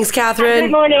 Catherine. Thanks, Catherine.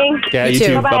 Good morning. Yeah, you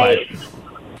too. Bye-bye.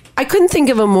 I couldn't think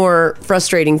of a more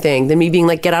frustrating thing than me being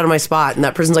like, get out of my spot. And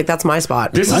that person's like, that's my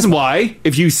spot. This is why,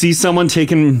 if you see someone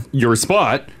taking your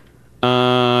spot,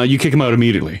 you kick them out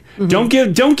immediately.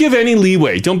 Mm-hmm. Don't give any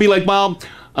leeway. Don't be like, well,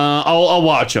 I'll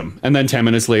watch them. And then 10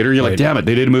 minutes later, you're like, damn it,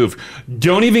 they didn't move.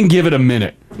 Don't even give it a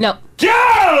minute. No. Get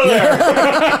out of there!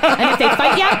 And if they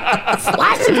fight you,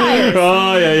 slash the tires.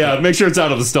 Oh, yeah. Make sure it's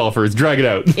out of the stall first. Drag it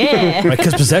out. Yeah. Right,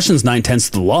 because possession's 9/10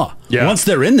 of the law. Yeah. Once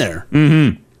they're in there,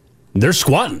 they're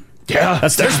squatting. Yeah.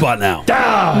 That's their spot now.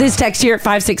 This text here at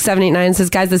 56789 says,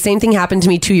 guys, the same thing happened to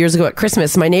me 2 years ago at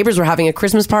Christmas. My neighbors were having a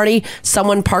Christmas party.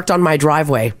 Someone parked on my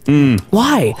driveway.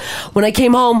 Why? When I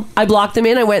came home, I blocked them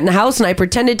in. I went in the house and I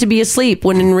pretended to be asleep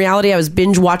when in reality I was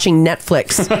binge watching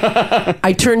Netflix.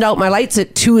 I turned out my lights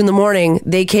at 2 a.m.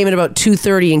 They came at about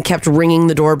 2:30 and kept ringing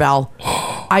the doorbell.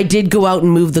 I did go out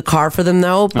and move the car for them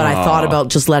though, but I thought about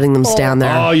just letting them stand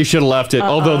there. Oh, you should have left it,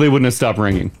 although they wouldn't have stopped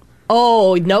ringing.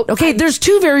 Oh, nope. Okay, there's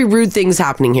two very rude things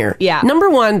happening here. Yeah. Number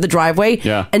one, the driveway.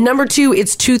 Yeah. And number two,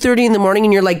 it's 2:30 in the morning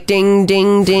and you're like, ding,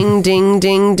 ding, ding, ding,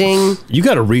 ding, ding. You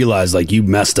got to realize like you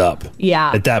messed up.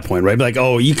 Yeah. At that point, right? Like,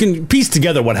 oh, you can piece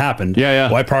together what happened. Yeah.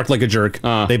 Oh, I parked like a jerk.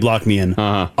 They blocked me in.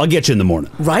 I'll get you in the morning.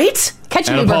 Right? Catch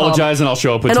And an Uber apologize, and I'll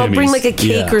show up with And Timmy's. I'll bring like a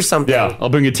cake or something. Yeah, I'll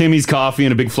bring a Timmy's coffee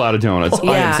and a big flat of donuts. I am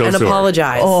Yeah, so and sorry.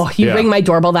 apologize. Oh, you Yeah. ring my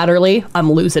doorbell that early? I'm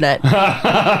losing it.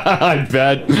 I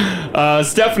bet.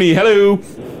 Stephanie, hello.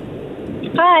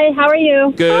 Hi, how are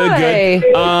you? Good, Hi.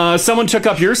 good. Someone took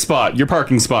up your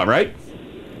parking spot, right?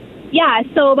 Yeah,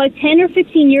 so about 10 or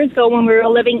 15 years ago when we were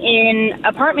living in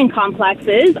apartment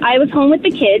complexes, I was home with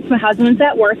the kids. My husband was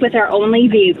at work with our only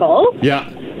vehicle. Yeah.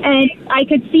 And I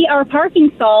could see our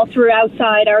parking stall through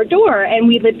outside our door, and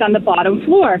we lived on the bottom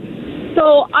floor.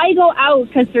 So I go out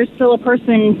because there's still a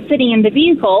person sitting in the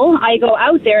vehicle. I go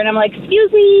out there and I'm like,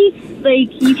 excuse me,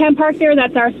 like, you can't park there.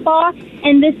 That's our spot.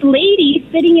 And this lady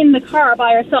sitting in the car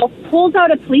by herself pulls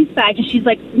out a police badge and she's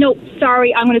like, no,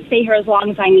 sorry, I'm going to stay here as long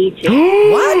as I need to.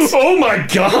 What? Oh my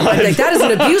God. Like, that is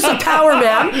an abuse of power,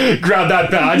 man. Grab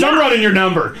that badge. I'm running your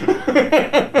number.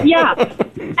 Yeah.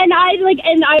 And I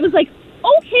was like,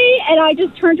 okay, and I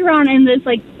just turned around and just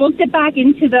booked it back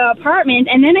into the apartment,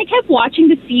 and then I kept watching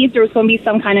to see if there was going to be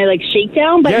some kind of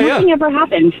shakedown, but nothing ever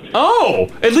happened. Oh,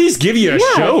 at least give you a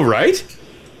show, right?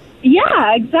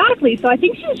 Yeah, exactly. So I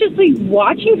think she was just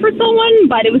watching for someone,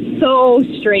 but it was so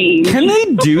strange. Can they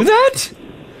do that?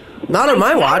 Not on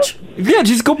my watch. Yeah,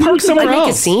 just go park somewhere I'd else.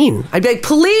 make a scene. I'd be like,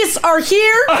 police are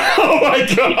here. Oh my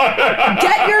God.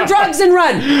 Get your drugs and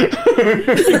run.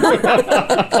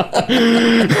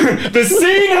 The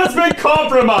scene has been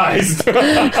compromised. Get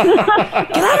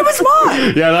out of my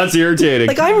spot. Yeah, that's irritating.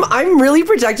 Like, I'm really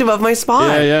protective of my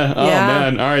spot. Yeah. Oh,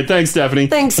 man. All right. Thanks, Stephanie.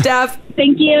 Thanks, Steph.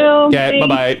 Thank you. Okay,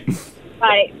 bye-bye.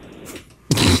 Bye.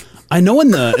 I know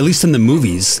at least in the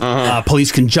movies,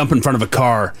 police can jump in front of a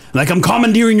car. Like, I'm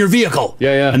commandeering your vehicle.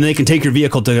 Yeah. And they can take your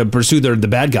vehicle to pursue the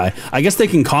bad guy. I guess they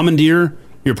can commandeer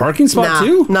your parking spot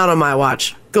too? Not on my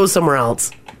watch. Go somewhere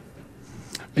else.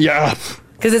 Yeah.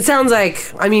 Because it sounds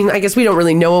like, I guess we don't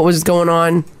really know what was going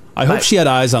on. I hope she had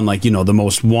eyes on, the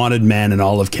most wanted man in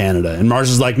all of Canada. And Mars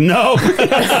is like, no!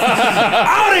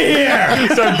 Out of here!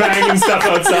 Start banging stuff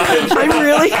outside.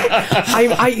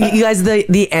 You guys,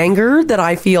 the anger that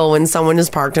I feel when someone is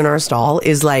parked in our stall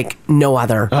is like no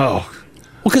other. Oh. Well,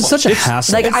 because it's such a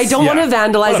hassle. Like, I don't want to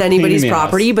vandalize What a anybody's pain in the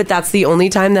property, ass. but that's the only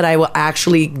time that I will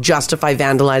actually justify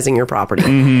vandalizing your property.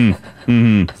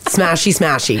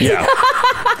 Smashy. Yeah.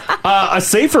 A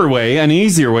safer way, an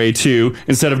easier way too,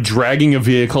 instead of dragging a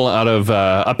vehicle out of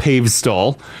a paved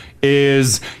stall,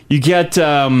 is you get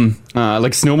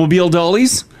snowmobile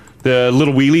dollies, the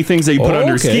little wheelie things that you put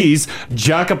under skis.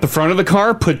 Jack up the front of the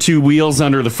car, put two wheels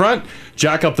under the front,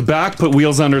 jack up the back, put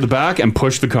wheels under the back, and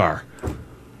push the car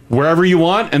wherever you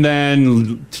want, and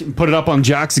then put it up on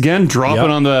jacks again, drop it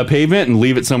on the pavement, and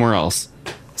leave it somewhere else.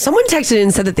 Someone texted in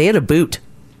and said that they had a boot.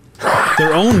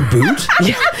 Their own boot?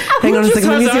 Yeah. Hang on a second.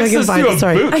 Let me see if I can find it.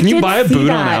 Sorry. Can you buy a boot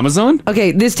on Amazon?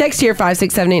 Okay, this text here,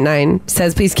 56789,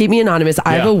 says, please keep me anonymous.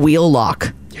 I have a wheel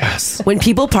lock. Yes. When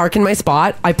people park in my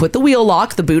spot, I put the wheel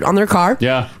lock, the boot on their car.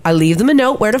 Yeah. I leave them a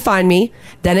note where to find me.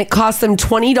 Then it costs them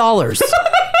 $20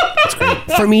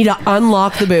 for me to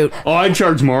unlock the boot. Oh, I'd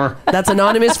charge more. That's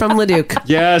anonymous from Leduc.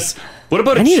 Yes. What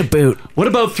about I need a boot. What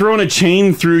about throwing a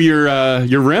chain through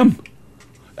your rim?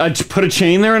 Put a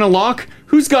chain there and a lock.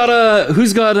 Who's got a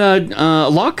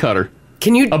lock cutter?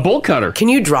 A bolt cutter? Can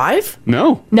you drive?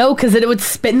 No. No, because it would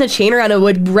spin the chain around. It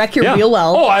would wreck your wheel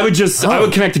well. Oh, I would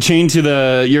connect the chain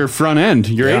to your front end,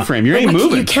 your A-frame. You ain't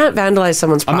moving. You can't vandalize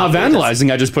someone's property. I'm not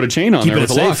vandalizing. I just put a chain on Keep there it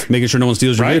with a safe, lock. making sure no one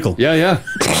steals your vehicle. Yeah.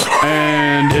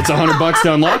 And it's $100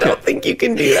 to unlock it. I don't think you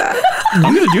can do that.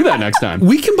 I'm gonna do that next time.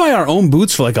 We can buy our own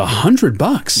boots for like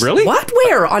 $100. Really? What?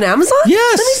 Where? On Amazon?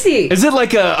 Yes. Let me see. Is it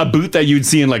like a boot that you'd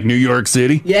see in New York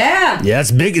City? Yeah. Yeah,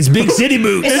 it's big. It's big city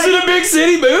boots. Is it a big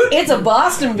city boot? It's a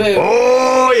Boston boot.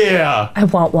 Oh yeah. I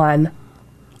want one.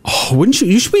 Oh, wouldn't you?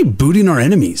 You should be booting our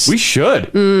enemies. We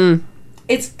should.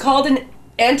 It's called an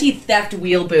anti-theft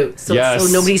wheel boot, so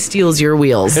Yes. nobody steals your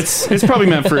wheels. It's probably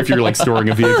meant for if you're storing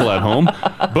a vehicle at home.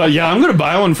 But yeah, I'm gonna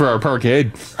buy one for our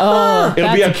parkade. Oh,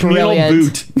 It'll be a communal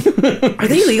boot. Are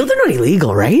they illegal? They're not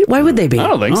illegal, right? Why would they be? I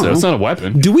don't think so. It's not a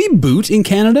weapon. Do we boot in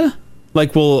Canada?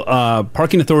 Like, will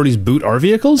parking authorities boot our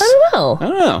vehicles? I don't know. I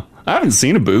don't know. I haven't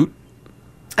seen a boot.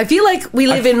 I feel like we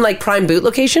live in prime boot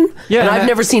location. Yeah, and I've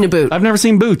never seen a boot. I've never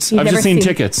seen boots. I've just seen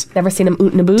tickets. Never seen him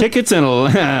oot in a boot. Tickets and a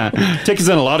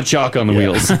lot of chalk on the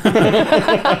wheels.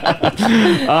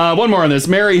 One more on this.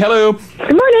 Mary, hello. Good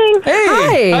morning.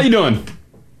 Hey. Hi. How you doing?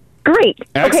 Great.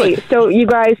 Excellent. Okay, so you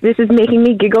guys, this is making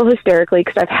me giggle hysterically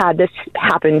because I've had this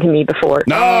happen to me before.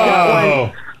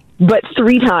 No. But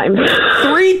 3 times.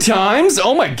 3 times?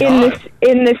 Oh my God.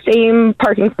 In the same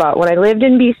parking spot. When I lived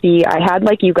in BC, I had,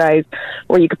 like you guys,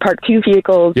 where you could park 2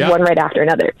 vehicles, one right after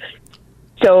another.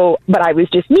 So, but I was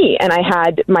just me, and I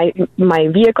had my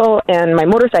vehicle and my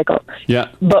motorcycle. Yeah.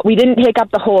 But we didn't take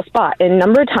up the whole spot. And a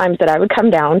number of times that I would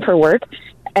come down for work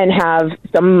and have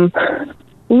some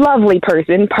lovely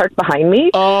person parked behind me.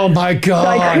 Oh my God. So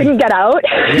I couldn't get out.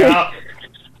 Yeah.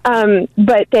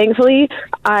 But thankfully,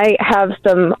 I have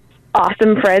some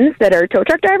awesome friends that are tow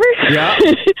truck drivers. Yeah.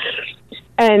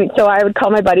 And so I would call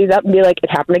my buddies up and be like,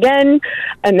 it happened again.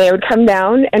 And they would come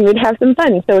down and we'd have some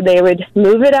fun. So they would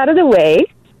move it out of the way.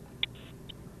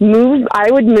 I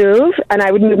would move, and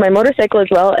I would move my motorcycle as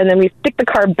well. And then we'd stick the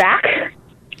car back.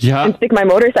 Yeah. And stick my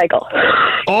motorcycle.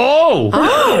 Oh.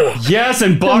 Yes,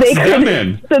 and box them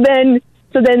in.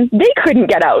 So then they couldn't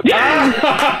get out.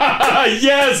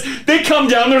 Yes. They come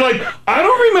down. They're like, I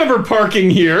don't remember parking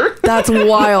here. That's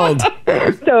wild.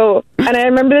 So, and I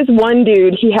remember this one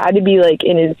dude, he had to be like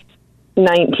in his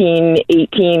 19,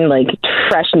 18, like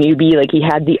fresh newbie. Like he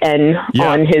had the N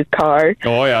on his car.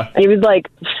 Oh, yeah. And he was like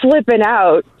flipping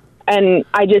out. And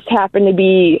I just happened to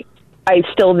be, I was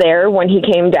still there when he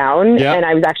came down. Yeah. And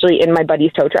I was actually in my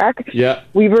buddy's tow truck. Yeah.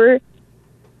 We were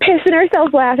pissing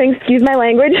ourselves laughing, excuse my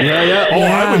language. Yeah. Oh,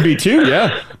 I would be too,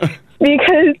 yeah.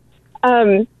 Because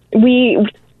we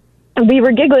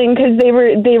were giggling because they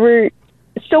were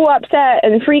so upset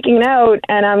and freaking out,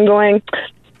 and I'm going.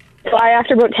 So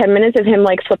after about 10 minutes of him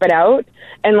like flipping out,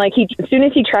 and like as soon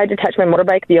as he tried to touch my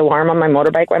motorbike, the alarm on my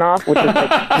motorbike went off, which is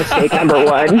like mistake number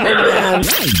 1.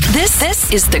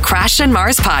 This is the Crash and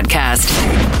Mars podcast.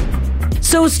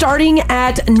 So starting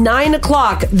at 9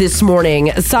 o'clock this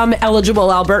morning, some eligible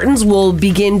Albertans will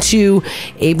begin to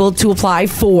able to apply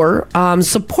for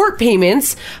support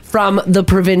payments from the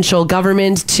provincial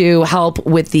government to help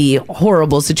with the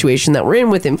horrible situation that we're in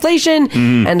with inflation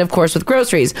and, of course, with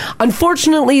groceries.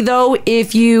 Unfortunately, though,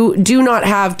 if you do not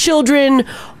have children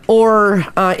or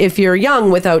if you're young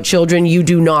without children, you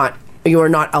are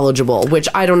not eligible, which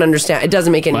I don't understand. It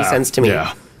doesn't make any sense to me.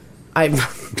 Yeah.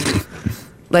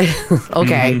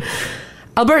 Okay.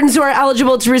 Albertans who are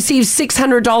eligible to receive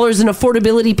 $600 in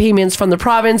affordability payments from the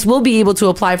province will be able to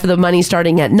apply for the money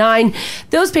starting at 9.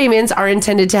 Those payments are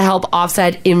intended to help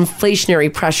offset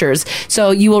inflationary pressures.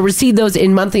 So you will receive those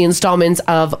in monthly installments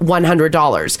of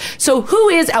 $100. So who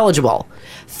is eligible?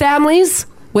 Families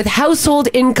with household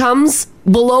incomes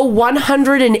below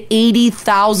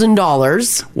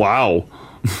 $180,000. Wow.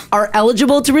 Are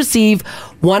eligible to receive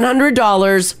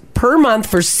 $100 per month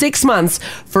for 6 months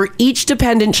for each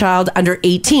dependent child under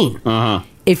 18.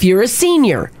 If you're a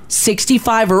senior,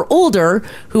 65 or older,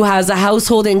 who has a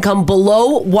household income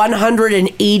below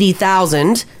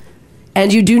 $180,000,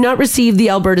 and you do not receive the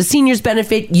Alberta Seniors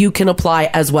Benefit, you can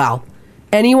apply as well.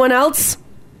 Anyone else?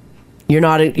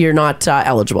 You're not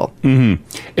eligible.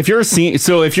 If you're a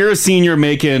senior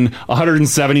making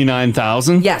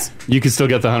 $179,000, yes, you can still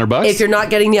get the $100. If you're not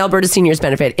getting the Alberta Seniors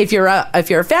Benefit, if you're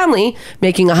a family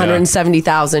making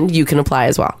 $170,000, you can apply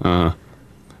as well.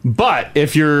 But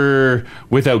if you're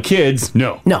without kids,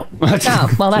 no. Oh,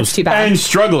 well, that's too bad. And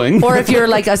struggling. Or if you're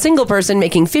like a single person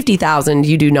making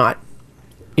 $50,000,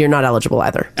 you're not eligible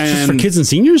either. Just for kids and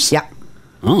seniors? Yeah.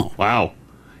 Oh, wow.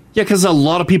 Yeah, because a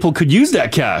lot of people could use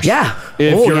that cash. Yeah.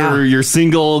 If you're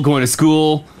single, going to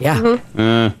school.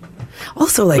 Yeah.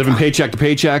 Also, like living paycheck to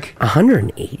paycheck.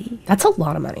 180. That's a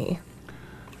lot of money.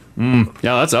 Yeah,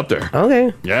 that's up there.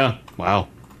 Okay. Yeah. Wow.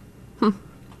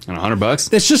 And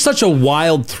 $100. It's just such a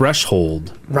wild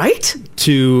threshold, right?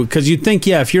 Because you'd think,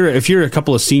 if you're a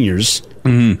couple of seniors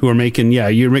who are making,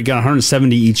 you're making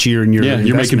 170 each year, and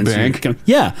you're making bank.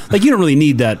 Like you don't really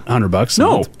need that $100.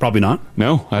 No, probably not.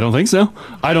 No, I don't think so.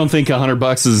 I don't think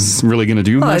 $100 is really going to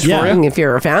do much for you. If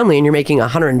you're a family and you're making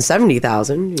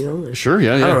 $170,000, sure,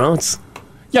 yeah. I don't know.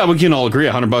 Yeah, we can all agree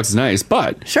 $100 is nice,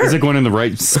 but is it going in the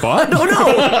right spot? I don't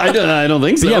know. I don't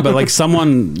think so. But but like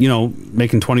someone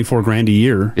making $24,000 a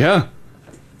year,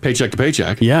 paycheck to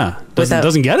paycheck,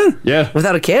 doesn't get it. Yeah,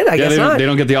 without a kid, I guess not. They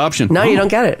don't get the option. No, you don't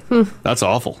get it. That's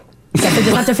awful. Guess they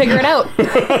just have to figure it out.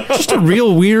 Just a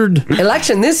real weird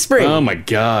election this spring. Oh my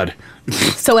God.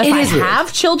 So if I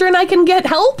have children, I can get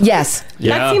help? Yes.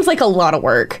 Yeah. That seems like a lot of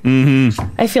work.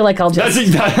 I feel like I'll just...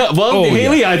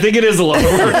 Haley, I think it is a lot of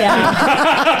work.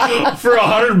 For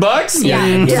 $100?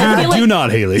 Yeah. Do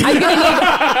not, Haley. I'm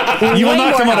gonna need you will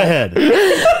not come out ahead.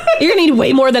 You're gonna need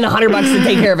way more than $100 to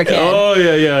take care of a kid. Oh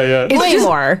yeah. It's Way just-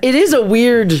 more. It is a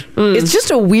weird. It's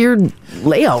just a weird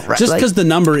layout, right? Just because the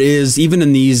number is, even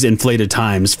in these inflated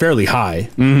times, fairly high.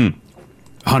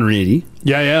 180.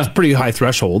 Yeah. Pretty high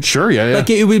threshold. Sure, yeah. Like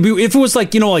it would be if it was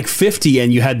like, like 50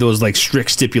 and you had those like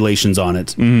strict stipulations on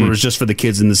it, where it was just for the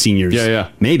kids and the seniors. Yeah.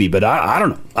 Maybe, but I don't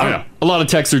know. I don't know. A lot of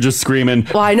texts are just screaming,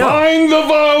 Well, I know. buying the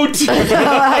vote!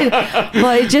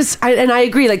 I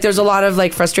agree. Like, there's a lot of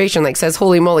like frustration. Like, says,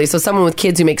 holy moly. So someone with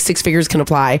kids who make 6 figures can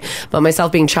apply, but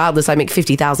myself being childless, I make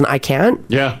 50,000. I can't.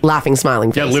 Yeah. Laughing,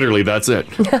 smiling face. Yeah, literally, that's it.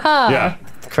 Yeah.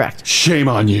 Correct. Shame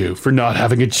on you for not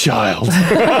having a child.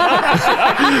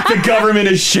 The government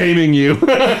is shaming you.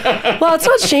 Well, it's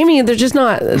not shaming you. They're just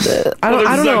not. I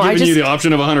don't know. Giving you the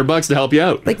option of $100 to help you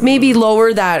out. Like maybe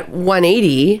lower that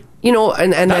 180. And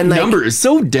that then like number is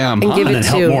so damn and high. give it And to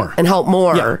help more. and help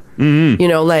more. Yeah. Mm-hmm.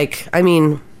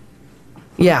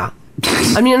 Yeah.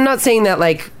 I mean, I'm not saying that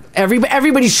like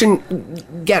everybody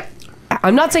shouldn't get.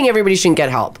 I'm not saying everybody shouldn't get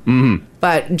help,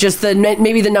 but just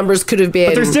maybe the numbers could have been.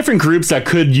 But there's different groups that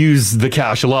could use the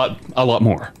cash a lot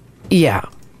more. Yeah.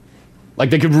 Like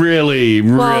they could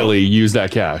really use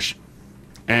that cash,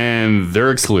 and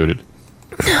they're excluded.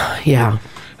 Yeah.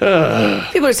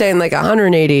 People are saying like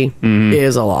 180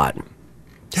 is a lot.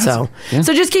 So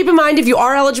just keep in mind, if you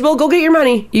are eligible, go get your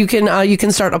money. You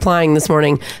can start applying this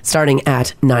morning, starting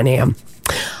at 9 a.m.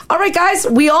 All right, guys.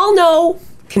 We all know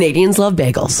Canadians love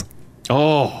bagels.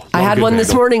 Oh, I had one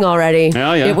this morning already.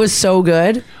 Oh, yeah. It was so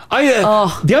good.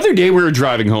 The other day we were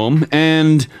driving home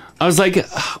and I was like,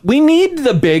 we need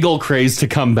the bagel craze to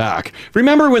come back.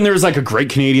 Remember when there was like a great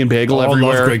Canadian bagel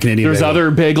everywhere? Love great Canadian There's bagel.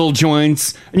 other bagel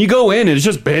joints and you go in and it's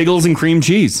just bagels and cream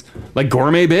cheese, like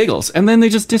gourmet bagels. And then they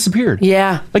just disappeared.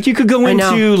 Yeah. Like you could go I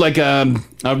know. into like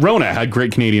Rona had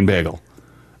great Canadian bagel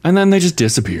and then they just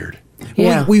disappeared.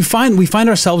 Yeah. We find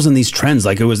ourselves in these trends.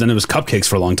 Like it was cupcakes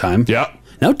for a long time. Yeah.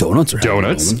 Now donuts are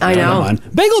Donuts. happening. I know. Never mind.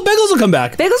 Bagels will come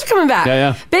back. Bagels are coming back.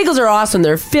 Yeah. Bagels are awesome.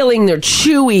 They're filling. They're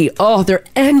chewy. Oh, they're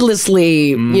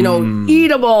endlessly,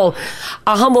 eatable.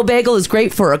 A humble bagel is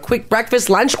great for a quick breakfast,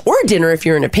 lunch, or dinner if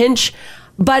you're in a pinch.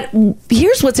 But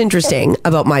here's what's interesting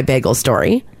about my bagel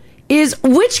story is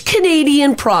which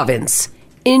Canadian province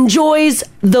enjoys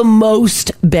the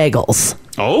most bagels?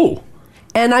 Oh.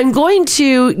 And I'm going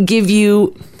to give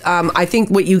you, I think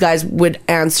what you guys would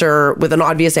answer with an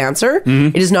obvious answer.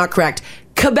 It is not correct.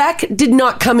 Quebec did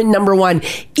not come in number one,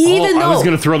 even though I was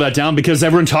going to throw that down because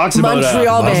everyone talks about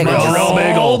Montreal bagels.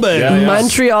 Montreal bagel.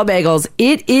 Montreal bagels.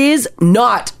 It is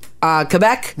not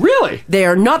Quebec. Really? They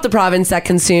are not the province that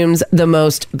consumes the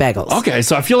most bagels. Okay,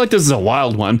 so I feel like this is a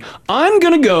wild one. I'm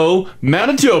going to go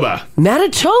Manitoba.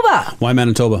 Manitoba. Why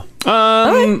Manitoba?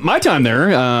 My time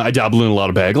there, I dabbled in a lot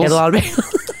of bagels. Get a lot of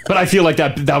bagels. But I feel like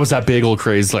that was that bagel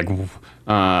craze, like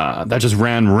that just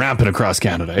ran rampant across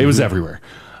Canada. It was everywhere.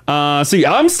 So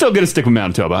yeah, I'm still going to stick with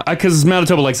Manitoba because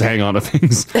Manitoba likes to hang on to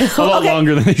things a lot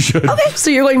longer than they should. Okay,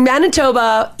 so you're going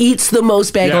Manitoba eats the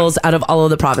most bagels out of all of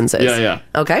the provinces. Yeah.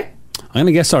 Okay. I'm going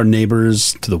to guess our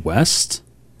neighbors to the west,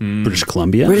 British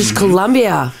Columbia. British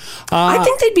Columbia. I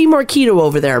think they'd be more keto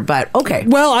over there, but okay.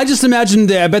 Well, I just imagined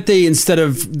I bet they, instead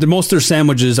of most of their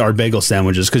sandwiches are bagel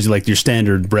sandwiches because like your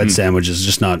standard bread sandwich is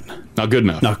just not good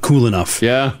enough, not cool enough.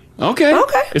 Yeah. Okay.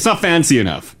 It's not fancy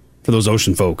enough for those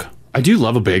ocean folk. I do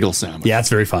love a bagel sandwich. Yeah, it's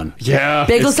very fun. Yeah.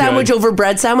 Bagel it's sandwich good. over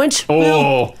bread sandwich?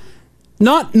 Oh.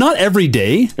 Not every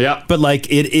day. Yeah. But like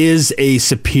it is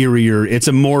it's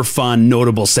a more fun,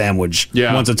 notable sandwich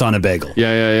once it's on a bagel.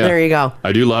 Yeah. There you go.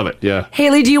 I do love it. Yeah.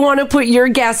 Haley, do you want to put your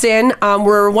guess in?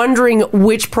 We're wondering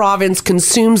which province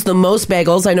consumes the most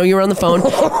bagels. I know you were on the phone.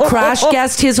 Crash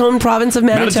guessed his home province of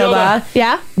Manitoba.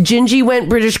 Yeah. Gingy went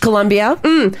British Columbia.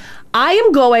 I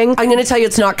am going. I'm going to tell you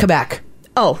it's not Quebec.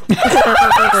 Oh. Sorry.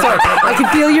 I could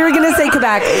feel you were going to say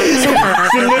Quebec.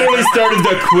 She literally started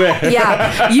to quit.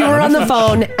 Yeah. You were on the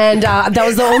phone, and that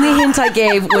was the only hint I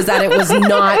gave was that it was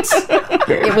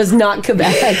not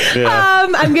Quebec.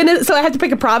 Yeah. So I have to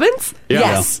pick a province? Yeah.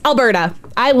 Yes. Alberta.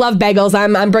 I love bagels.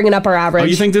 I'm bringing up our average. Oh,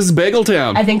 you think this is Bagel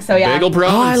Town? I think so, yeah. Bagel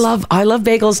province. Oh, I love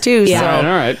bagels too. Yeah.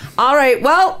 So. All right.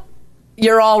 Well,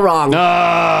 you're all wrong.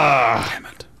 Damn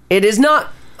it. It is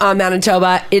not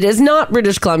Manitoba. It is not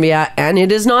British Columbia, and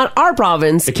it is not our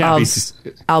province It can't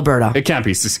of Alberta. It can't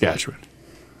be Saskatchewan.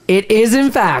 It is,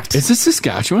 in fact, Is this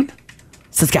Saskatchewan?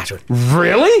 Saskatchewan.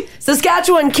 Really?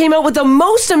 Saskatchewan came out with the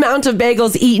most amount of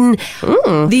bagels eaten.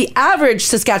 The average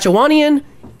Saskatchewanian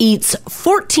eats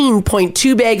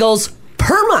 14.2 bagels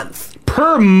per month.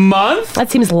 per month?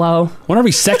 That seems low. One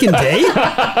every second day?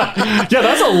 Yeah,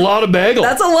 that's a lot of bagels.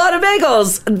 That's a lot of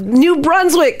bagels. New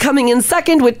Brunswick coming in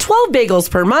second with 12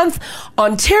 bagels per month.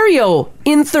 Ontario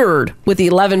in third with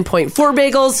 11.4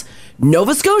 bagels.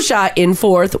 Nova Scotia in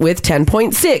fourth with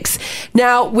 10.6.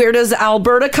 Now, where does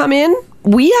Alberta come in?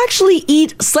 We actually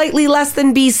eat slightly less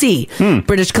than BC.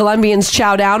 British Columbians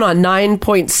chow down on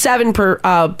 9.7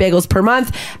 bagels per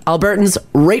month. Albertans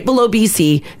right below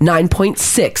BC,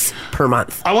 9.6 per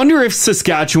month. I wonder if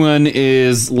Saskatchewan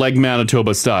is like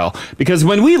Manitoba style. Because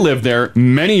when we lived there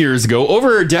many years ago,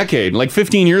 over a decade, like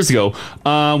 15 years ago,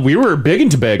 we were big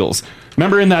into bagels.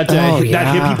 Remember in that that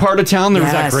hippie part of town, there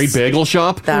was that great bagel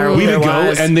shop? We would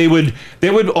go and they would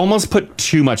almost put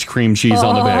too much cream cheese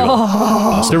on the bagel.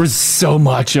 There was so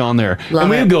much on there. Love and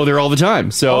we it. would go there all the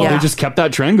time. So they just kept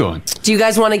that trend going. Do you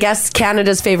guys want to guess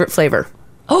Canada's favorite flavor?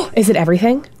 Oh, is it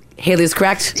everything? Haley's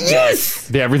correct. Yes!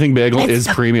 The everything bagel is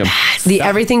premium. The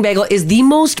everything bagel is the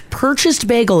most purchased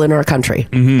bagel in our country.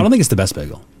 I don't think it's the best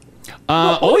bagel. A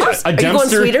Are you going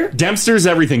sweeter? Dempster's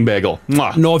everything bagel.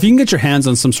 Mwah. No, if you can get your hands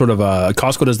on some sort of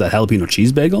Costco does that jalapeno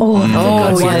cheese bagel.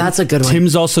 Oh, yeah, that's a good one.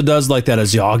 Tim's also does like that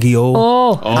Asiago.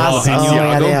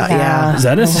 Yeah. Is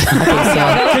that it?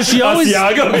 Because she always.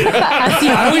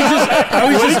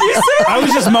 I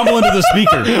was just mumbling to the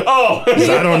speaker. Oh,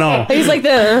 I don't know. He's like the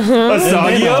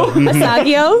Asagio?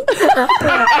 Asagio.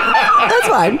 That's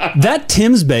fine. That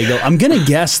Tim's bagel, I'm gonna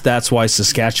guess that's why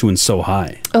Saskatchewan's so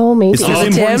high. Oh, maybe. It's because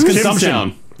importance Tim's? consumption.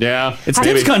 Town. Yeah. It's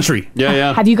Tim's country.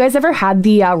 Yeah. Have you guys ever had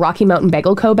the Rocky Mountain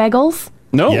Bagel Co. bagels?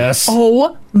 No. Yes.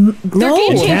 Oh, they're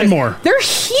game changers. Canmore. They're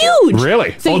huge.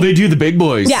 Really? So they do the big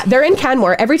boys. Yeah, they're in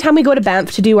Canmore. Every time we go to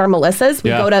Banff to do our Melissas,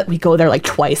 we go there like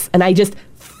twice, and I just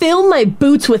fill my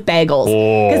boots with bagels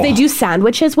because they do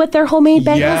sandwiches with their homemade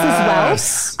bagels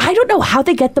as well. I don't know how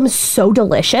they get them so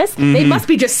delicious. They must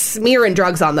be just smearing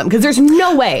drugs on them because there's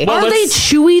no way. Are they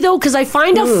chewy though? Because I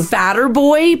find a fatter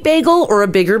boy bagel or a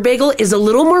bigger bagel is a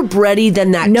little more bready than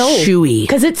that chewy.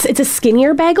 Because it's a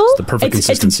skinnier bagel. It's the perfect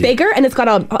consistency. It's bigger and it's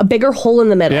got a bigger hole in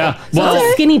the middle. Yeah. So it's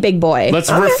a skinny big boy.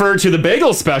 Let's refer to the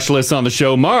bagel specialist on the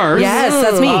show, Mars. Yes,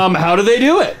 that's me. How do they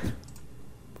do it?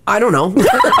 I don't know. You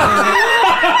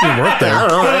work there. I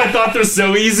don't know. I thought they're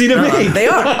so easy to make. They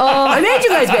are. I made you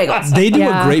guys bagels. They do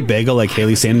a great bagel, like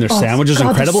Haley's saying. Their sandwiches are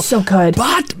incredible. So good.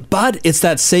 But it's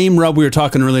that same rub we were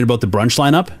talking earlier about the brunch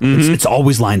lineup. It's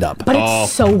always lined up. But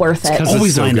it's so worth it.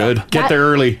 Always so good. Up. Get there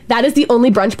early. That is the only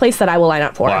brunch place that I will line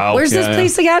up for. Wow. Where's this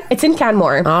place again? It's in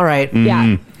Canmore. All right.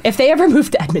 Yeah. If they ever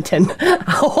move to Edmonton,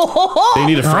 They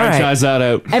need to franchise that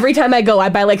out. every time I go, I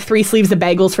buy like 3 sleeves of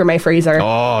bagels for my freezer.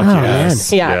 Oh,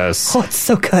 yes. Yeah. Yes. Oh, it's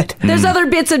so good. There's other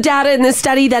bits of data in this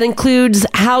study that includes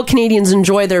how Canadians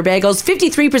enjoy their bagels.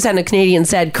 53% of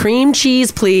Canadians said cream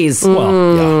cheese, please.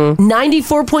 Well,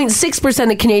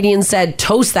 94.6% of Canadians said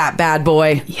toast that bad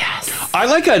boy. Yes. I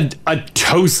like a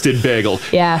toasted bagel.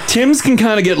 Yeah. Tim's can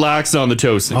kind of get lax on the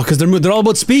toasting. because they're all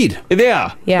about speed.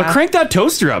 Yeah. Yeah. But crank that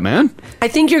toaster up, man. I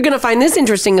think you're going to find this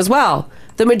interesting as well.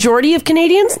 The majority of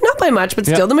Canadians, not by much, but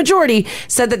still the majority,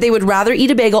 said that they would rather eat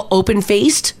a bagel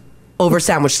open-faced over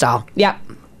sandwich style. Yeah.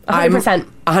 100%.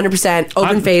 100%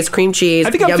 open-faced, cream cheese.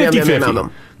 I think I'm yum, yum, yum, 50-50. yum,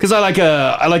 yum. Because I like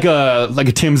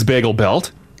a Tim's bagel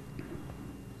belt.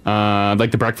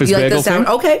 Like the breakfast You like bagel the sound?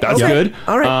 thing. Okay, That's okay. good.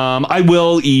 All right. I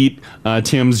will eat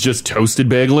Tim's just toasted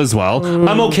bagel as well.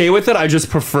 I'm okay with it. I just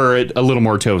prefer it a little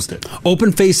more toasted.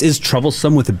 Open face is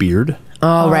troublesome with a beard.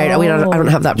 Oh, right. I don't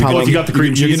have that problem. You got the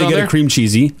cream You're cheese gonna on get there? a cream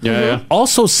cheesy. Yeah.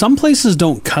 Also, some places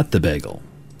don't cut the bagel.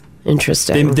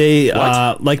 Interesting. They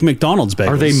like McDonald's bagels.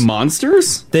 Are they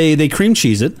monsters? They cream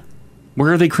cheese it.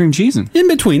 Where are they cream cheesing? In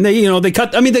between, they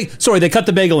cut. I mean, they cut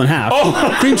the bagel in half.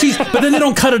 Cream cheese, but then they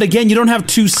don't cut it again. You don't have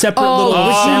 2 separate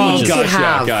little sandwiches.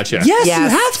 Gotcha. Yes, you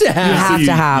have to have. You have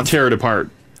to have. You tear it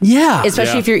apart. Yeah,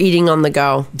 Especially if you're eating on the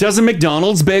go. Does a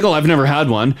McDonald's bagel? I've never had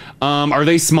one. Are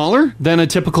they smaller than a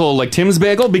typical like Tim's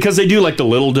bagel? Because they do like the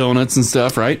little donuts and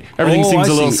stuff, right? Everything seems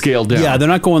a little scaled down. Yeah, they're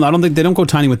not going. I don't think they don't go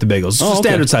tiny with the bagels. It's a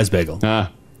standard size bagel. A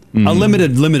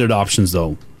limited options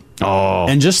though. Oh,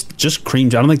 and just cream. I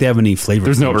don't think they have any flavor.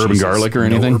 There's no urban garlic or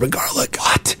anything. No urban garlic.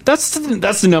 What? That's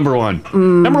the number one.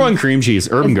 Number one cream cheese,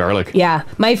 urban garlic. Yeah.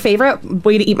 My favorite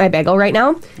way to eat my bagel right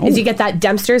now is you get that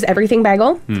Dempster's everything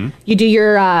bagel. You do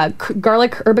your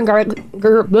urban garlic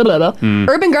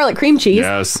cream cheese.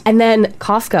 Yes. And then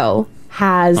Costco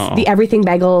has the everything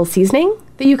bagel seasoning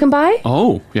that you can buy.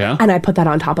 Oh, yeah. And I put that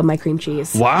on top of my cream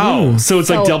cheese. Wow. So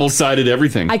it's like double-sided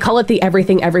everything. I call it the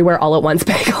everything everywhere all at once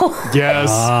bagel.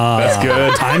 Yes. That's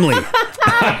good. Timely.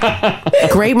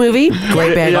 Great movie,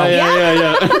 great bagel.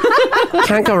 Yeah.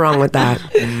 Can't go wrong with that.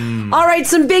 All right,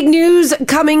 some big news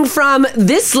coming from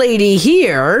this lady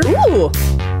here. Ooh.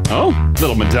 Oh,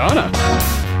 little Madonna.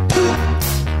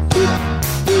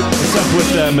 What's up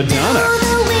with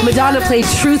Madonna? Madonna played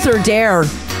Truth or Dare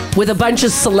with a bunch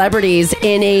of celebrities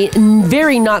in a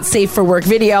very not safe for work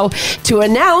video to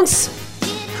announce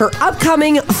her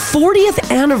upcoming 40th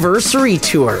anniversary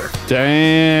tour.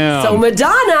 Damn. So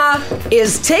Madonna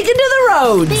is taking to the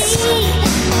roads.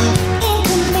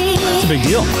 It's a big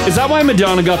deal. Is that why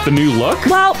Madonna got the new look?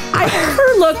 Well,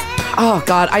 her look. Oh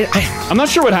God, I'm not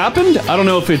sure what happened. I don't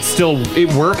know if it's still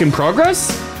work in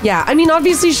progress. Yeah, I mean,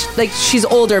 obviously, she's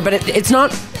older, but it's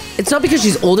not because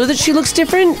she's older that she looks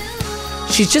different.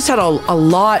 She's just had a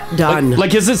lot done.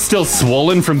 Like, is it still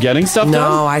swollen from getting stuff done?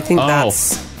 No, I think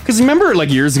that's... Because remember, like,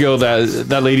 years ago,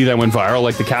 that lady that went viral,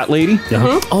 like the cat lady?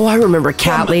 Mm-hmm. Oh, I remember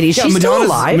Cat Lady. She's still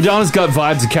alive. Madonna's got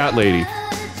vibes of Cat Lady.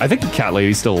 I think the Cat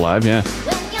Lady's still alive, yeah.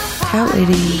 Cat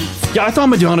Lady. Yeah, I thought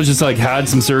Madonna just, like, had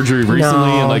some surgery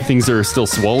recently and, like, things are still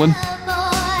swollen.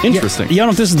 Interesting. Yeah, I don't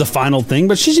know if this is the final thing,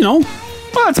 but she's,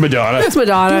 well, it's Madonna. It's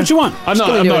Madonna. Do what you want. I'm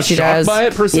not shocked by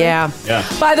it, per se. Yeah. Yeah.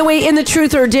 By the way, in the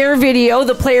Truth or Dare video,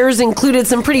 the players included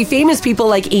some pretty famous people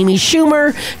like Amy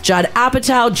Schumer, Judd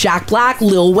Apatow, Jack Black,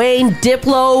 Lil Wayne,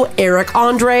 Diplo, Eric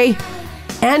Andre,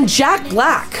 and Jack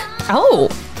Black. Oh.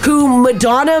 Who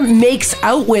Madonna makes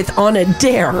out with on a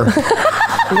dare.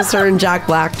 Her and Jack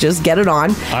Black just get it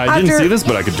on. I didn't see this,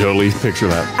 but I could totally picture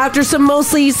that. After some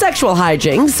mostly sexual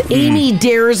hijinks, Amy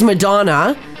dares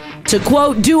Madonna to,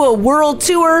 quote, do a world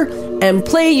tour and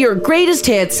play your greatest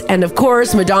hits. And of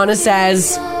course, Madonna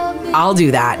says, I'll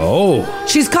do that. Oh.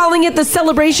 She's calling it the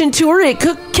Celebration Tour. It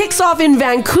kicks off in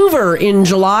Vancouver in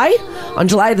July. On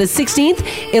July the 16th,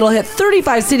 it'll hit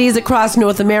 35 cities across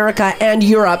North America and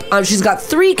Europe. She's got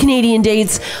 3 Canadian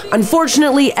dates.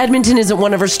 Unfortunately, Edmonton isn't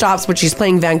one of her stops, but she's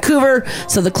playing Vancouver.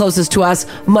 So the closest to us,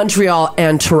 Montreal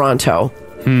and Toronto.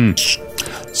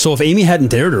 So if Amy hadn't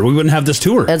dared her, we wouldn't have this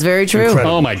tour. That's very true.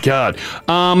 Incredible. Oh, my God.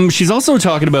 She's also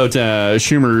talking about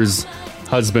Schumer's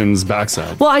husband's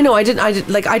backside. Well, I know. I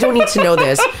don't need to know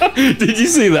this. Did you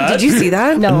see that? Did you see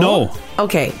that? No.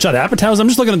 Okay. Judd Apatow's? I'm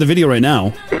just looking at the video right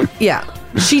now. Yeah.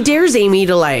 She dares Amy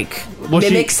to,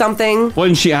 mimic something.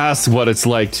 When she asks what it's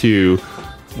like to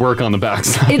work on the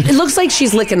backside. It looks like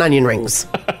she's licking onion rings.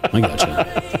 I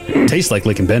gotcha. Tastes like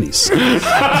licking bennies.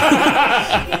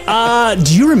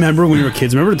 Do you remember when we were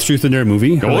kids? Remember the Truth or Dare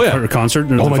movie? Her concert?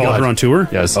 Oh, my God. Her on tour?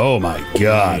 Yes. Oh, my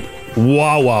God.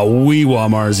 Wah, wee, wah,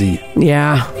 Marzi.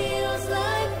 Yeah.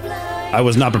 I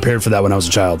was not prepared for that when I was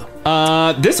a child.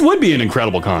 This would be an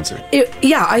incredible concert.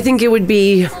 Yeah, I think it would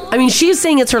be. I mean, she's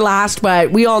saying it's her last,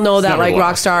 but we all know that, like,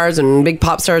 rock stars and big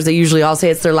pop stars, they usually all say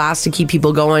it's their last to keep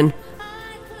people going.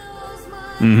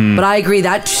 Mm-hmm. But I agree,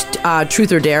 that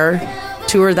Truth or Dare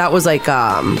tour, that was like,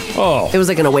 it was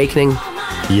like an awakening.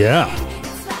 Yeah.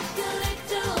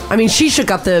 I mean, she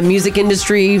shook up the music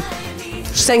industry.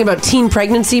 She sang about teen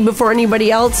pregnancy before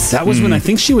anybody else. That was when I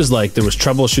think she was like, there was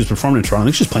trouble. She was performing in Toronto. I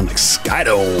think she was playing like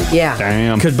Skydo. Yeah.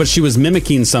 Damn. But she was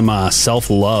mimicking some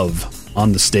self-love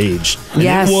on the stage. And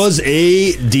yes. It was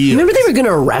a deal. Remember they were going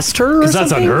to arrest her or something?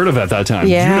 That's unheard of at that time.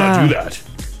 Yeah. Do not do that.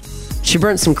 She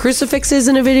burnt some crucifixes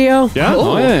in a video. Yeah.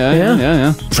 Oh,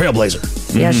 yeah.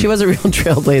 Trailblazer. Yeah, she was a real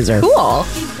trailblazer. Cool.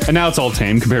 And now it's all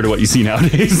tame compared to what you see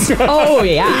nowadays. Oh,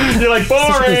 yeah. You're like,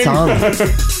 boring.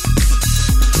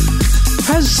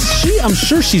 I'm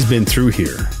sure she's been through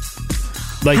here.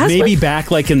 Like Has maybe been?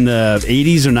 back like in the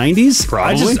 80s or 90s.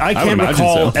 Probably. I I can't would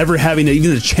recall imagine so. ever having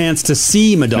even a chance to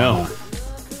see Madonna. No.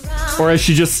 Or is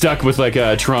she just stuck with like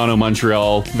Toronto,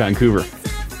 Montreal, Vancouver?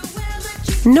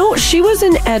 No, she was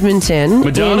in Edmonton.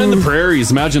 Madonna in the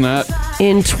prairies. Imagine that.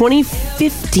 In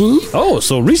 2015. Oh,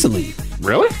 so recently.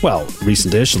 Really? Well,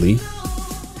 recent-ishly.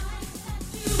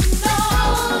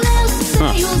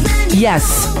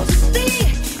 Yes.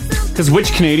 Because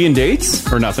which Canadian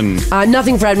dates? Or nothing?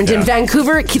 Nothing for Edmonton. Yeah.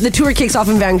 Vancouver, the tour kicks off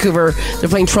in Vancouver. They're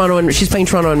playing Toronto, and she's playing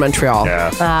Toronto and Montreal.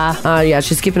 Yeah. Yeah,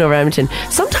 she's skipping over Edmonton.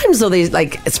 Sometimes, though, they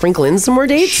like sprinkle in some more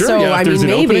dates. Sure, so, yeah, if I there's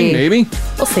mean, an opening, maybe.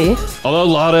 We'll see. Although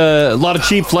a lot of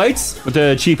cheap flights with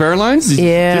the cheap airlines.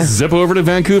 Yeah. Just zip over to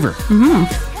Vancouver.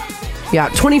 Yeah,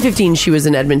 2015 she was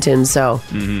in Edmonton, so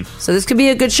this could be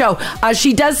a good show.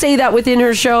 She does say that within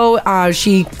her show,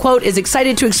 she, quote, is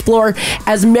excited to explore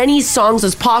as many songs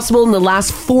as possible in the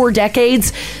last 4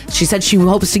 decades. She said she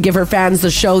hopes to give her fans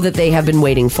the show that they have been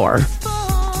waiting for.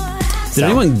 Did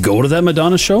anyone go to that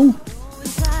Madonna show?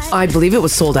 I believe it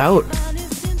was sold out.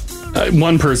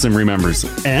 One person remembers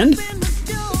it. And?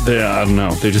 I don't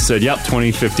know. They just said, yep,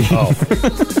 2015. Oh.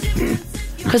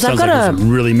 Because I've Sounds got like it's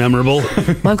really memorable.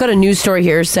 I've got a news story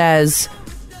here. Says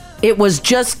it was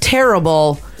just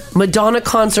terrible. Madonna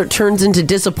concert turns into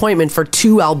disappointment for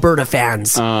 2 Alberta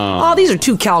fans. Oh, these are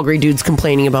 2 Calgary dudes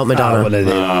complaining about Madonna. What are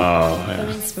they? For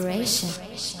inspiration.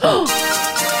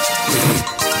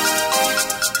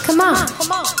 Come on.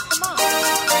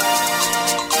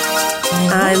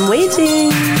 I'm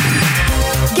waiting.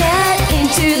 Get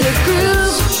into the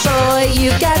groove, boy.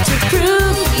 You got to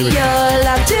prove your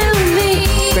love to me.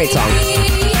 Great song.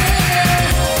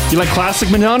 You like classic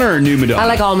Madonna or new Madonna? I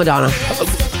like all Madonna.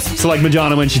 So like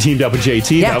Madonna when she teamed up with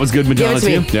JT, that was good Madonna Give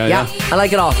it to too? me. Yeah, I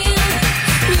like it all.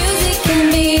 Music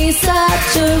can be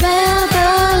such a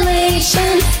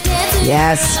revelation.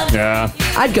 Yes. Yeah.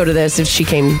 I'd go to this if she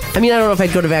came. I mean, I don't know if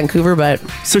I'd go to Vancouver, but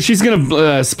So she's going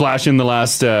to splash in the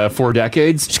last 4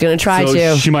 decades. she's going to try So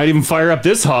to. she might even fire up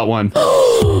this hot one.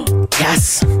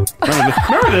 Yes.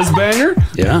 Remember this banger?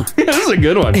 Yeah. This is a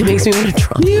good one. It makes me want to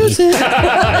try. Music.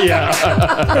 Yeah.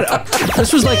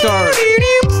 This was like our.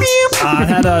 It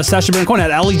had Sacha Baron Cohen,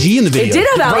 had Ali G in the video. It did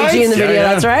have Ali G in the Right? video. Yeah,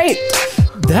 yeah. That's right.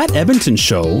 That Edmonton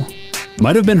show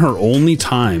might have been her only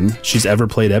time she's ever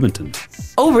played Edmonton.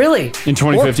 Oh, really? In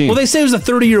 2015. Well, they say it was a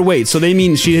 30-year wait, so they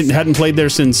mean she hadn't played there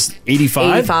since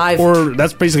 85? 85. Or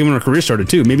that's basically when her career started,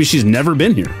 too. Maybe she's never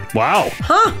been here. Wow.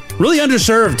 Huh? Really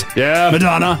underserved. Yeah.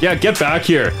 Madonna. Yeah, get back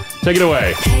here. Take it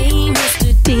away. Hey,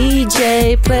 Mr.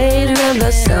 DJ, play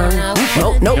another song.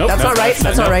 Oh, nope, that's not right.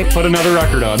 That's not right. Put another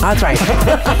record on. That's right.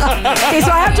 Okay, so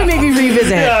I have to maybe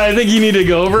revisit Yeah, I think you need to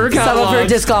go over some of her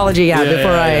discology,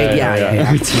 before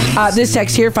I. This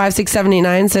text here,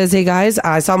 56789, says, "Hey guys,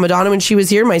 I saw Madonna when she was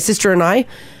here. My sister and I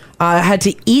had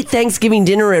to eat Thanksgiving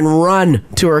dinner and run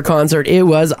to her concert. It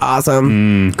was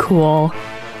awesome. Cool.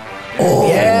 Oh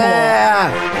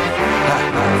yeah.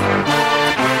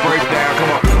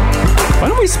 Why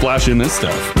don't we splash in this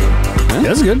stuff? Yeah,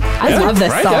 that's good. I love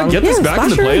this right? song. Yeah, get this Yeah, back in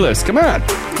the splash her in. playlist. Come on.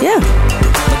 Yeah.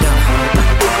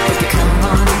 Come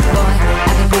on, boy,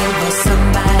 I've been waiting for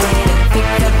somebody to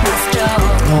pick up my straw.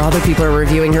 Oh, other people are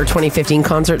reviewing her 2015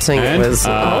 concert saying And, it was.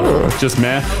 just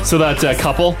meh. So that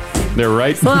couple, they're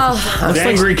right. Well, the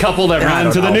angry couple that I ran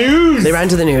don't to the know. news. They ran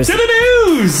to the news. To the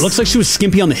news. Looks like she was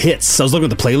skimpy on the hits. I was looking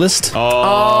at the playlist.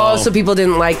 Oh, so people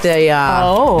didn't like the.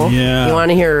 Yeah. You want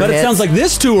to hear her But it hits? sounds like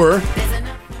this tour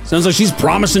sounds like she's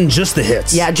promising just the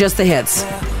hits. Yeah, just the hits.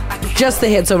 Just the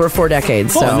hits over 4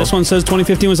 decades. Oh, So and this one says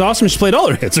 2015 was awesome. She played all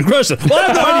her hits and crushed it. Well, I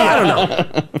have no idea. I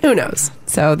don't know. Who knows?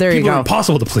 So there People you are go.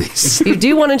 impossible to please. If you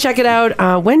do want to check it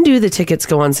out, when do the tickets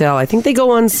go on sale? I think they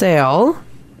go on sale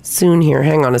soon here.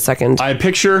 Hang on a second. I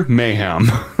picture mayhem.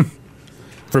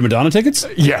 For Madonna tickets?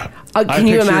 Yeah. Can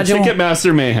you imagine?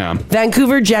 Ticketmaster mayhem.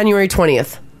 Vancouver, January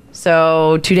 20th.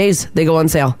 So 2 days they go on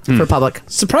sale for public.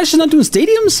 Surprised she's not doing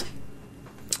stadiums?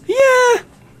 Yeah.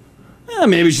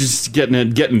 Maybe she's just get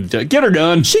her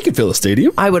done. She could fill a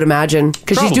stadium. I would imagine.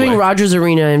 Because she's Probably. doing Rogers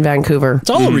Arena in Vancouver. It's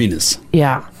all arenas.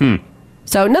 Yeah.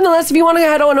 So nonetheless, if you want to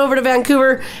head on over to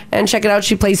Vancouver and check it out,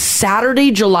 she plays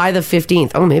Saturday, July the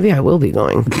 15th. Oh, maybe I will be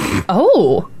going.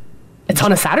 Oh, it's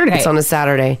on a Saturday. It's on a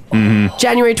Saturday.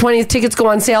 January 20th, tickets go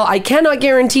on sale. I cannot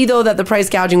guarantee, though, that the price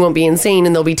gouging won't be insane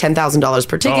and there'll be $10,000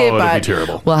 per ticket, that'd but be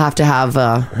terrible. we'll have to have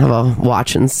a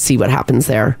watch and see what happens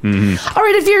there. All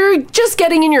right, if you're just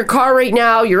getting in your car right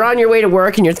now, you're on your way to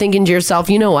work and you're thinking to yourself,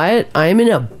 you know what? I'm in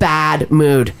a bad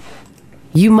mood.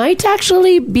 You might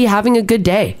actually be having a good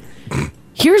day.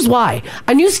 Here's why.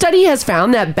 A new study has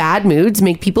found that bad moods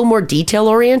make people more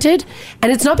detail-oriented,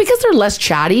 and it's not because they're less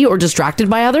chatty or distracted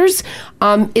by others.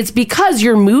 It's because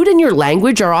your mood and your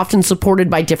language are often supported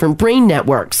by different brain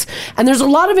networks, and there's a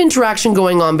lot of interaction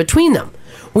going on between them.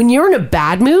 When you're in a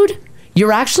bad mood,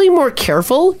 you're actually more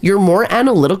careful, you're more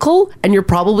analytical, and you're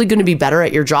probably going to be better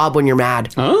at your job when you're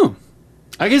mad. Oh.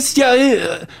 I guess,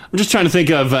 yeah. I'm just trying to think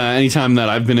of any time that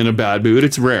I've been in a bad mood.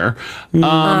 It's rare.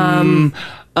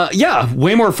 Yeah,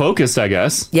 way more focused, I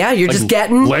guess. Yeah, you're Like, just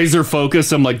getting... laser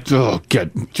focused. I'm like,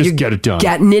 get it done.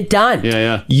 Getting it done.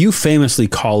 Yeah. You famously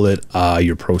call it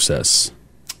your process.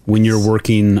 When you're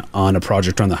working on a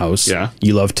project around the house,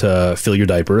 you love to fill your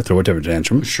diaper, throw a temper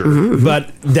tantrum. Sure.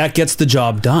 But that gets the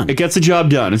job done. It gets the job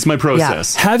done. It's my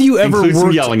process. Yeah. Have you ever Includes some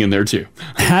worked... yelling in there, too.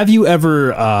 Have you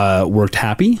ever worked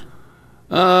happy?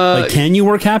 Can you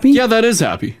work happy? Yeah, that is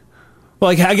happy.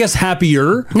 Well, I guess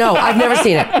happier. No, I've never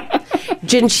seen it.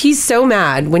 Ginge, he's so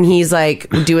mad when he's like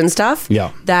doing stuff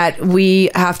that we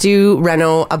have to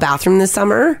reno a bathroom this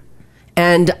summer,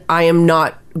 and I am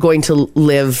not going to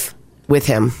live with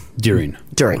him during.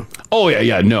 Oh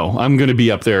yeah. No, I'm going to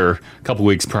be up there a couple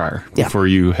weeks prior before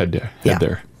you head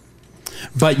there.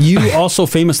 But you also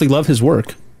famously love his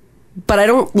work. but I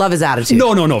don't love his attitude.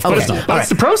 No, of course not. That's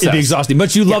the process. It'd be exhausting,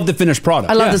 but you love the finished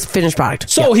product. I love this finished product.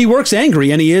 So he works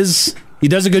angry, and he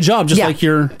does a good job, just like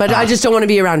your... But I just don't want to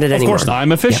be around it anymore. Of course not.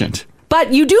 I'm efficient.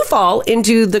 But you do fall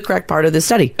into the correct part of the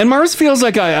study. And Mars feels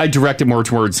like I direct it more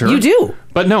towards her. You do.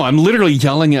 But no, I'm literally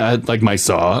yelling at like my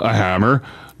saw, a hammer,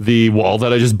 the wall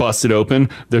that I just busted open,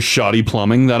 the shoddy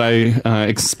plumbing that I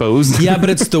exposed. Yeah, but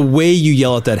it's the way you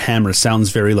yell at that hammer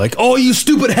sounds very like, oh, you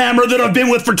stupid hammer that I've been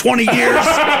with for 20 years.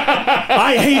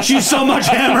 I hate you so much,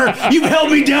 hammer. You've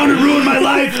held me down and ruined my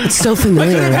life. It's so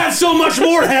familiar. I could have had so much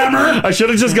more, hammer. I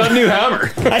should have just got a new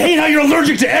hammer. I hate how you're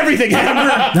allergic to everything,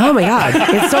 hammer. Oh my God.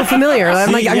 It's so familiar.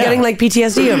 I'm getting like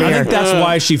PTSD over here. I think that's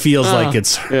why she feels like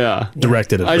it's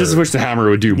directed at her. I just wish the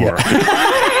hammer would do more.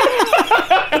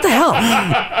 What the hell?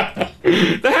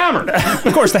 The hammer.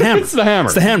 Of course, the hammer. It's the hammer.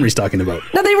 It's the hammer he's talking about.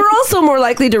 Now, they were also more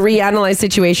likely to reanalyze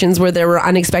situations where there were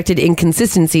unexpected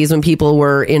inconsistencies when people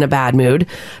were in a bad mood.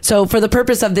 So for the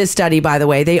purpose of this study, by the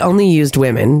way, they only used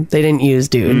women. They didn't use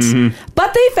dudes.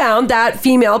 But they found that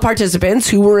female participants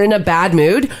who were in a bad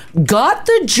mood got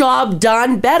the job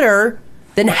done better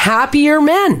than happier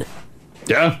men.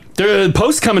 Yeah. There are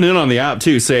posts coming in on the app,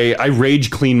 too, say, I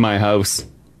rage clean my house.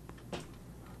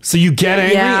 So you get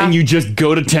angry and you just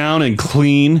go to town and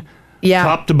clean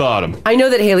top to bottom. I know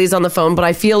that Haley's on the phone, but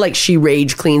I feel like she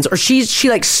rage cleans or she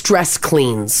like stress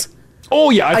cleans. Oh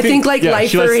yeah, I think like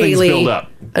life she for lets things Haley. build up.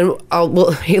 And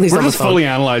Haley's We're on the just phone. fully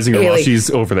analyzing her while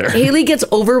she's over there. Haley gets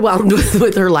overwhelmed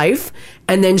with her life,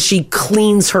 and then she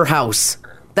cleans her house.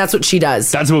 That's what she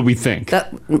does. That's what we think.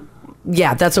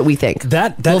 That's what we think.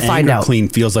 That we'll find anger out. clean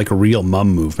feels like a real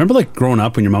mum move. Remember, like growing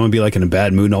up, when your mom would be like in a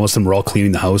bad mood, and all of a sudden we're all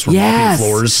cleaning the house, we're mopping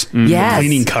floors,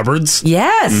 cleaning cupboards.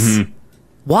 Yes.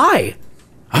 Why?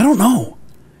 I don't know.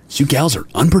 You gals are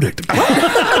unpredictable.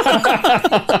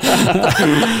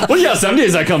 Well, yeah, some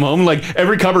days I come home, like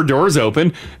every cupboard door is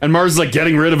open, and Mars is like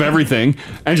getting rid of everything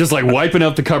and just like wiping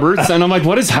out the cupboards. And I'm like,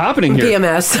 what is happening here?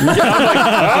 PMS. Yeah, I'm like,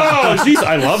 oh, jeez.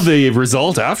 I love the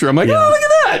result after. I'm like, oh, look at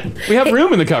that. We have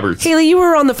room in the cupboards. Haley, you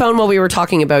were on the phone while we were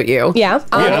talking about you. Yeah.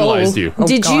 We analyzed you.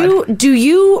 Do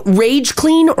you rage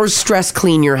clean or stress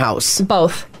clean your house?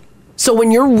 Both. So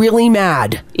when you're really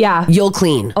mad, you'll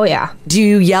clean. Oh yeah. Do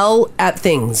you yell at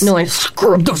things? No, I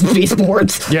scrub those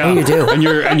baseboards. Yeah, you do. And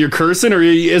you're cursing, or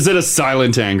is it a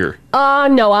silent anger?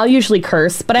 No, I'll usually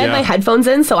curse, but I have my headphones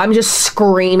in, so I'm just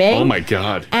screaming. Oh my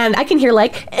God. And I can hear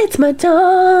like, it's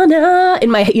Madonna in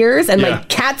my ears, and my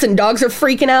cats and dogs are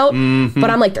freaking out.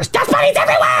 But I'm like, there's dust bunnies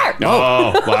everywhere.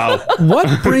 Oh, wow.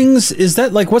 Is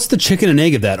that like, what's the chicken and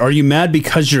egg of that? Are you mad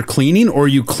because you're cleaning, or are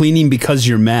you cleaning because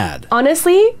you're mad?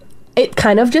 Honestly, it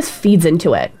kind of just feeds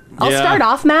into it. I'll start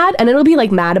off mad, and it'll be like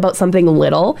mad about something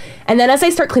little. And then as I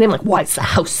start cleaning, I'm like, why is the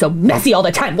house so messy all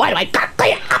the time? Why do I gotta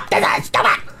clean up this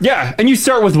stuff? Yeah, and you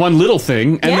start with one little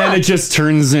thing, and then it just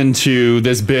turns into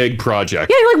this big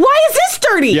project. Yeah, you're like, why is this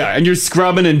dirty? Yeah, and you're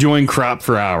scrubbing and doing crap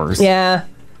for hours. Yeah.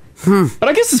 But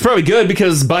I guess it's probably good,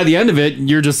 because by the end of it,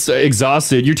 you're just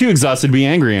exhausted. You're too exhausted to be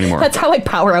angry anymore. That's how I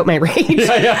power out my rage. All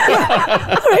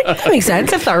right, that makes sense.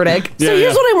 Cathartic. So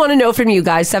here's what I want to know from you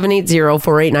guys,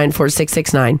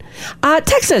 780-489-4669.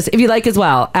 Text us if you like as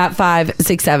well at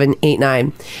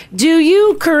 56789. Do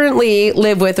you currently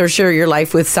live with or share your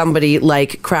life with somebody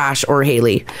like Crash or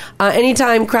Haley?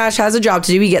 Anytime Crash has a job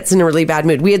to do, he gets in a really bad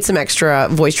mood. We had some extra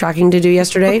voice tracking to do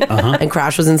yesterday, and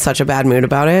Crash was in such a bad mood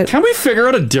about it. Can we figure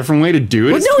out a different way to do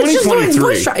it? Well, It's no, it's just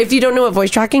voice if you don't know what voice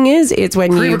tracking is, it's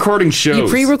when pre-recording shows. You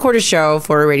pre-record a show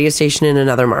for a radio station in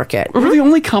another market. We're the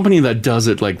only company that does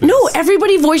it like this. No,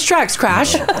 everybody voice tracks,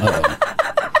 Crash.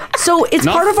 So it's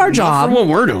part of our job. Not for what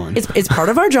we're doing. It's part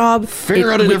of our job.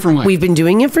 Figure out a different way. We've been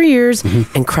doing it for years.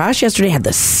 And Crash yesterday had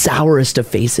the sourest of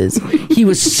faces. He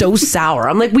was so sour.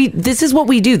 I'm like, this is what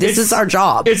we do. This is our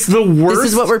job. It's the worst.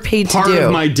 This is what we're paid to do. Part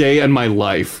of my day and my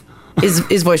life is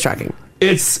voice tracking.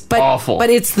 It's awful. But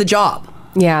it's the job.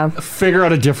 Yeah. Figure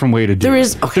out a different way to do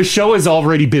it. Okay. The show has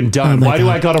already been done. Why do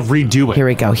I got to redo it? Here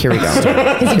we go. Because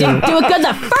you didn't do it good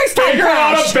the first time, Figure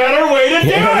out Crash. a better way to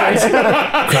do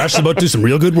it. Crash is about to do some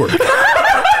real good work.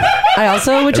 I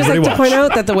also would just Everybody like to point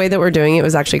out that the way that we're doing it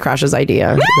was actually Crash's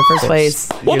idea in the first place.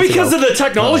 Well, because of the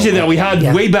technology that we had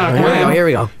way back when. Here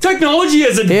we go. Technology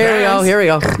is advanced. Here we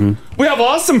go. We have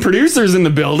awesome producers in the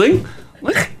building.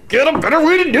 Let's get a better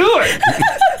way to do it.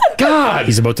 God.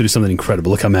 He's about to do something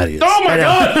incredible. Look how mad he is. Oh my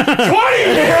God. 20.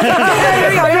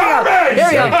 Here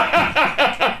we go.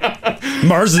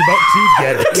 Mars is about to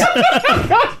get it.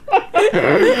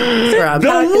 I'm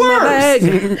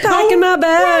packing my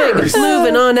bag.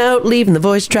 Moving on out, leaving the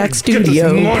voice track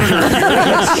studio.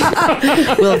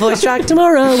 We'll voice track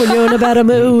tomorrow when you're in a better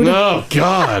mood. Oh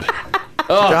God.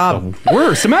 Oh,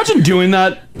 worse. Imagine doing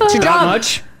that that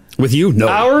much. With you? No.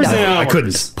 Hours and hours. I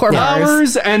couldn't. Poor Mars.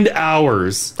 Hours and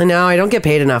hours. No, I don't get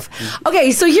paid enough.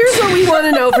 Okay, so here's what we want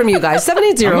to know from you guys.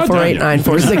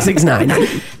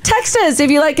 780-489-4669. Text us if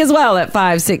you like as well at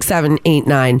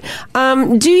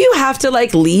 56789. Do you have to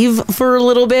leave for a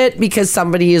little bit because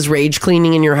somebody is rage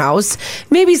cleaning in your house?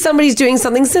 Maybe somebody's doing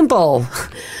something simple,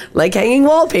 like hanging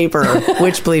wallpaper,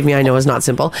 which believe me, I know is not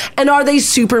simple. And are they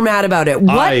super mad about it?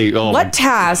 What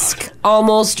task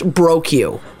almost broke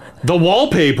you? The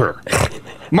wallpaper.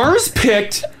 Mars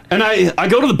picked, and I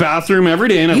go to the bathroom every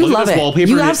day and I look at this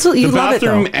wallpaper. You absolutely love it,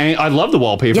 though. I love the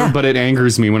wallpaper, but it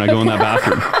angers me when I go in that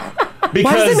bathroom.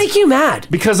 Why does it make you mad?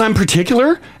 Because I'm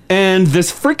particular, and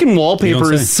this freaking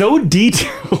wallpaper is so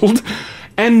detailed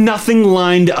and nothing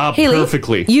lined up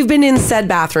perfectly. You've been in said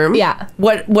bathroom. Yeah.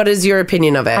 What is your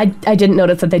opinion of it? I didn't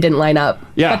notice that they didn't line up.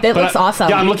 Yeah. But it looks awesome.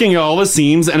 Yeah, I'm looking at all the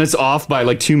seams, and it's off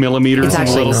by 2 millimeters in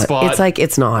a little spot.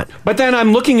 It's not. But then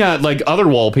I'm looking at other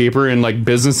wallpaper in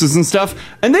businesses and stuff,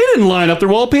 and they didn't line up their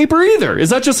wallpaper either.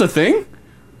 Is that just a thing?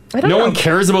 I don't know. No one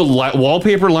cares about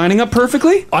wallpaper lining up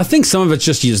perfectly? I think some of it's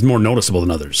just more noticeable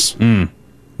than others when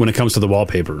it comes to the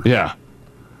wallpaper. Yeah.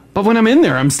 But when I'm in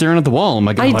there, I'm staring at the wall. I'm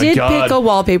like, oh I my did God, pick a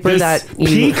wallpaper this that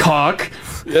peacock.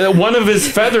 One of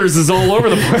his feathers is all over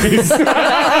the place.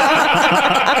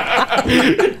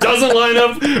 It doesn't line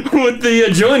up with the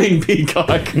adjoining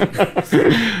peacock.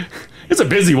 It's a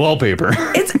busy wallpaper.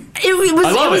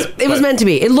 It was meant to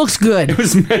be. It looks good. It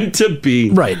was meant to be.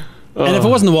 Right. And if it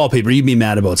wasn't the wallpaper, you'd be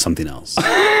mad about something else.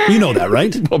 You know that,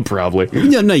 right? Well, probably.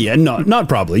 Not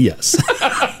probably, yes.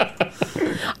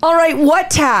 All right,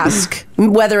 what task,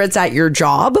 whether it's at your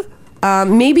job,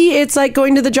 maybe it's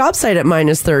going to the job site at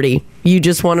 -30. You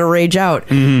just want to rage out.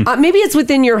 Maybe it's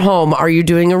within your home. Are you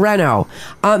doing a reno?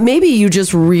 Maybe you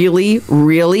just really,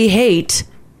 really hate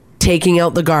taking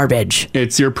out the garbage.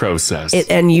 It's your process.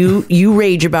 And you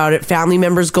rage about it. Family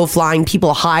members go flying.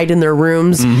 People hide in their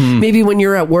rooms. Maybe when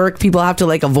you're at work, people have to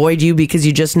avoid you because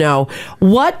you just know.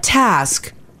 What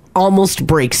task almost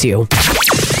breaks you?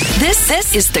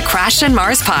 This is the Crash and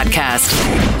Mars Podcast.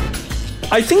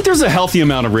 I think there's a healthy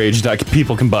amount of rage that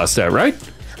people can bust out, right?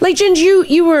 Ginge,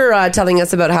 you were telling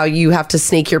us about how you have to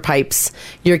snake your pipes.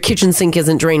 Your kitchen sink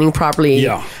isn't draining properly.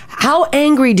 Yeah. How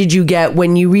angry did you get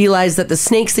when you realized that the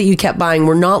snakes that you kept buying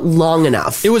were not long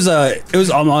enough? I'm not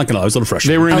gonna lie, I was a little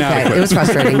frustrated. They were inadequate. Okay, it was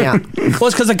frustrating, yeah. Well,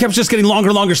 it's because I kept just getting longer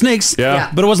and longer snakes.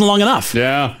 Yeah. But it wasn't long enough.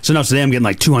 Yeah. So now today I'm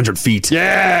getting 200 feet.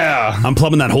 Yeah. I'm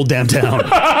plumbing that whole damn town.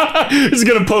 It's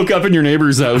going to poke up in your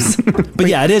neighbor's house. But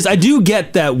yeah, it is. I do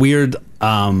get that weird,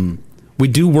 we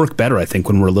do work better, I think,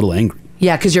 when we're a little angry.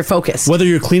 Yeah, because you're focused. Whether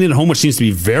you're cleaning at home, which seems to be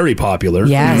very popular,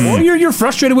 yes. or you're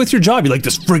frustrated with your job. You're like,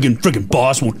 this friggin'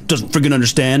 boss doesn't friggin'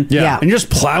 understand. Yeah. And you're just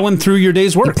plowing through your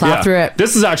day's work. Plow through it.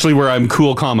 This is actually where I'm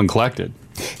cool, calm, and collected.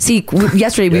 See,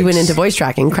 yesterday we went into voice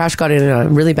tracking. Crash got in a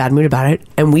really bad mood about it,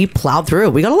 and we plowed through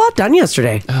it. We got a lot done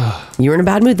yesterday. You were in a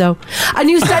bad mood, though. A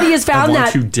new study has found I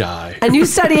that... want to die. A new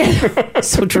study...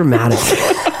 So dramatic.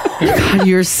 God,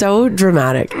 you're so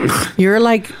dramatic. You're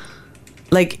like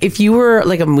if you were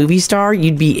a movie star,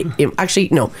 you'd be actually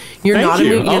no. You're Thank not you. a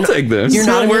movie. I'll take this. You're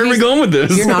not. Where are we going with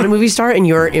this? You're not a movie star, and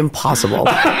you're impossible.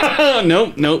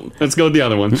 Nope. Let's go with the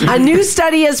other one. A new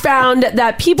study has found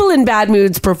that people in bad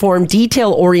moods perform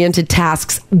detail-oriented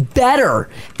tasks better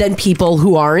than people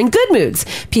who are in good moods.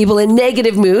 People in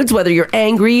negative moods, whether you're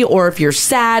angry or if you're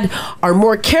sad, are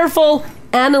more careful,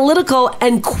 analytical,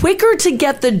 and quicker to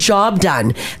get the job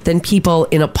done than people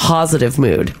in a positive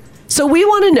mood. So we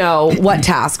want to know what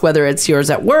task, whether it's yours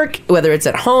at work, whether it's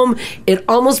at home, it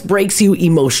almost breaks you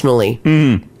emotionally.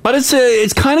 But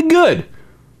it's kind of good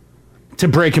to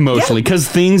break emotionally because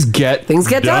things get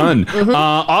done.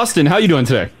 Austin, how you doing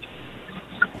today?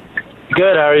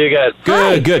 Good. How are you guys?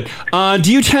 Good.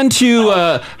 Do you tend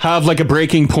to have a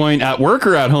breaking point at work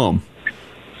or at home?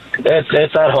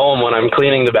 It's at home when I'm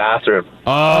cleaning the bathroom.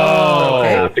 Oh. I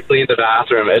have to clean the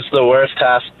bathroom. It's the worst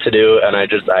task to do, and I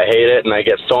hate it, and I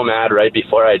get so mad right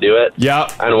before I do it. Yeah.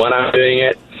 And when I'm doing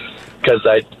it, because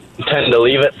I tend to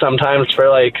leave it sometimes for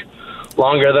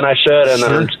longer than I should, and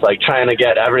then I'm just trying to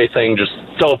get everything just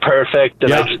so perfect,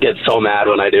 and I just get so mad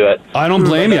when I do it. I don't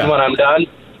blame you. When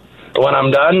I'm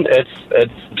done,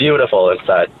 it's beautiful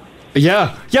inside.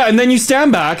 Yeah, and then you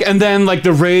stand back, and then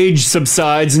the rage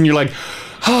subsides, and you're like,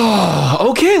 oh,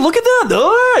 okay, look at that.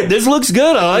 All right, this looks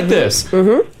good. I like this.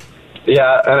 Yeah,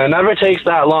 and it never takes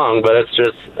that long, but it's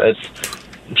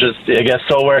just I get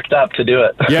so worked up to do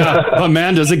it. Yeah, but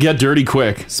man, does it get dirty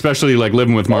quick, especially like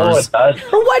living with Oh, Mars. it does.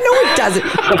 What? No, it doesn't.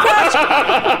 Gosh,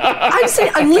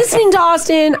 I'm listening to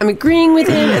Austin. I'm agreeing with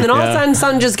him, and then all of a sudden,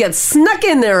 something just gets snuck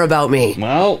in there about me.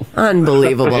 Well,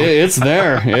 unbelievable. It's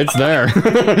there. It's there.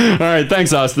 All right,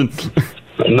 thanks, Austin.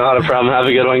 Not a problem. Have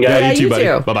a good one, guys. Yeah, you too, you buddy.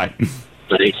 too. Bye-bye.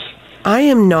 Thanks. I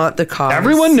am not the cause.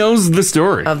 Everyone knows the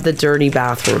story of the dirty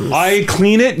bathrooms. I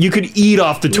clean it. You could eat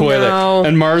off the toilet, No.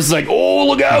 and Mars is like, "Oh,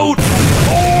 look out!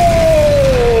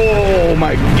 Oh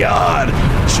my God!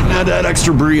 Shouldn't have that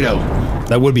extra burrito."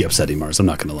 That would be upsetting, Mars. I'm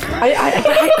not going to lie.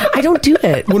 I don't do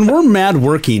it. When we're mad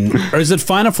working, or is it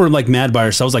fine if we're like mad by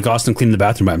ourselves, like Austin cleaning the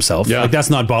bathroom by himself? Yeah. Like that's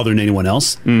not bothering anyone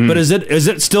else. But is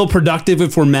it still productive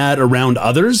if we're mad around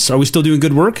others? Are we still doing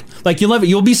good work? Like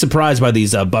you'll be surprised by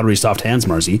these buttery soft hands,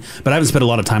 Marcy. But I haven't spent a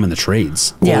lot of time in the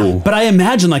trades. Yeah. Oh. But I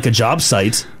imagine like a job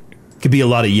site could be a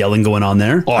lot of yelling going on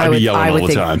there. Oh, I'd be yelling all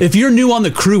the time. If you're new on the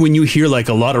crew, when you hear like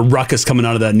a lot of ruckus coming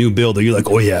out of that new building, you're like,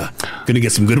 oh yeah, gonna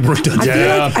get some good work done.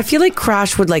 I feel like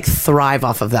Crash would like thrive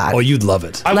off of that. Oh, you'd love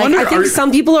it. I think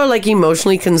some people are like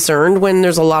emotionally concerned when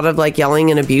there's a lot of like yelling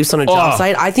and abuse on a job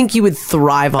site. I think you would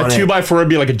thrive on a it. 2x4 would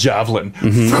be like a javelin.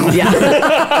 Yeah.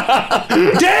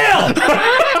 Dale!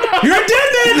 You're a dead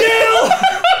man, Dale!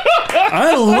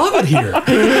 I love it here.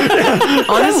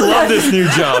 I love this new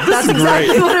job. This That's is exactly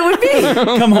great. what it would be.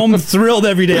 Come home thrilled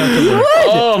every day after work.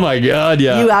 Oh my God,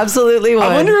 yeah. You absolutely would.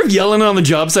 I wonder if yelling on the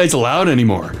job site's allowed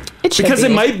anymore. It should because be.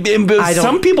 it might.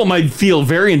 Some people might feel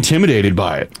very intimidated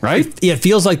by it, right? Yeah, it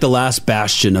feels like the last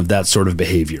bastion of that sort of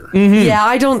behavior. Yeah,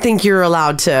 I don't think you're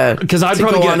allowed to. Because I'd to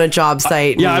probably go get on a job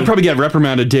site. Yeah, I'd probably get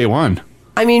reprimanded day one.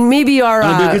 I mean, maybe our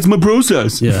I'd be like, it's my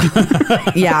process. Yeah.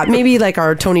 yeah, maybe like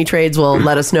our Tony Trades will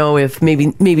let us know if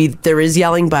maybe there is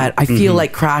yelling, but I feel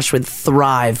like Crash would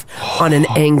thrive on an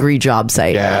angry job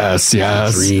site. Yes.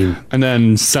 And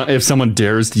then if someone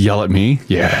dares to yell at me,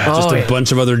 just a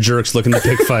bunch of other jerks looking to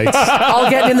pick fights. All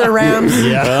getting in their Rams.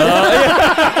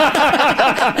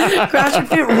 Crash would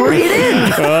fit right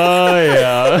in. Oh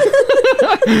yeah.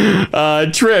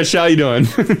 Trish, how you doing?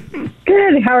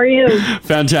 Good. How are you?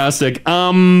 Fantastic.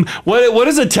 What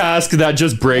is a task that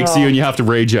just breaks you and you have to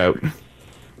rage out?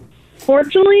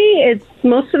 Fortunately, it's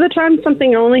most of the time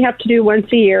something I only have to do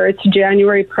once a year. It's a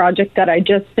January project that I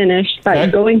just finished.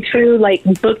 But going through like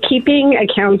bookkeeping,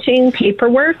 accounting,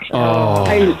 paperwork,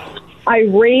 I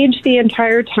rage the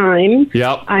entire time.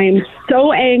 Yep. I'm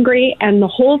so angry, and the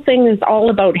whole thing is all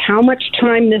about how much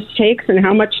time this takes and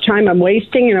how much time I'm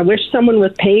wasting, and I wish someone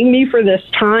was paying me for this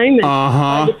time.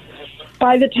 And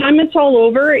by the time it's all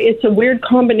over, it's a weird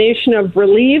combination of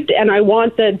relieved, and I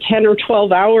want the 10 or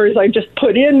 12 hours I just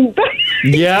put in.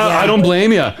 Yeah, I don't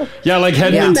blame you. Yeah, like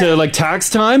heading into like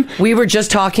tax time. We were just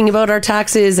talking about our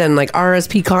taxes and like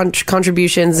RSP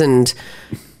contributions and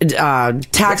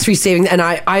tax-free savings, and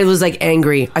I was like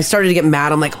angry. I started to get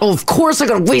mad. I'm like, oh, of course I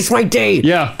gotta waste my day.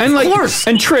 Yeah, and of course.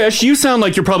 And Trish, you sound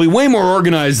like you're probably way more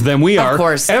organized than we are. Of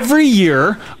course. Every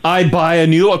year, I buy a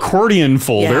new accordion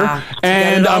folder, Yeah,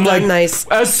 and I'm like, nice.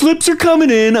 as slips are coming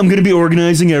in, I'm gonna be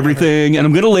organizing everything, and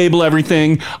I'm gonna label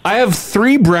everything. I have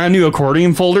 3 brand new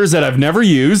accordion folders that I've never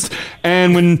used,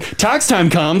 and when tax time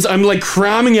comes, I'm like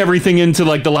cramming everything into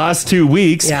like the last 2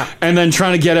 weeks, and then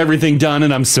trying to get everything done,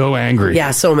 and I'm so angry. Yeah,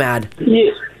 so mad.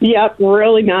 Yep,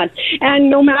 really mad. And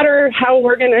no matter how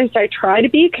organized I try to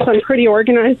be, because I'm pretty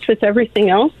organized with everything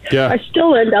else, I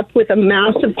still end up with a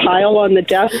massive pile on the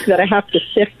desk that I have to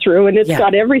sift through, and it's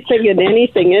got everything and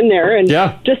anything in there, and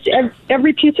just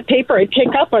every piece of paper I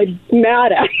pick up, I'm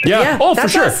mad at. Yeah. Oh, for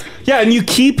sure. Yeah, and you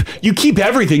keep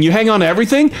everything. You hang on to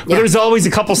everything, but there's always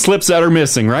a couple slips that are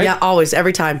missing, right? Yeah, always,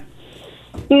 every time.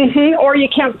 Or you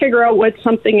can't figure out what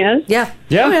something is. Yeah.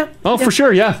 Yeah. Oh, for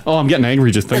sure. Yeah. Oh, I'm getting angry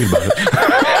just thinking about it.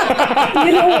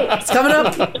 It's coming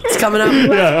up. It's coming up.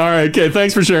 Yeah. All right. Okay.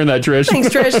 Thanks for sharing that, Trish. Thanks,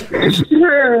 Trish.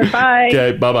 Sure. Bye.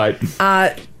 Okay. Bye.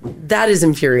 That is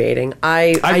infuriating.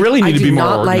 I really need to be more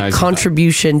not organized like with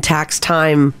contribution tax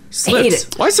time. Hate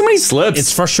it. Why so many slips?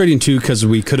 It's frustrating too because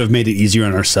we could have made it easier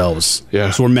on ourselves.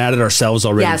 Yeah. So we're mad at ourselves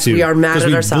already Yes, too. we are mad at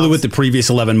we ourselves. blew it the previous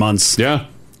 11 months. Yeah.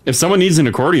 If someone needs an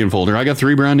accordion folder, I got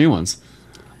 3 brand new ones.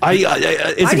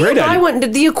 It's a great idea. Why one?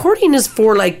 The accordion is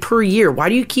for like per year. Why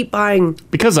do you keep buying?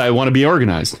 Because I want to be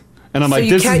organized, and I'm So like, you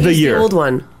this can't is the use year. the old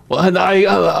one. Well,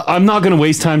 I'm not going to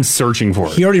waste time searching for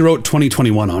it. He already wrote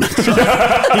 2021 on it. He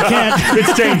can't.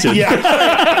 It's tainted.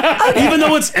 Yeah. Even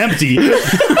though it's empty.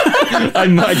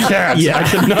 I can't. Yeah. I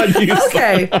cannot use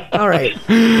Okay. All right.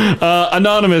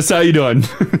 Anonymous, how you doing?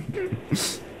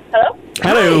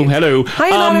 Hello. Hi,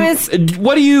 Anonymous.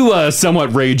 What do you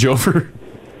somewhat rage over?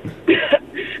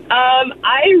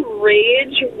 I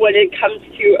rage when it comes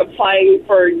to applying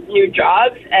for new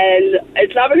jobs, and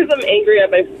it's not because I'm angry at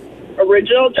my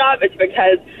original job. It's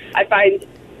because I find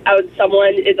out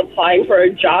someone is applying for a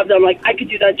job that I'm like, I could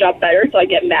do that job better, so I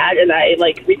get mad and I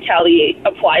retaliate,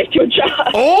 apply to a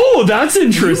job. Oh, that's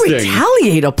interesting. You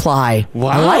retaliate, apply. Wow.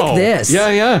 I like this. Yeah.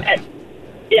 And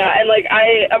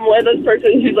I'm one of those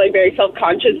persons who's very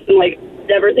self-conscious and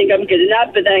never think I'm good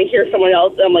enough, but then I hear someone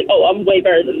else and I'm like, oh, I'm way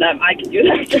better than them. I can do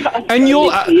that job. And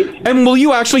and will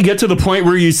you actually get to the point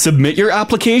where you submit your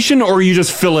application, or you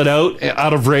just fill it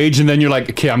out of rage and then you're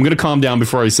like, okay, I'm going to calm down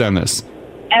before I send this?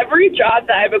 Every job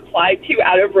that I've applied to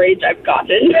out of rage, I've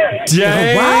gotten.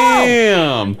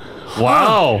 Damn.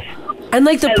 Wow. And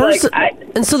the person,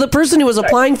 and so the person who was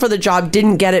applying for the job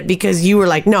didn't get it because you were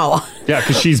like, no. Yeah,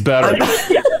 because she's better.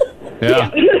 Yeah.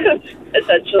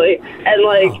 Essentially. And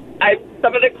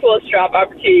some of the coolest job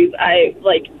opportunities I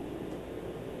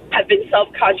have been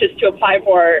self-conscious to apply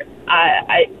for,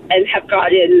 and have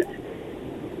gotten.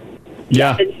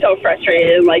 Yeah. I've been so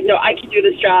frustrated and no, I can do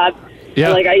this job.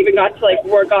 Yeah. And, I even got to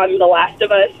work on The Last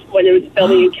of Us when it was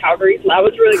filming in Calgary, so that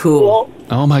was really cool.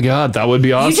 Oh my God, that would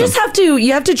be awesome. You just have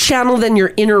to channel then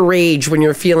your inner rage when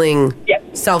you're feeling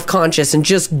self-conscious and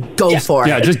just go for it.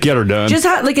 Yeah, just get her done. Just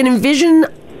envision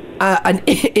an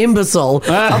imbecile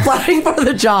applying for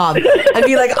the job and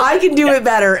be like, I can do it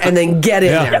better, and then get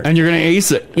in there. And you're going to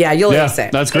ace it. Yeah, you'll ace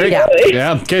it. That's great.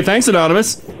 Yeah. Okay, thanks,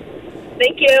 Anonymous.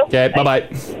 Thank you. Okay,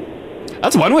 bye-bye.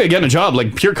 That's one way of getting a job,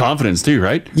 pure confidence too,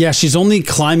 right? Yeah, she's only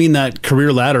climbing that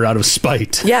career ladder out of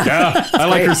spite. Yeah. I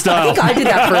like her style. I think I did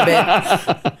that for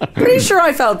a bit. Pretty sure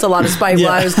I felt a lot of spite while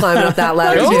I was climbing up that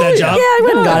ladder. You do that job. Yeah, I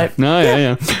went and got it. No,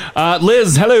 yeah.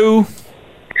 Liz, hello.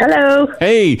 Hello.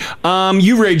 Hey,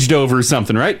 you raged over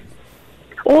something, right?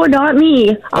 Oh, not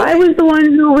me. I was the one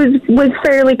who was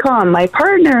fairly calm. My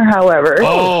partner, however.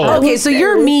 Oh. Okay, so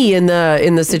you're me in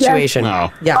the situation.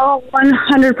 Wow. Yeah. Oh,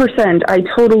 100%. I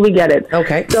totally get it.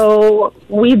 Okay. So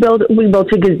we built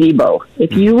a gazebo.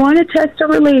 If you want to test a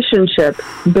relationship,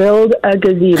 build a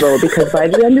gazebo, because by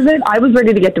the end of it, I was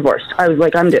ready to get divorced. I was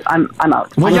like, I'm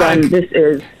out. Well, I'm done. This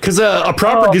is because a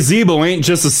proper gazebo ain't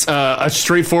just a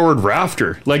straightforward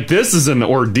rafter. This is an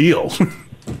ordeal.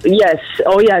 Yes.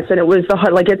 Oh, yes. And it was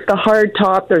it's the hard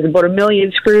top. There's about 1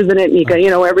 million screws in it. And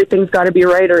everything's got to be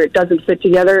right or it doesn't fit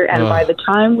together. And by the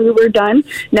time we were done,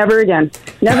 never again.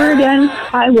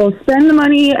 I will spend the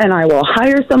money and I will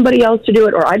hire somebody else to do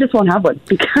it, or I just won't have one.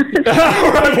 Because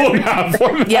I won't have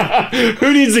one. Yeah.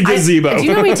 Who needs a gazebo? Do you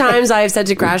know how many times I have said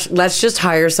to Crash, let's just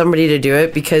hire somebody to do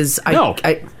it, because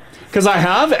because I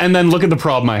have, and then look at the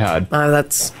problem I had.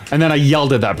 And then I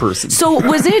yelled at that person. So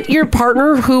was it your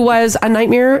partner who was a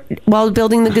nightmare while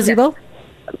building the gazebo?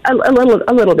 A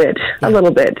little bit.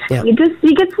 Yeah. He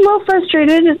gets a little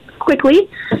frustrated quickly,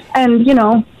 and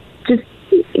just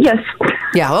yes.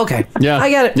 Yeah. Okay. Yeah. I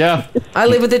get it. Yeah. I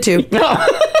live with it too.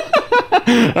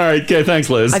 All right. Okay. Thanks,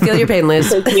 Liz. I feel your pain, Liz.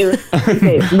 Thank you.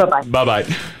 Okay, bye-bye. Bye-bye.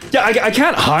 Yeah, I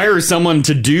can't hire someone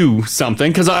to do something,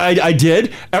 because I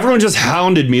did. Everyone just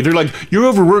hounded me. They're like, you're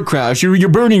overworked, Crash. You're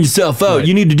burning yourself out. Right.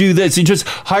 You need to do this. You just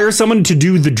hire someone to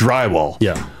do the drywall.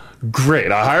 Yeah.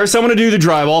 Great. I hire someone to do the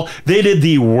drywall. They did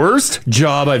the worst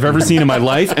job I've ever seen in my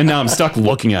life, and now I'm stuck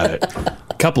looking at it.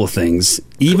 A couple of things.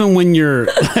 Even when you're...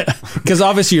 Because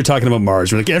obviously you're talking about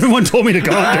Mars. You're like, everyone told me to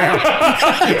calm down.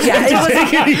 Yeah,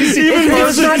 take it easy.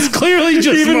 It's clearly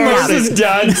just even Mars. Mars's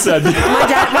dad said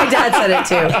that. My dad said it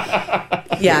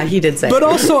too. Yeah, he did say it. But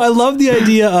also, I love the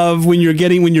idea of when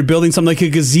you're building something like a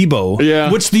gazebo.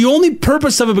 Yeah. Which the only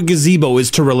purpose of a gazebo is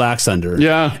to relax under.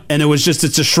 Yeah. And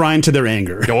it's a shrine to their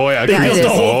anger. Oh, yeah. Yeah, it is.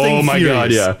 Oh, my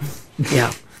God, yeah.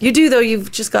 Yeah. You do, though.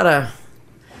 You've just got to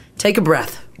take a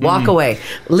breath. Walk away.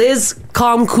 Liz,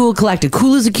 calm, cool, collected.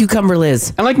 Cool as a cucumber,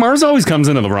 Liz. And Mars always comes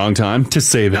in at the wrong time to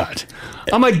say that.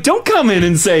 I'm like, don't come in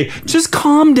and say, just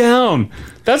calm down.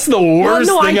 That's the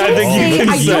worst thing I think you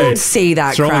can say. I don't say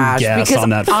that, Throwing Crash, gas because on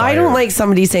that I fire. don't like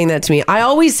somebody saying that to me. I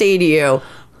always say to you,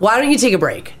 why don't you take a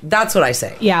break? That's what I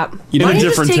say. Yeah. Why don't you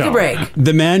just take a break?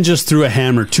 The man just threw a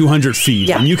hammer 200 feet.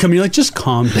 Yeah. And you come in, you're like, just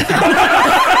calm down.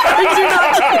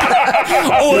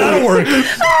 Oh, that'll work.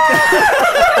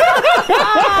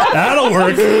 That'll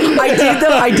work. I did,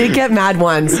 though. I did get mad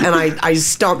once, and I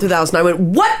stomped through the house, and I went,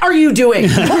 "What are you doing?"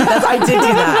 I did do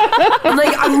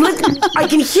that. I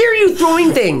can hear you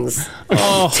throwing things.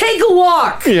 Oh. Take a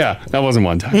walk. Yeah, that wasn't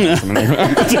one time.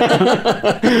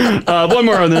 One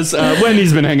more on this.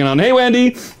 Wendy's been hanging on. Hey,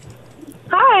 Wendy.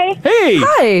 Hi. Hey.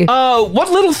 Hi.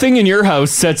 What little thing in your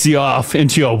house sets you off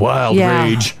into a wild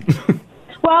rage?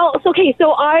 Well, it's okay.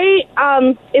 So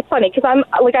it's funny because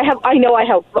I know I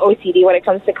have OCD when it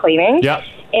comes to cleaning. Yeah.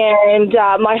 And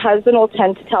my husband will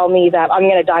tend to tell me that I'm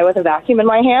going to die with a vacuum in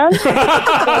my hand.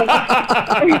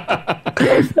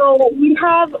 So we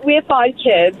have 5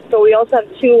 kids, but we also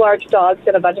have 2 large dogs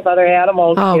and a bunch of other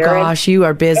animals Oh, here. gosh, you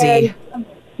are busy.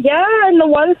 And the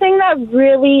one thing that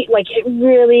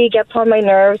really gets on my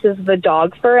nerves is the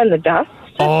dog fur and the dust.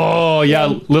 Oh, yeah,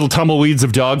 little tumbleweeds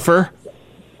of dog fur.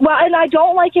 Well, and I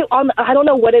don't like it I don't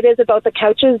know what it is about the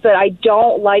couches, but I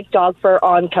don't like dog fur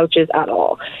on couches at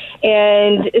all.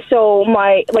 And so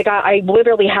I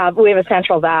literally we have a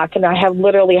central vac, and I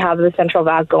literally have the central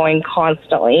vac going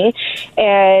constantly.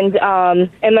 And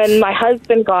then my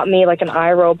husband got me like an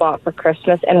iRobot for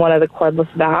Christmas and one of the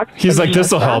cordless vacs. He's like,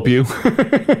 this will help you.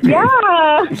 Yeah.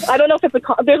 I don't know if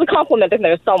there's a compliment in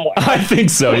there somewhere. I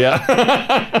think so, yeah.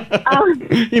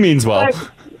 He means well.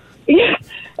 Yeah.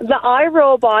 The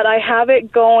iRobot, I have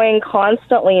it going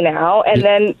constantly now, and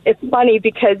then it's funny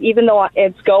because even though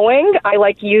it's going, I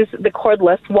like use the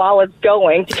cordless while it's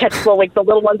going to catch the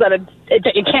little ones that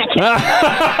you can't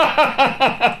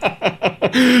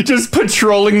catch. Just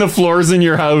patrolling the floors in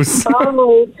your house.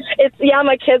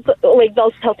 My kids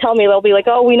they'll tell me, they'll be like,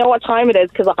 "Oh, we know what time it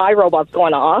is because the iRobot's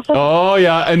going off." Oh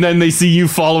yeah, and then they see you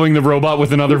following the robot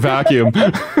with another vacuum.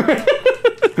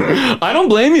 I don't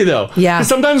blame you though. Yeah. 'Cause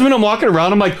sometimes when I'm walking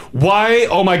around, I'm like, why?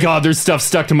 Oh my God, there's stuff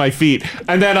stuck to my feet.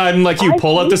 And then I'm like, you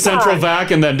pull out the central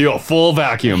vac and then do a full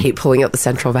vacuum. I hate pulling out the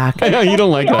central vac. I know, you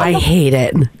don't like that. I hate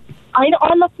it.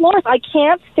 On the floors, I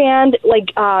can't stand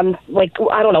I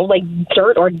don't know, like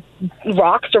dirt or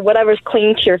rocks or whatever's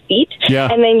clinging to your feet. Yeah.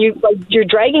 And then you're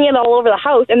dragging it all over the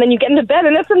house, and then you get into bed,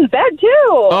 and it's in bed too.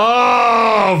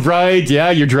 Oh, right.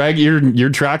 Yeah, you're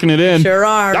tracking it in. Sure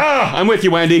are. I'm with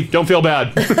you, Wendy. Don't feel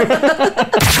bad.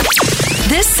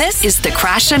 This is the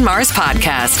Crash and Mars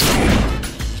podcast.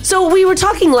 So we were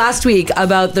talking last week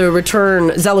about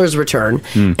the Zeller's return,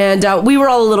 and we were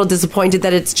all a little disappointed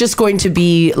that it's just going to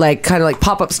be kind of like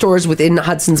pop-up stores within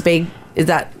Hudson's Bay. Is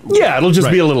that? Yeah, it'll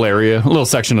just be a little area, a little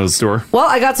section of the store. Well,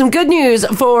 I got some good news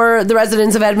for the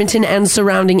residents of Edmonton and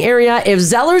surrounding area. If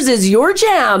Zeller's is your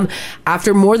jam,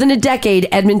 after more than a decade,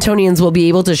 Edmontonians will be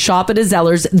able to shop at a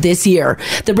Zeller's this year.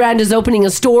 The brand is opening a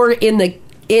store in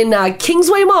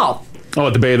Kingsway Mall. Oh,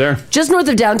 at the Bay there? Just north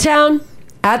of downtown.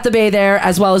 At the Bay there,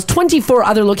 as well as 24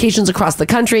 other locations across the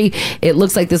country. It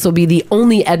looks like this will be the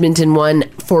only Edmonton one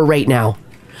for right now.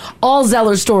 All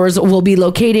Zeller stores will be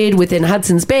located within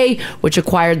Hudson's Bay, which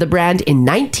acquired the brand in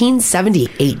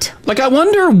 1978. I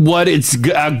wonder what it's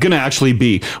going to actually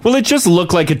be. Will it just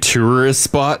look like a tourist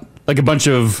spot? Like a bunch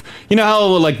of, you know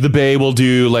how the Bay will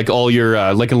do all your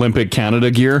Olympic Canada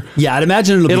gear? Yeah, I'd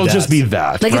imagine it'll just be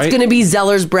that. It's going to be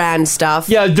Zeller's brand stuff.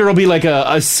 Yeah, there'll be a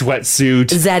sweatsuit,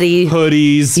 Zeddy,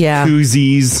 hoodies,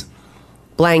 koozies,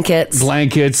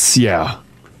 blankets, yeah.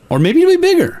 Or maybe it'll be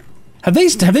bigger. Have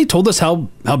they told us how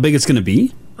big it's going to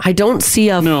be? I don't see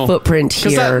a footprint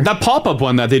here. That pop-up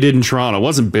one that they did in Toronto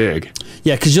wasn't big.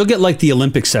 Yeah, because you'll get the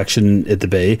Olympic section at the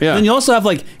Bay. Yeah. And you also have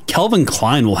Calvin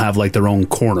Klein will have their own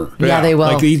corner. Yeah, they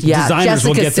will. Designers Jessica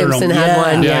will get Simpson their own.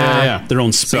 had one. Yeah. Their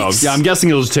own space. So, I'm guessing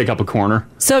it'll just take up a corner.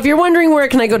 So if you're wondering where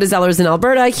can I go to Zeller's in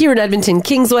Alberta, here in Edmonton,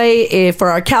 Kingsway. For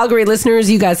our Calgary listeners,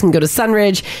 you guys can go to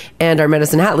Sunridge, and our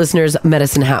Medicine Hat listeners,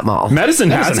 Medicine Hat Mall.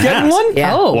 Medicine Hat's getting one?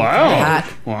 Yeah. Oh, wow.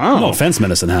 Wow. No offense,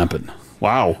 Medicine Hat.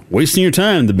 Wow. Wasting your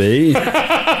time, the Bay.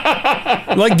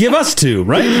 Give us two,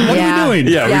 right? What are we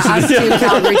doing? Yeah, us too,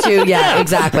 Calgary too. Yeah,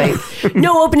 exactly.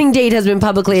 No opening date has been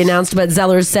publicly announced, but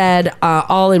Zeller said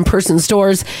all in-person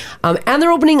stores. And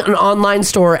they're opening an online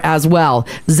store as well.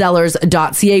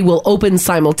 Zellers.ca will open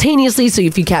simultaneously, so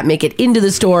if you can't make it into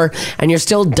the store and you're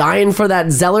still dying for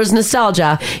that Zeller's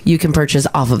nostalgia, you can purchase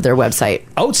off of their website.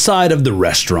 Outside of the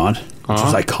restaurant, which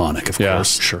was iconic, of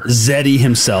course. Sure. Zeddy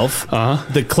himself.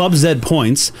 The Club Zed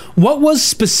points. What was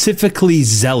specifically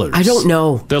Zeller's? I don't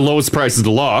know. The lowest price is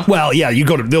the law. Well, yeah, you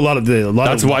go to a lot of.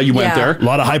 That's why you went there. A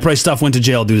lot of high price stuff went to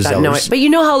jail due to Zeller's. But you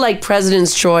know how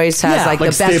President's Choice has the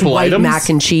best white items? mac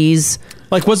and cheese.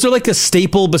 Was there a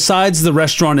staple besides the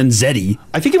restaurant and Zeddy?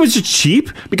 I think it was just cheap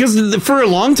because for a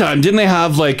long time, didn't they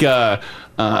have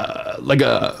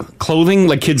clothing,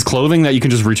 kids' clothing that you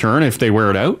can just return if they wear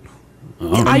it out?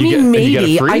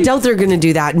 Maybe. I doubt they're going to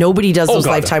do that. Nobody does those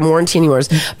lifetime warranty anymore.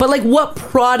 But what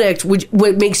product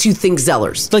what makes you think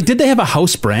Zeller's? Did they have a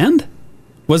house brand?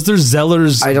 Was there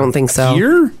Zeller's? I don't think so.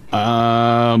 Here?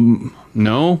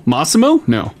 No. Massimo?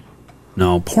 No.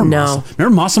 No, poor Massimo.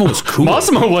 Remember Massimo was cool.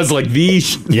 Massimo was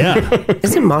yeah.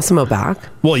 Isn't Massimo back?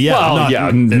 Well, yeah.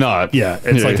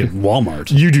 It's like at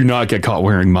Walmart. You do not get caught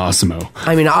wearing Massimo.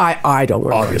 I mean, I don't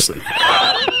wear obviously.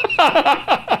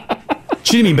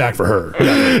 She didn't mean back for her.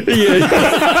 Yeah.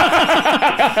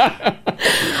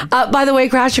 By the way,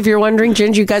 Crash, if you're wondering,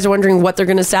 Ginge, you guys are wondering what they're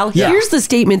going to sell. Yeah. Here's the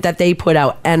statement that they put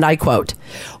out, and I quote,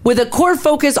 "With a core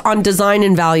focus on design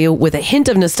and value with a hint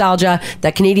of nostalgia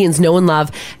that Canadians know and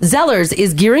love, Zellers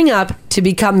is gearing up to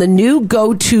become the new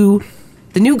go-to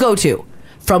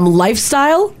from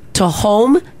lifestyle to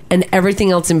home and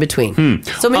everything else in between."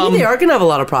 So maybe they are going to have a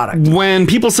lot of product. When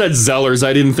people said Zellers,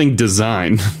 I didn't think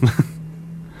design.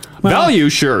 Value,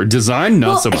 sure. Design,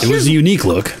 not so much. It was a unique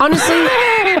look. Honestly,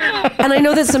 and I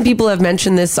know that some people have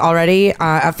mentioned this already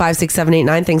at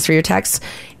 56789. Thanks for your text.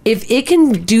 If it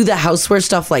can do the houseware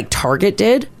stuff like Target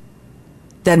did,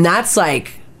 then that's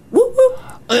like, woo, woo,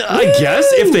 I guess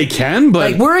if they can,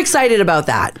 but like we're excited about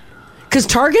that. Because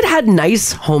Target had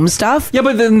nice home stuff, yeah,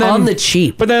 but then on the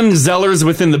cheap. But then Zellers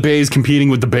within the Bay is competing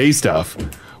with the Bay stuff,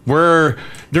 where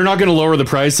they're not going to lower the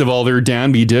price of all their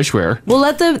Danby dishware. Well,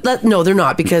 no, they're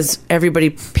not, because everybody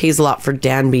pays a lot for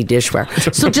Danby dishware.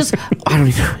 So just, I don't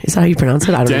even know. Is that how you pronounce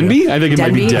it? I don't Denby? know. I think it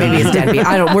might be Denby. Maybe it's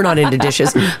Denby. We're not into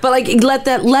dishes. But like, let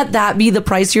that be the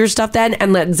pricier stuff then,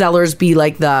 and let Zellers be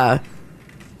like the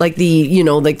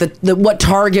what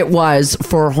Target was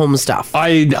for home stuff.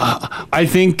 I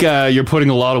think you're putting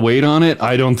a lot of weight on it.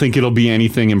 I don't think it'll be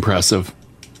anything impressive.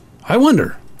 I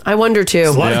wonder too.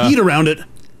 There's a lot of heat around it.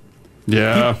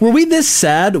 Yeah. Were we this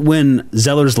sad when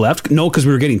Zellers left? No, because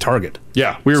we were getting Target.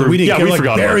 Yeah, we were. So we didn't care. We like,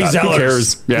 forgot Barry about that. Zellers. Who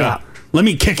cares? Yeah. Let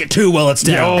me kick it too while it's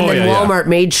down. And then Walmart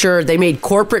made sure, they made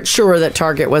corporate sure that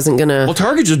Target wasn't going to... Well,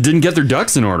 Target just didn't get their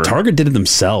ducks in order. Target did it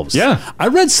themselves. Yeah. I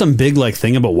read some big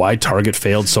thing about why Target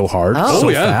failed so hard,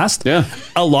 so fast. Yeah.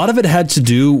 A lot of it had to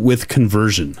do with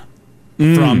conversion.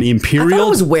 From Imperial I thought it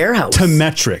was warehouse to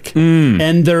metric,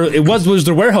 and it was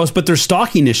their warehouse, but their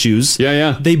stocking issues.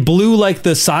 Yeah. They blew like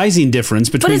the sizing difference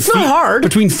between it's not hard.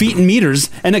 between feet and meters,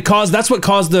 and that's what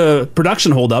caused the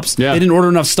production holdups. Yeah. They didn't order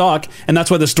enough stock, and that's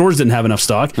why the stores didn't have enough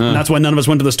stock, and that's why none of us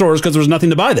went to the stores because there was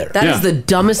nothing to buy there. That is the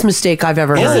dumbest mistake I've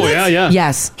ever heard. Oh yeah.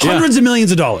 Yes. Hundreds of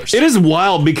millions of dollars. It is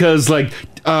wild because like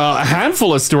a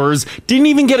handful of stores didn't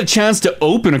even get a chance to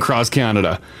open across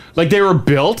Canada. Like they were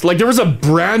built, like there was a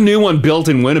brand new one built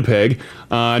in Winnipeg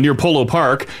near Polo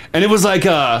Park, and it was like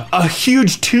a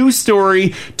huge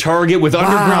 2-story Target with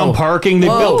underground parking. They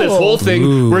built this whole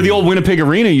thing where the old Winnipeg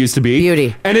Arena used to be.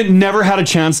 Beauty. And it never had a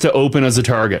chance to open as a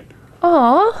Target.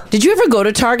 Aw. Did you ever go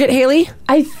to Target, Haley?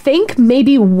 I think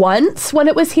maybe once when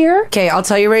it was here. Okay, I'll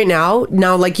tell you right now,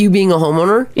 like you being a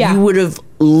homeowner, you would have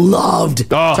loved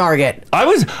Target. I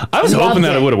was hoping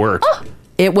that it would have worked.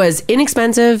 It was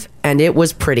inexpensive and it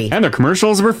was pretty. And their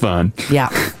commercials were fun. Yeah.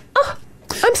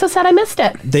 I'm so sad I missed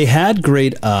it. They had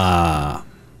great,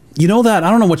 you know that, I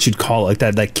don't know what you'd call it,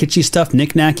 like that kitschy stuff,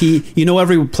 knick-knacky. You know,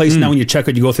 every place now when you check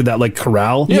it, you go through that like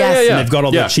corral. Yeah. And they've got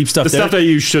all that cheap stuff the there. stuff that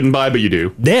you shouldn't buy, but you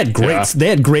do. They had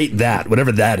great that,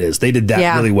 whatever that is. They did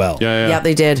that really well. Yeah,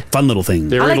 they did. Fun little thing.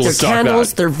 They were I like able their to stock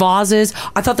candles, that. their vases.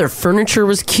 I thought their furniture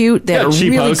was cute. They had a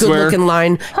cheap really houseware. good looking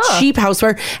line. Cheap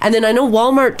houseware. And then I know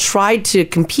Walmart tried to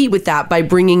compete with that by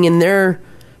bringing in their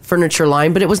furniture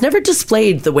line, but it was never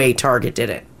displayed the way Target did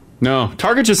it. No,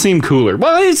 Target just seemed cooler.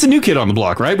 Well, it's a new kid on the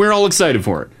block, right? We're all excited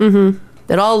for it. Mm-hmm.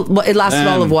 It lasted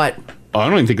all of what? Oh, I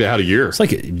don't even think they had a year. It's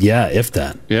like, if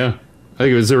that. Yeah. I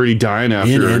think it was already dying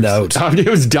after. In and out. It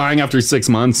was dying after 6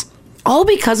 months. All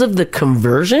because of the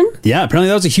conversion? Yeah, apparently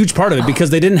that was a huge part of it because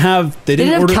they didn't have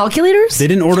calculators? They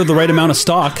didn't order the right amount of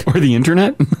stock. Or the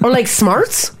internet? Or like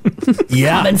smarts?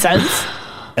 Yeah. Common sense.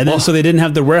 And then so they didn't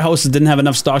have, their warehouses didn't have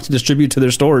enough stock to distribute to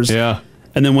their stores. Yeah.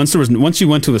 And then once you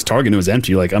went to this Target and it was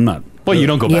empty, you're like, I'm not. Well, you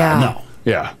don't go back. Yeah. No.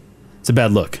 Yeah. It's a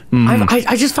bad look.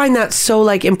 I just find that so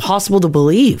like impossible to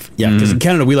believe. Yeah, because in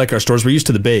Canada we like our stores. We're used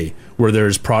to the Bay where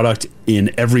there's product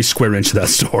in every square inch of that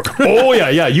store. Oh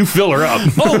yeah, you fill her up.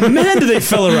 Oh man, do they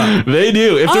fill her up? They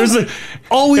do. If there's a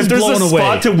blown away.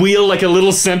 spot to wheel like a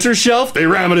little center shelf, they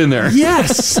ram it in there.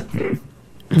 Yes.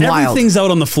 Everything's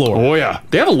out on the floor. Oh yeah,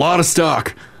 they have a lot of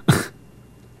stock.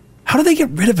 How do they get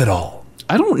rid of it all?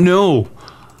 I don't know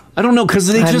because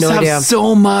they just have idea.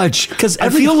 so much. Because I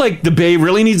feel like the Bay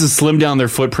really needs to slim down their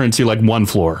footprint to like one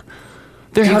floor.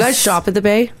 Do you guys shop at the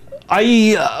Bay?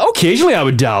 Occasionally I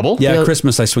would dabble. Yeah, at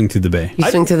Christmas I swing through the Bay. You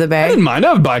swing through the Bay? I didn't mind.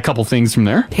 I would buy a couple things from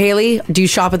there. Haley, do you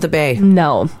shop at the Bay?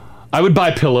 No. I would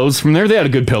buy pillows from there. They had a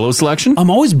good pillow selection. I'm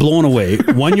always blown away.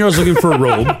 1 year I was looking for a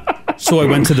robe, so I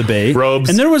went to the Bay. Robes.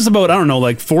 And there was about, I don't know,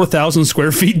 like 4,000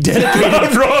 square feet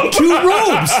dedicated Robes. to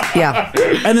robes. Yeah.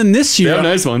 And then this year, They have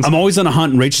nice ones. I'm always on a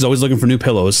hunt, and Rachel's always looking for new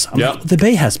pillows. I'm like, the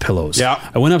Bay has pillows. Yeah.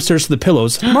 I went upstairs to the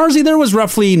pillows. Marzi, there was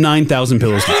roughly 9,000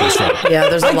 pillows to choose from. Yeah,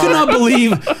 there's a I lot. cannot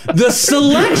believe the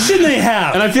selection they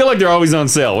have. And I feel like they're always on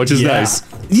sale, which is nice.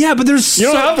 Yeah, but there's You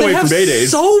don't have to they wait for Bay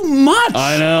Days. so much.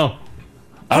 I know.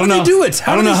 How do they do it?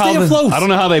 How do they stay afloat? I don't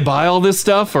know how they buy all this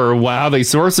stuff or how they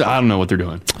source it. I don't know what they're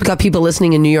doing. We've got people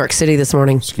listening in New York City this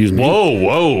morning. Excuse me.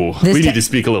 Whoa. We need to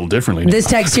speak a little differently. This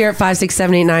text here at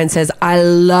 56789 says, I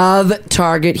love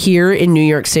Target here in New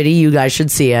York City. You guys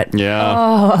should see it. Yeah.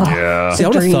 Oh. Yeah. See, I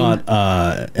would have thought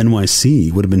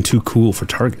NYC would have been too cool for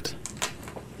Target.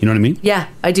 You know what I mean? Yeah,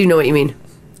 I do know what you mean.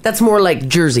 That's more like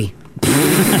Jersey.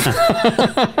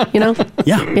 You know?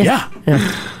 Yeah.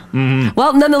 Mm-hmm.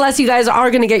 Well, nonetheless, you guys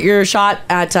are going to get your shot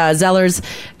at Zellers.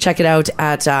 Check it out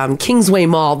at Kingsway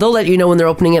Mall. They'll let you know when they're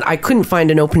opening it. I couldn't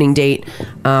find an opening date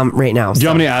right now. Do you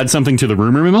want me to add something to the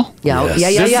rumor mill? Yeah.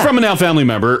 This is from a Now Family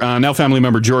member. Now Family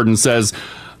member Jordan says,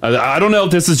 I don't know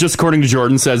if this is just according to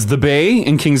Jordan, says the Bay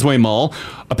in Kingsway Mall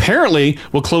apparently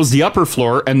will close the upper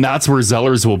floor, and that's where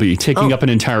Zellers will be, taking up an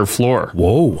entire floor.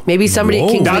 Whoa. Maybe somebody at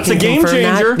Kingsway That's can a game confirm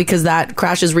changer. that, because that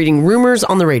Crash is reading rumors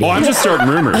on the radio. Oh, I'm just starting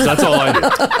rumors. That's all I do.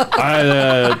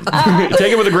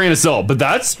 Take it with a grain of salt, but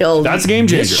that's a game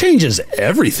changer. This changes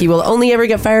everything. He will only ever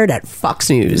get fired at Fox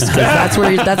News. 'Cause that's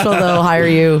where they'll hire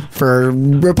you for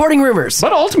reporting rumors.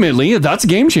 But ultimately, that's a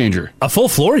game changer. A full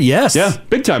floor, yes. Yeah,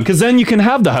 big time. Because then you can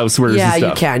have the housewares Yeah, and stuff.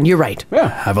 you can. You're right. Yeah,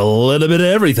 have a little bit of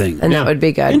everything. And that would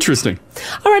be good. Interesting.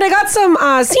 All right, I got some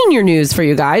senior news for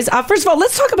you guys. First of all,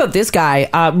 let's talk about this guy,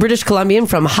 British Columbian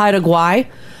from Haida Gwaii.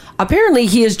 Apparently,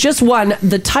 he has just won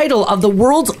the title of the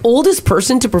world's oldest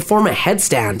person to perform a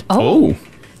headstand. Oh.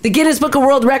 The Guinness Book of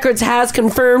World Records has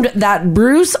confirmed that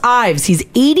Bruce Ives, he's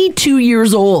 82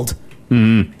 years old,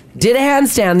 did a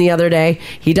handstand the other day.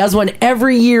 He does one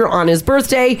every year on his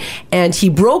birthday, and he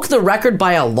broke the record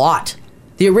by a lot.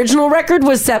 The original record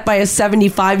was set by a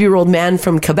 75-year-old man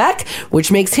from Quebec,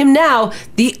 which makes him now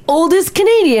the oldest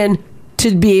Canadian to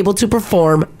be able to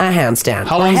perform a handstand.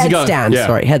 How long has he got? Headstand.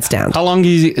 Sorry, headstand. How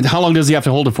long does he have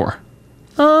to hold it for?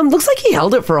 Looks like he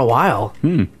held it for a while.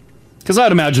 Because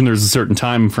I'd imagine there's a certain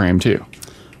time frame too.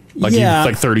 Like Yeah.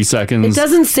 like 30 seconds.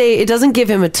 It doesn't give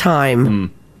him a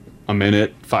time. A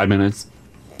minute, 5 minutes.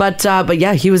 But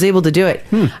yeah, he was able to do it.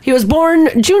 He was born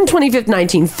June 25th,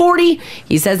 1940.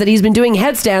 He says that he's been doing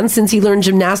headstands since he learned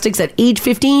gymnastics at age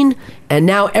 15. And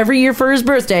now every year for his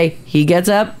birthday, he gets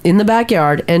up in the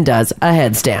backyard and does a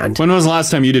headstand. When was the last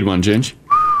time you did one, Ginge?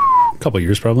 A couple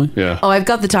years, probably. Yeah. Oh, I've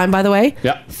got the time, by the way.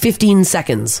 Yeah. 15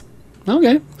 seconds.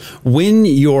 Okay. When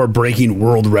you're breaking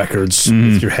world records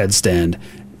with your headstand,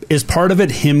 is part of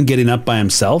it him getting up by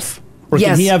himself? Or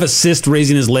Yes. can he have assist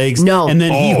raising his legs? No. And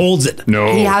then he holds it?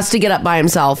 No. He has to get up by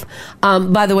himself.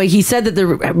 By the way, he said that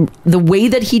the way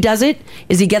that he does it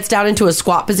is he gets down into a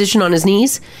squat position on his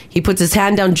knees. He puts his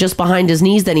hand down just behind his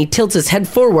knees. Then he tilts his head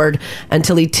forward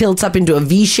until he tilts up into a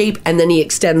V shape, and then he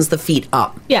extends the feet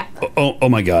up. Yeah. Oh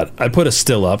my God. I put a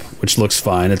still up, which looks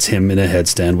fine. It's him in a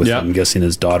headstand with, I'm guessing,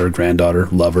 his daughter, granddaughter,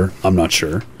 lover. I'm not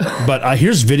sure. But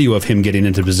here's video of him getting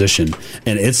into position,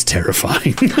 and it's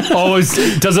terrifying.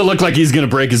 Does it look like he's going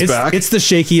to break his back? It's the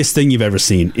shakiest thing you've ever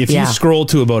seen. If you scroll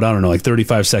to about, I don't know, like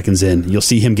 35 seconds in, you'll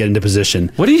see him get into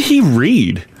position. What did he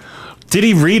read? Did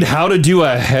he read how to do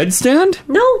a headstand?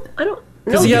 No, I don't.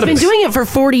 No, he he's had been a- doing it for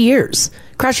 40 years.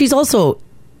 Crash, he's also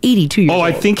 82 years old.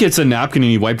 I think it's a napkin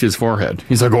and he wiped his forehead.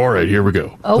 He's like, all right, here we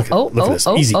go. Look at this.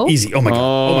 Easy. Oh my God.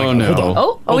 Oh my God. no.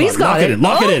 Hold on. He's got Lock it. in.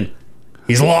 Lock it in.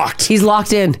 He's locked. He's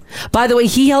locked in. By the way,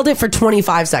 he held it for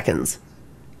 25 seconds.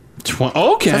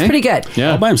 Okay. That's pretty good.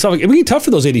 Yeah. All by himself. It would be tough for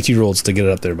those 82-year-olds to get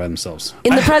it up there by themselves.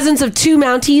 In the presence of two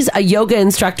Mounties, a yoga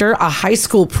instructor, a high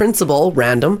school principal,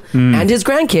 random, and his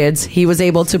grandkids, he was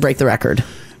able to break the record.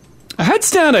 A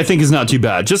headstand, I think, is not too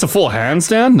bad. Just a full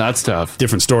handstand? That's tough.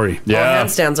 Different story. Yeah.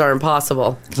 Handstands are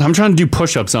impossible. I'm trying to do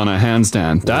push-ups on a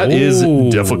handstand. That is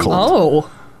difficult.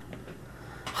 Oh.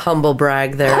 Humble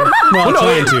brag there. Well,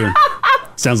 trying to.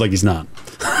 Sounds like he's not.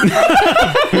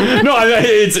 No,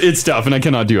 it's tough, and I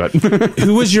cannot do it.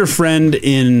 Who was your friend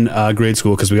in grade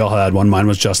school? Because we all had one. Mine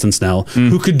was Justin Snell,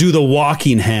 who could do the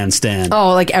walking handstand.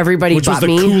 Oh, like everybody which was but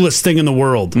the me? coolest thing in the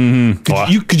world.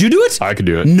 Could you do it? I could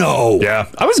do it. No. Yeah.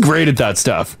 I was great at that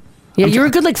stuff. Yeah, you're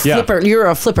a good flipper. You're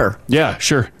a flipper. Yeah,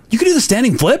 sure. You could do the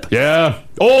standing flip? Yeah.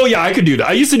 Oh, yeah, I could do that.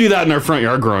 I used to do that in our front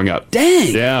yard growing up.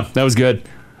 Dang. Yeah, that was good.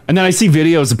 And then I see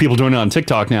videos of people doing it on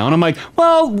TikTok now, and I'm like,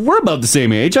 well, we're about the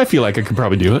same age. I feel like I could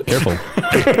probably do it. Careful.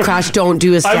 Crash, don't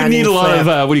do a I standing would need a lot flip.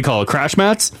 of, what do you call it, crash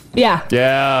mats? Yeah.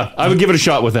 Yeah, I would give it a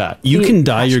shot with that. You can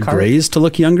dye your grays to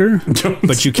look younger,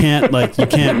 but you can't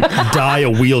dye a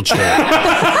wheelchair.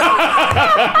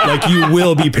 Like you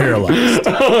will be paralyzed.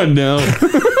 Oh no.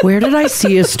 Where did I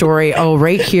see a story? Oh,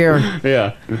 right here.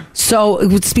 Yeah. So,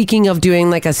 speaking of doing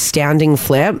like a standing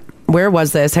flip, where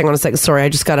was this? Hang on a second. Sorry, I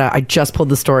just pulled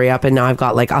the story up, and now I've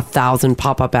got like 1,000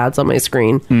 pop-up ads on my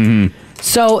screen. Mm-hmm.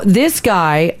 So this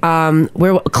guy,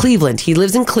 Cleveland. He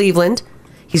lives in Cleveland.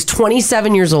 He's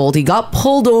 27 years old. He got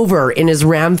pulled over in his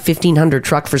Ram 1500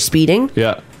 truck for speeding.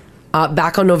 Yeah.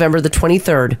 Back on November the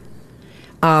 23rd.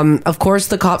 Of course,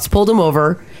 the cops pulled him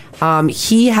over.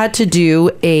 He had to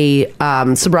do a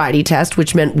sobriety test,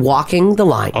 which meant walking the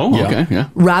line. Oh, okay, yeah.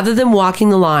 Rather than walking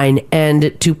the line,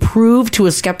 and to prove to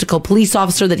a skeptical police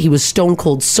officer that he was stone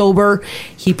cold sober,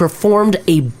 he performed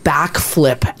a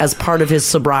backflip as part of his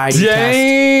sobriety test.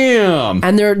 Damn!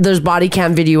 And there's body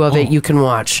cam video of it you can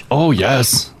watch. Oh,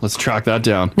 yes. Let's track that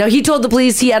down. Now, he told the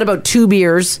police he had about 2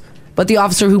 beers, but the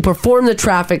officer who performed the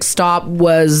traffic stop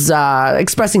was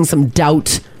expressing some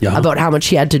doubt about how much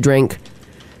he had to drink.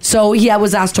 So he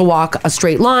was asked to walk a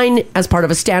straight line as part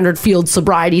of a standard field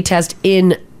sobriety test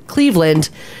in Cleveland.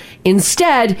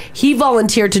 Instead, he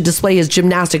volunteered to display his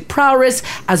gymnastic prowess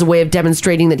as a way of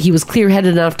demonstrating that he was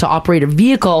clear-headed enough to operate a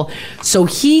vehicle. So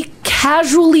he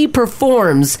casually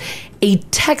performs a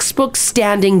textbook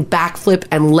standing backflip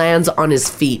and lands on his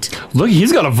feet. Look,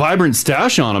 he's got a vibrant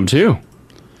stash on him, too.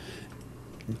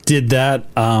 Did that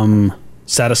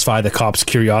satisfy the cops'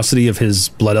 curiosity of his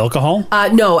blood alcohol?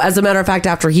 No, as a matter of fact,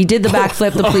 after he did the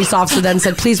backflip, the police officer then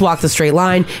said, please walk the straight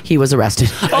line. He was arrested.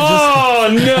 Oh,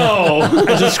 no.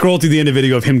 I just scrolled through the end of the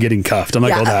video of him getting cuffed. I'm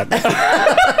like, oh,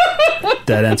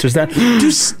 that answers that.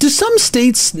 Do some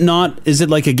states not, is it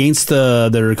like against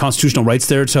their constitutional rights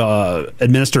there to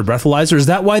administer breathalyzer? Is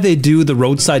that why they do the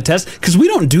roadside test? Because we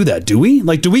don't do that, do we?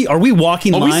 Like, are we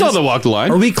walking lines? We saw the walk the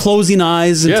line. Are we closing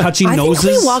eyes and touching noses? I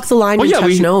think we walk the line and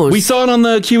touch nose. We saw it on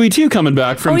the QE2 coming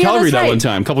back from Calgary that one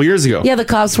time, a couple years ago. Yeah, the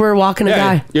cops were walking a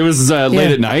guy. It was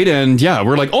late at night, and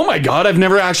we're like, oh my God, I've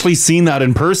never actually seen that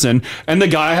in person. And the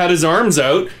guy had his arms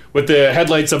out with the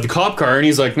headlights of the cop car, and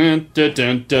he's like,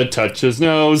 touch his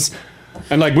nose.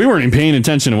 And like, we weren't even paying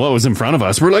attention to what was in front of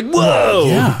us. We're like, whoa.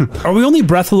 Yeah. Are we only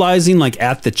breathalyzing like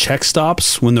at the check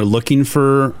stops when they're looking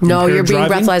for No, you're being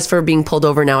driving? breathalyzed for being pulled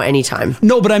over now anytime.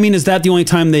 No, but I mean, is that the only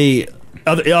time they...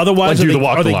 Otherwise,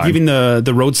 Like are they giving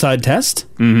the roadside test?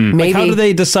 Mm-hmm. Maybe. Like, how do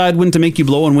they decide when to make you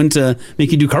blow and when to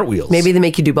make you do cartwheels? Maybe they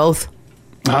make you do both.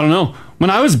 I don't know. When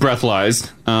I was breathalyzed,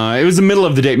 it was the middle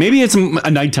of the day. Maybe it's a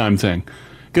nighttime thing.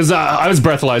 Because I was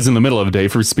breathalyzed in the middle of the day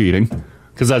for speeding.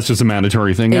 Because that's just a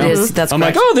mandatory thing now. It is. That's I'm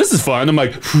correct. like, oh, this is fun. I'm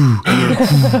like,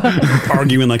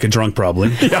 arguing like a drunk, probably.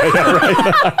 right.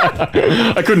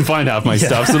 I couldn't find half my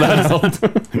stuff, so that helped.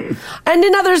 And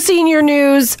in other senior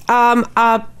news,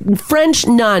 a French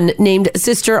nun named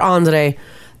Sister Andre,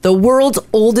 the world's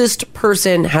oldest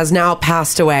person, has now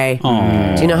passed away.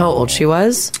 Aww. Do you know how old she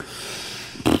was?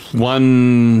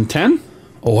 110?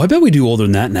 Oh, I bet we do older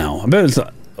than that now. I bet it's...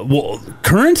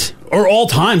 current or all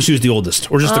time she was the oldest,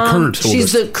 or just the current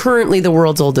She's oldest? currently the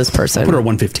world's oldest person. I'll put her at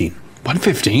 115.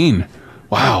 115?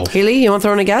 Wow. Haley, you want to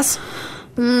throw in a guess?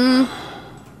 I'm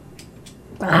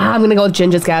gonna go with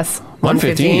Ginger's guess.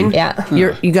 115? Yeah.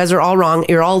 You guys are all wrong.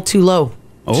 You're all too low.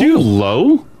 Oh. Too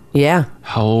low? Yeah.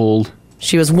 How old?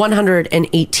 She was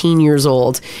 118 years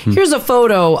old. Here's a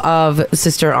photo of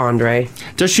Sister Andre.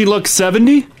 Does she look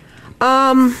 70?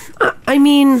 I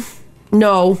mean,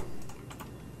 no.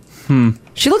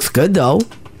 She looks good, though.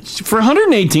 For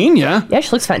 118, yeah. Yeah, she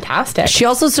looks fantastic. She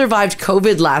also survived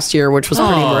COVID last year, which was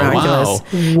pretty miraculous.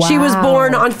 Wow. She was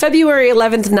born on February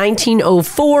 11th,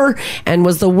 1904, and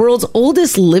was the world's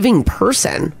oldest living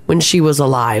person when she was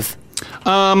alive.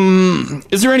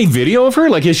 Is there any video of her?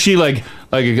 Like, is she like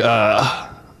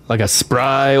a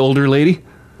spry older lady?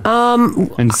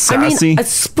 And sassy? I mean, a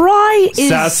spry is...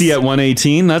 Sassy at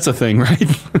 118? That's a thing, right?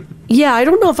 Yeah, I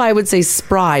don't know if I would say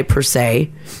spry, per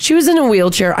se. She was in a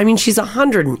wheelchair. I mean, she's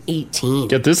 118.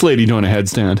 Get this lady doing a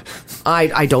headstand.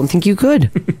 I don't think you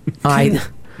could.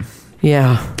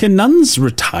 Yeah. Can nuns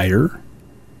retire?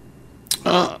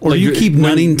 Or like you keep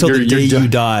nunning till the day you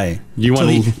die? You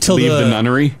want to leave the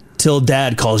nunnery? Till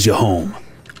dad calls you home.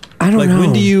 I don't know. Like,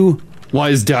 when do you...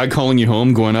 Why is dad calling you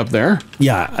home going up there?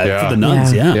 Yeah, for the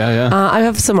nuns, yeah. I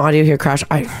have some audio here, Crash.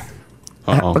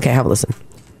 Okay, have a listen.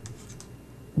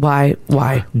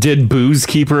 Why? Did booze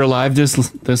keep her alive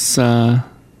this long?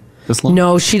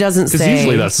 No, she doesn't say. Because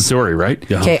usually that's the story, right?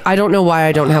 Yeah. Okay, I don't know why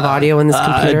I don't have audio in this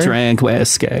computer. I drank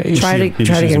whiskey. Try it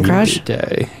again, Crash.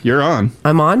 Day. You're on.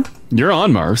 I'm on? You're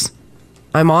on, Mars.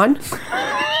 I'm on?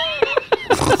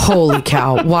 Holy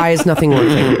cow. Why is nothing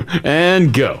working?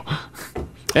 And go.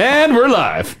 And we're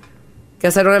live.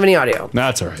 Guess I don't have any audio.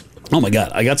 That's all right. Oh my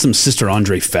God, I got some Sister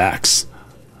Andre facts.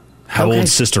 How old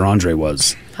Sister Andre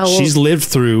was. How old? She's lived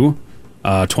through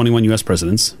 21 U.S.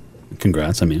 presidents.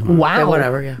 Congrats. I mean, Wow. Yeah,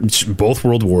 whatever. Yeah. both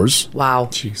world wars. Wow.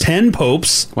 10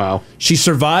 popes. Wow. She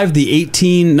survived the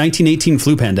 1918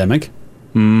 flu pandemic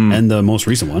and the most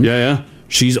recent one. Yeah.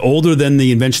 She's older than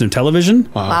the invention of television.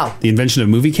 Wow. The invention of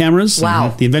movie cameras.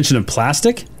 Wow. The invention of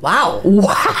plastic. Wow.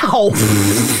 Wow.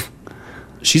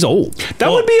 She's old. That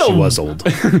would be she was old.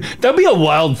 That'd be a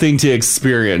wild thing to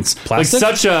experience. Plastic?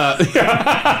 Like such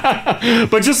a,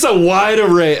 but just a wide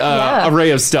array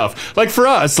of stuff. Like for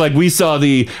us, like we saw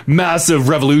the massive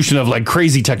revolution of like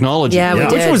crazy technology. Yeah, we which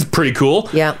did. was pretty cool.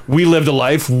 Yeah. We lived a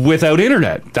life without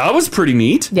internet. That was pretty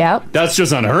neat. Yeah. That's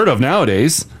just unheard of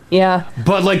nowadays. Yeah.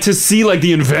 But like to see like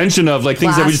the invention of like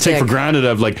things that we just take for Plastic. granted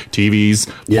of like TVs,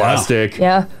 plastic.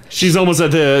 Yeah. She's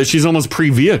almost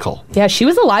pre-vehicle. Yeah, she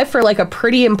was alive for like a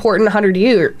pretty important 100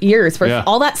 years where Yeah.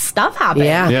 all that stuff happened.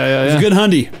 Yeah. Yeah. It's a good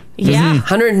hundy. Yeah.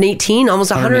 118,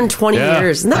 almost 120 Yeah.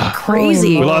 years. Isn't that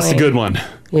crazy? We lost a good one.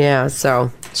 Yeah,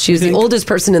 so she was the oldest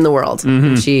person in the world.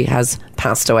 She has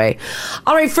passed away.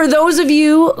 All right, for those of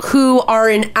you who are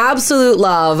in absolute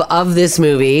love of this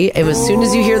movie, as soon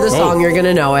as you hear the song, you're going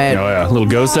to know it. Oh yeah, a little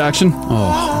ghost action.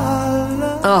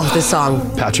 Oh, this song.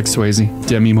 Patrick Swayze,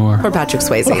 Demi Moore. Or Patrick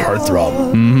Swayze.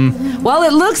 Heartthrob. Well,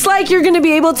 it looks like you're going to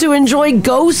be able to enjoy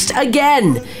Ghost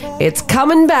again. It's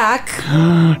coming back.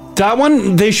 That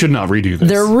one, they should not redo this.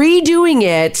 They're redoing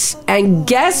it, and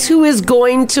guess who is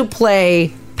going to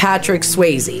play Patrick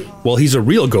Swayze? Well, he's a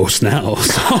real ghost now.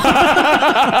 So.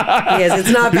 Yes, it's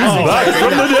not Patrick Swayze.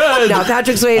 from the dead. No,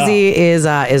 Patrick Swayze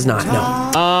is not.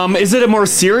 No, Is it a more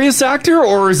serious actor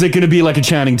or is it going to be like a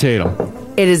Channing Tatum?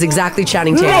 it is exactly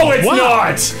Channing Tatum. No, it's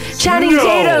not. Channing No.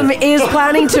 Tatum is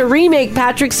planning to remake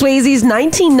Patrick Swayze's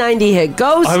 1990 hit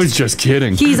Ghost. I was just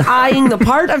kidding. He's eyeing the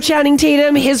part of Channing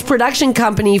Tatum. His production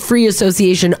company, Free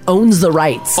Association, owns the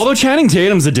rights. Although Channing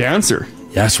Tatum's a dancer.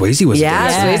 Yeah, Swayze was. Yeah,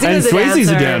 Swayze And was a Swayze's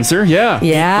dancer. a dancer. Yeah.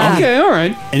 Yeah. Okay, all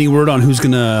right. Any word on who's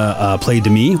gonna play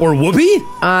Demi or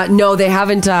Whoopi? No, they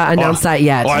haven't announced that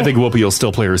yet. Oh, I think Whoopi will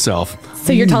still play herself.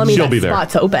 So you're telling me She'll that be there.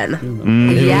 spot's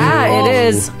open. Yeah, it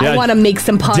is. I want to make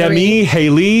some pottery. Demi,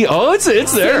 Haley. Oh, it's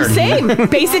there. Same.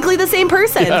 Basically the same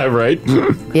person. Yeah, right.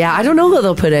 Yeah, I don't know who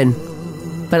they'll put in.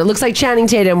 But it looks like Channing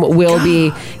Tatum will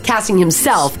be casting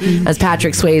himself as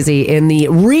Patrick Swayze in the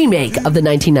remake of the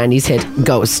 1990s hit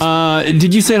Ghost.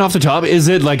 Did you say it off the top? Is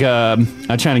it like a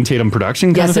Channing Tatum production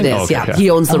kind Yes, of it thing? is. Oh, okay, Yeah, okay. he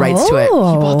owns the rights to it. He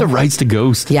bought the rights to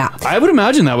Ghost. Yeah. I would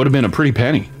imagine that would have been a pretty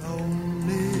penny.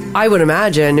 I would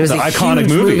imagine. It was It's a an iconic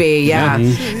huge movie.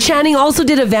 Yeah. Channing also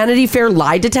did a Vanity Fair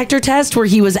lie detector test where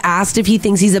he was asked if he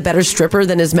thinks he's a better stripper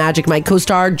than his Magic Mike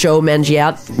co-star, Joe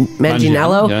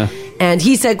Manganiello. Yeah. And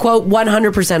he said, quote,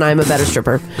 100% I'm a better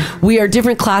stripper. We are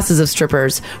different classes of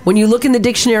strippers. When you look in the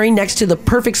dictionary next to the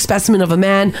perfect specimen of a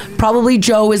man, probably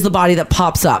Joe is the body that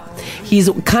pops up. He's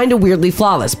kind of weirdly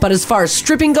flawless. But as far as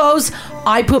stripping goes,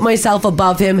 I put myself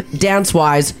above him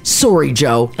dance-wise. Sorry,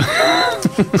 Joe.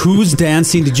 Whose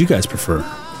dancing did you guys prefer?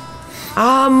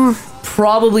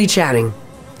 Probably Channing.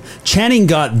 Channing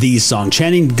got the song.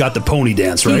 Channing got the pony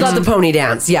dance, right? He got the pony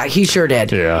dance. Yeah, he sure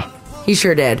did. Yeah. He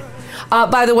sure did.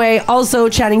 By the way, also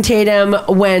Channing Tatum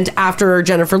went after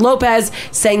Jennifer Lopez,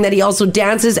 saying that he also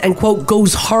dances and, quote,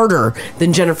 goes harder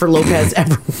than Jennifer Lopez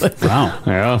ever would. Wow.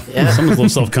 Yeah. Someone's a little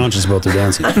self-conscious about their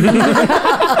dancing.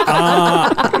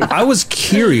 I was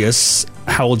curious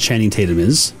how old Channing Tatum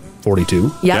is.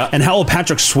 42. Yeah. And how old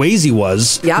Patrick Swayze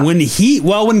was Yeah. when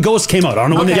Ghost came out. I don't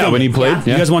know when they Yeah, filmed when he it. played.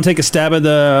 You Yeah. guys want to take a stab at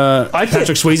the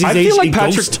Patrick Swayze's I age feel like in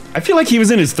Patrick. Ghost? I feel like he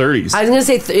was in his 30s. I'm gonna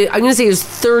say he was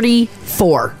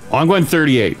 34. Oh, I'm going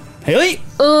 38. Haley?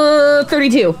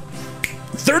 32.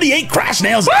 38 crash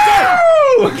nails.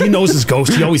 He knows his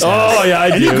Ghost. He always has. Oh, yeah, I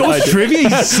do. Any Ghost I do. trivia?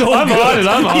 He's so I'm good. on it.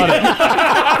 I'm on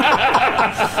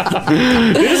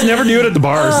it. They just never do it at the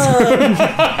bars.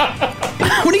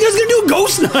 When are you guys going to do a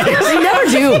Ghost night? They never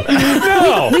do.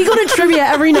 No. We go to trivia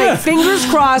every night. Fingers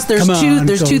crossed. There's Come two. on,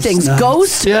 There's two Ghost things: night.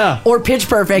 Ghost Yeah. or Pitch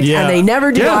Perfect, Yeah. and they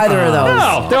never do Yeah. either of those.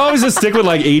 No, they always just stick with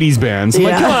like 80s bands. I'm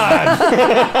like, come on.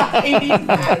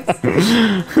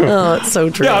 Oh, it's so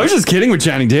true. Yeah, I was just kidding with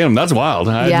Channing Tatum. That's wild.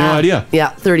 I had no idea. Yeah,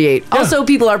 38. Also,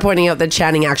 people are pointing out that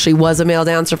Channing actually was a male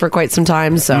dancer for quite some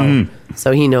time, so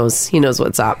so he knows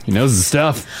what's up. He knows his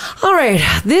stuff. All right,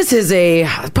 this is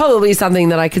probably something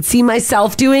that I could see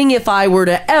myself doing if I were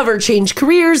to ever change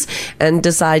careers and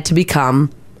decide to become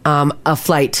a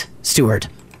flight steward.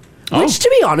 Which, to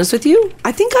be honest with you,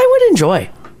 I think I would enjoy.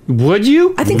 Would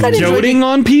you? I think I'd enjoy doting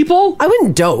on people. I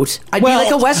wouldn't dote. I'd be like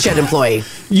a WestJet employee.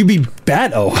 You'd be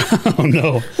bad. Oh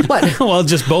no. What? Well,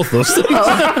 just both those things.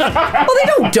 Well, they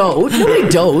don't dote. Nobody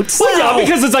dotes. Well, yeah,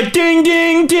 because it's like ding,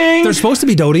 ding, ding. They're supposed to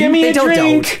be doting. Give me They a don't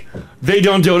drink. They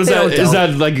don't dote? Is They don't is dote.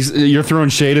 that like you're throwing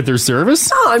shade at their service?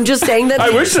 No, I'm just saying that.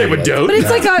 I wish they would dote. But it's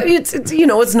like it's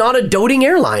it's not a doting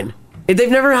airline. They've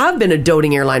never have been a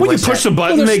doting airline. Well, you push the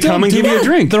button, they come and give you a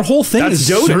drink. Their whole thing That's is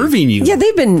doting. serving you. Yeah,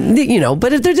 they've been,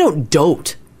 but if they don't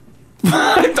dote.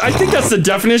 I think that's the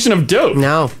definition of dote.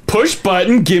 No. Push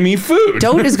button, give me food.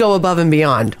 Dote is go above and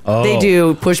beyond. Oh. They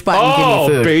do push button, give me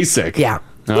food. Basic. Yeah.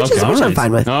 Which Okay. I'm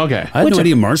fine with. Okay. I had no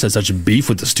idea Mars had such a beef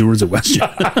with the stewards at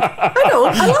WestJet. I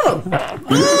don't. I love them.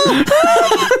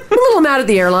 I'm a little mad at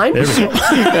the airline. There we go.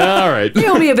 All right. They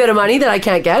owe me a bit of money that I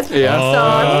can't get. Yeah. So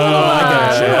I'm a little,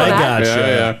 I got you.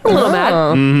 Yeah. a little mad.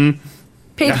 Mm-hmm.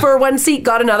 Paid for one seat,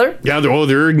 got another. Yeah,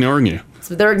 they're ignoring you.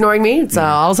 So they're ignoring me. It's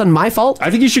all of a sudden my fault. I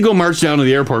think you should go march down to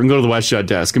the airport and go to the WestJet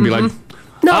desk and be like,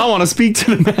 No. I want to speak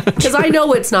to the manager. Because I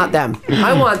know it's not them.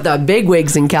 I want the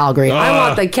bigwigs in Calgary. I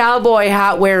want the cowboy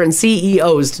hat wearing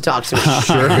CEOs to talk to me.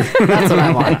 Sure. That's what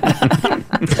I want.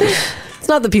 It's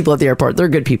not the people at the airport. They're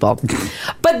good people.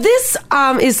 But this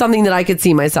is something that I could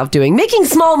see myself doing. Making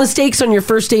small mistakes on your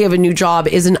first day of a new job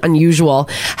isn't unusual.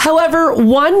 However,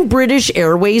 one British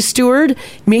Airways steward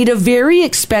made a very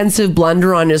expensive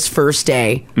blunder on his first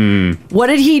day. What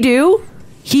did he do?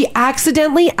 He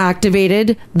accidentally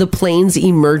activated the plane's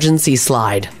emergency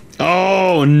slide.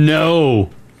 Oh, no.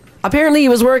 Apparently, he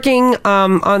was working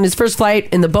on his first flight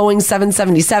in the Boeing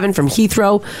 777 from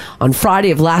Heathrow on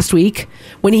Friday of last week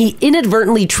when he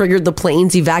inadvertently triggered the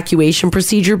plane's evacuation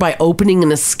procedure by opening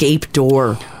an escape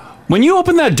door. When you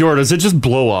open that door, does it just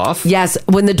blow off? Yes,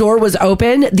 when the door was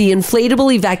open, the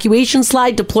inflatable evacuation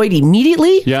slide deployed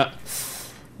immediately. Yeah.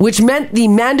 Which meant the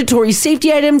mandatory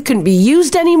safety item couldn't be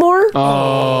used anymore.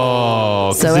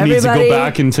 Oh, So because it needs to everybody- go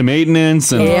back into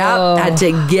maintenance. And Yeah, had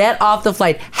to get off the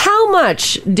flight. How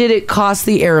much did it cost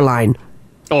the airline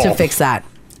to fix that?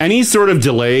 Any sort of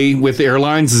delay with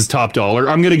airlines is top dollar.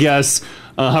 I'm going to guess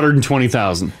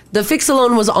 120,000. The fix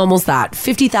alone was almost that,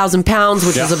 £50,000,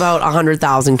 which is about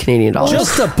 100,000 Canadian dollars.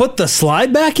 Just to put the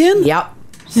slide back in? Yep.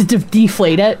 Just to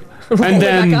deflate it. And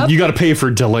then you got to pay for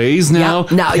delays now.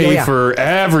 Yeah. No, pay yeah. for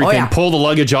everything. Oh, yeah. Pull the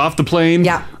luggage off the plane.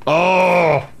 Yeah.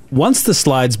 Oh. Once the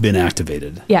slide's been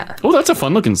activated. Yeah. Oh, that's a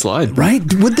fun looking slide. Right?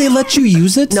 Would they let you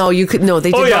use it? No, you could. No,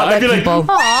 they did Oh, yeah, not I'd let be like, people.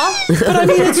 Aw. But I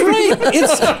mean, it's right.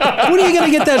 It's when are you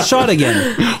going to get that shot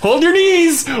again? Hold your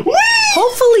knees. Whee!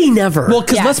 Hopefully, never. Well,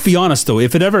 because Yes. let's be honest, though,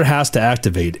 if it ever has to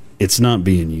activate, it's not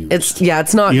being used. it's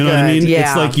not. You know good. what I mean? Yeah.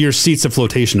 It's like your seat's a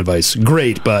flotation device.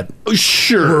 Great, but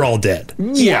Sure. we're all dead.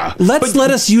 Yeah. Let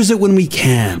us use it when we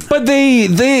can. But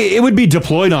it would be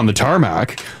deployed on the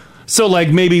tarmac. So like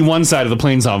maybe one side of the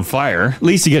plane's on fire. At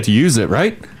least you get to use it,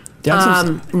 right?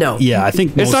 No. Yeah, I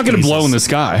think It's most not going to cases- blow in the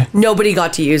sky. Nobody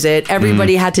got to use it.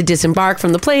 Everybody had to disembark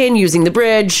from the plane using the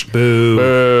bridge.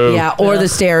 Boo. Yeah, or the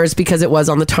stairs because it was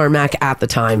on the tarmac at the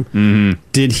time.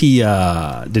 Did he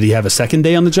have a second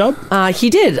day on the job? He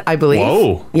did, I believe.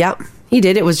 Whoa. Yep. He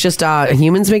did. It was just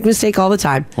humans make mistake all the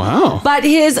time. Wow. But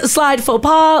his slide faux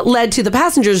pas led to the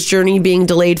passenger's journey being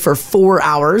delayed for 4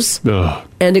 hours. Ugh.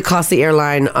 And it cost the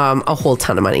airline a whole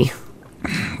ton of money.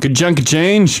 Good chunk of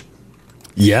change.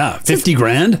 Yeah, 50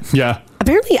 grand. Yeah.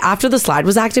 Apparently, after the slide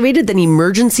was activated, then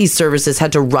emergency services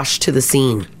had to rush to the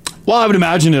scene. Well, I would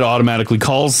imagine it automatically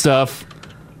calls stuff.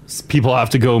 People have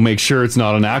to go make sure it's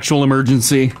not an actual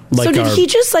emergency. So did he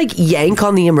just yank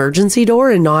on the emergency door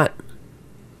and not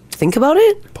think about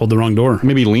it? Pulled the wrong door.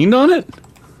 Maybe leaned on it?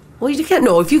 Well, you can't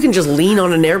know. If you can just lean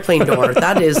on an airplane door,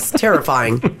 that is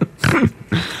terrifying.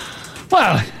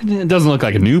 Well, it doesn't look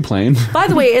like a new plane. By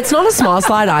the way, it's not a small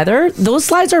slide either. Those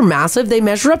slides are massive. They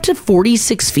measure up to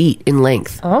 46 feet in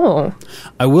length. Oh.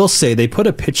 I will say they put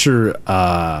a picture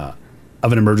of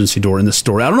an emergency door in the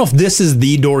story. I don't know if this is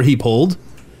the door he pulled,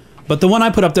 but the one I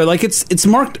put up there, it's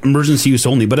marked emergency use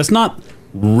only, but it's not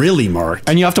really marked.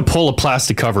 And you have to pull a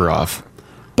plastic cover off.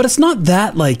 But it's not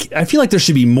that, I feel like there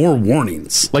should be more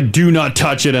warnings. Like, do not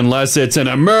touch it unless it's an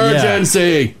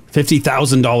emergency. Yeah.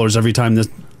 $50,000 every time this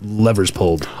lever's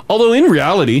pulled. Although in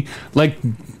reality,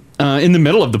 in the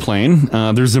middle of the plane,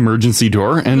 there's an emergency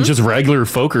door, and just regular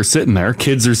folk are sitting there.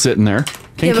 Kids are sitting there.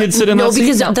 Can kids sit in no, that seat?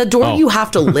 because the door you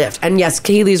have to lift. And yes,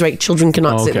 Kaylee's right. Children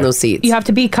cannot sit in those seats. You have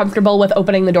to be comfortable with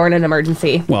opening the door in an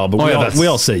emergency. Well, but we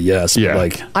all say yes. Yeah.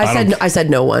 But I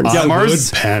said no once. Yeah, I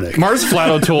Mars would panic. Mars flat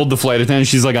out told the flight attendant,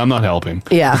 she's like, I'm not helping.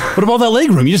 Yeah. What about that leg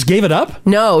room? You just gave it up?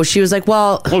 No, she was like,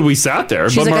 well, we sat there.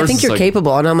 she's but like, I Mars think is you're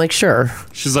capable. And I'm like, sure.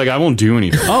 She's like, I won't do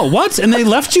anything. Oh, what? And they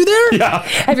left you there? Yeah.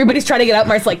 Everybody's trying to get out.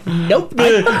 Mark's like, nope.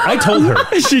 I told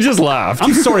her. She just laughed.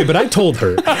 I'm sorry, but I told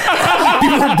her.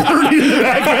 You were burning in the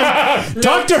background.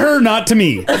 Talk to her, not to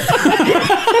me.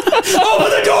 Open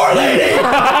the door, lady!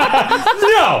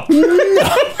 No.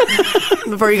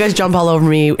 Before you guys jump all over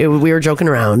me, we were joking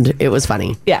around. It was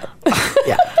funny. Yeah.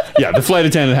 Yeah. Yeah, the flight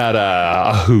attendant had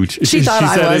a hoot. She thought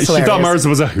I was She thought hilarious. Mars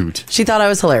was a hoot. She thought I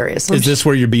was hilarious. Is this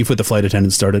where your beef with the flight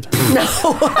attendant started? No,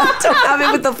 I don't have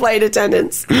it with the flight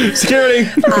attendants. Security.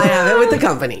 I have it with the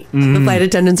company. The flight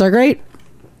attendants are great.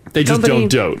 They just Company-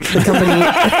 don't dote. The company,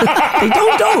 they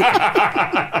don't dote.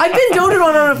 I've been doted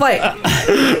on a flight.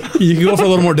 You can go for a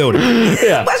little more doting.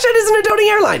 Yeah. WestJet isn't a doting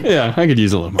airline. Yeah, I could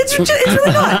use a little more. It's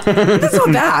really not. That's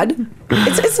not bad.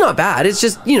 It's not bad. It's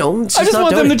just, it's I just not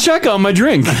want doting. them to check on my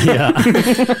drink. Yeah.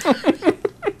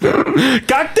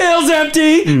 Cocktails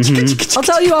empty. I'll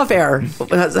tell you off air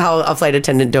how a flight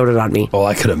attendant doted on me. Oh,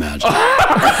 I could imagine.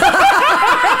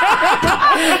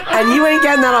 And you ain't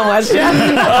getting that on WestJet.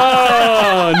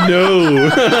 Oh, no.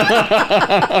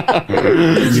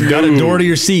 You got a door to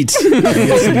your seat. You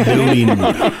got some doting.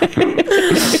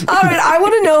 All right, I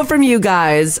want to know from you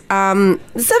guys.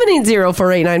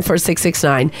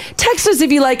 780-489-4669. Text us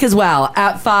if you like as well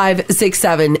at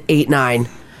 56789.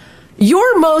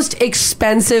 Your most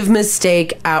expensive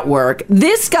mistake at work.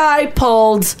 This guy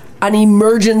pulled an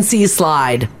emergency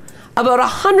slide. About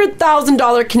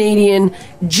 $100,000 Canadian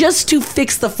just to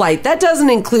fix the flight. That doesn't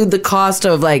include the cost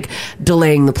of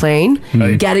delaying the plane,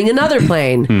 getting another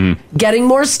plane, getting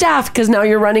more staff because now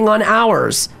you're running on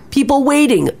hours, people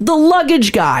waiting, the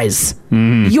luggage guys.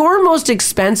 Your most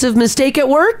expensive mistake at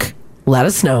work? Let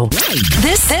us know.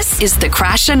 This is the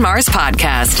Crash and Mars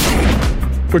Podcast.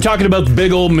 We're talking about the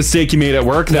big old mistake you made at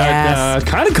work that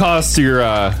kind of costs your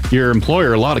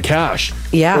employer a lot of cash.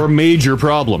 Yeah. Or major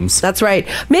problems. That's right.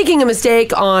 Making a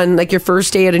mistake on your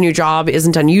first day at a new job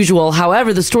isn't unusual.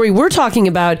 However, the story we're talking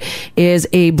about is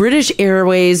a British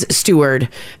Airways steward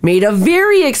made a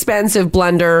very expensive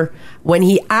blunder when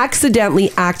he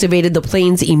accidentally activated the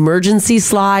plane's emergency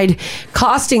slide,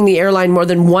 costing the airline more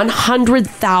than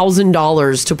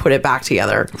 $100,000 to put it back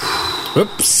together.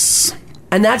 Oops.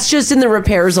 And that's just in the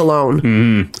repairs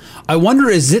alone. I wonder,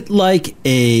 is it like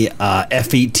a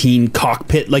F-18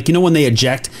 cockpit? When they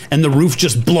eject and the roof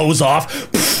just blows off?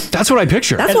 That's what I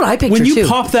picture. That's what I picture, When you too.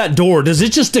 pop that door, does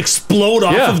it just explode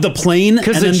off of the plane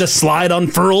and then the slide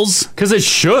unfurls? Because it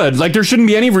should. There shouldn't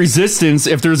be any resistance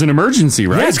if there's an emergency,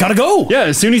 right? Yeah, it's got to go. Yeah,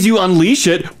 as soon as you unleash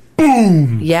it,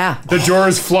 boom! Yeah. The door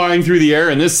is flying through the air,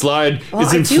 and this slide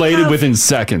is inflated within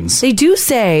seconds. They do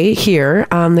say here,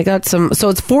 they got some, so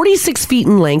it's 46 feet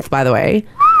in length, by the way.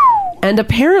 And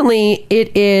apparently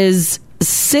it is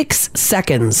 6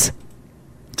 seconds.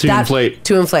 To inflate.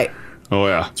 To inflate. Oh,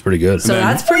 yeah. It's pretty good. So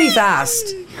that's pretty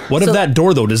fast. What of that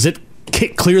door, though? Does it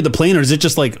clear the plane, or is it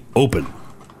just open?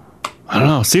 I don't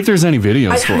know. See if there's any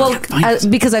videos for it.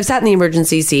 Because I've sat in the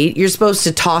emergency seat, you're supposed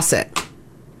to toss it.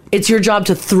 It's your job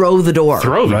to throw the door.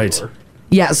 Throw the door?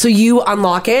 Yeah, so you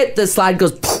unlock it, the slide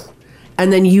goes,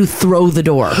 and then you throw the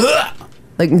door.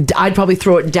 I'd probably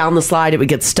throw it down the slide, it would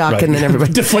get stuck, and then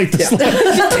everybody deflate the slide.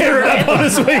 Tear it up on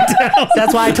its way down.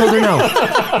 That's why I told her no.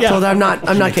 Told her I'm not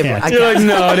capable. You're like,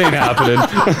 no, it ain't happening.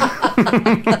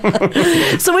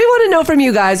 So we want to know from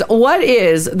you guys, what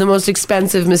is the most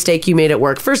expensive mistake you made at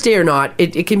work? First day or not,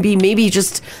 it can be maybe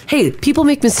just, hey, people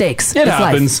make mistakes. It It's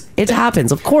happens. life. It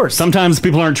happens, of course. Sometimes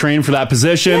people aren't trained for that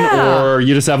position, Yeah. or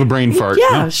you just have a brain fart.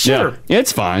 Yeah, sure. Yeah,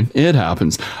 it's fine. It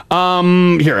happens.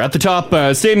 Here, at the top,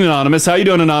 staying anonymous. How you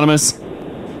doing, anonymous?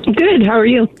 Good. How are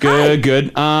you? Good,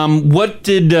 good. What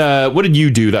did you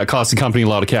do that cost the company a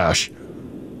lot of cash?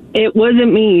 It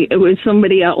wasn't me. It was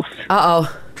somebody else.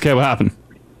 Uh-oh. Okay, what happened?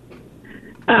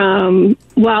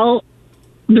 Well,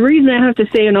 the reason I have to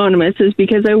stay anonymous is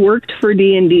because I worked for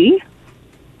D&D.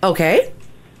 Okay.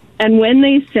 And when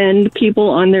they send people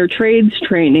on their trades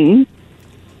training,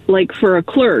 for a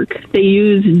clerk, they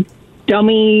use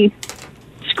dummy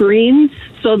screens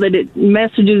so that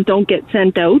messages don't get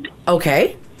sent out.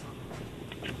 Okay.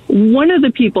 One of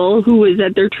the people who was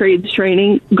at their trades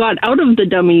training got out of the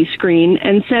dummy screen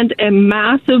and sent a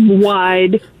massive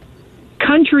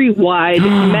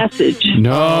countrywide message.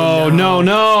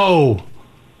 No.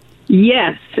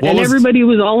 Yes, everybody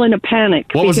was all in a panic.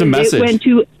 What was the because message? It went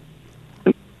to,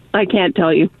 I can't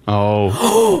tell you.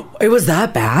 Oh. It was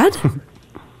that bad?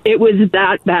 It was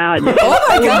that bad. Oh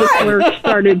my God. The clerk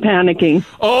started panicking.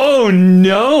 Oh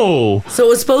no. So it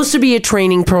was supposed to be a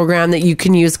training program that you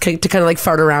can use to kind of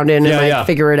fart around in and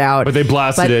figure it out. But they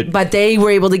blasted it. But they were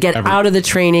able to get out of the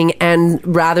training, and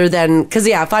rather than, because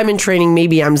if I'm in training,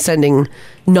 maybe I'm sending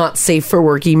not safe for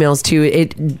work emails too.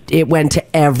 It went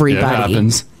to everybody. It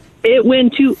happens. It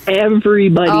went to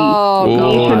everybody.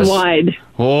 Nationwide.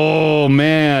 Oh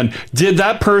man. Did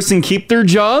that person keep their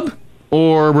job,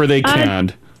 or were they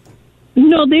canned?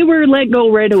 No, they were let go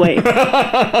right away.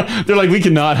 They're like, we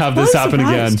cannot have this happen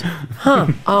again. Huh.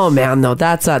 Oh, man, though.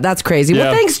 That's crazy. Yeah.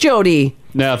 Well, thanks, Jody.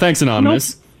 Yeah, thanks,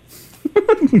 Anonymous.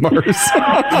 Mars.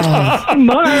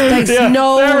 Thanks. Yeah,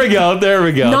 No. There we go. There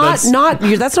we go. That's not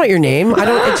your name.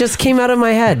 It just came out of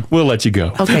my head. We'll let you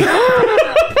go. Okay.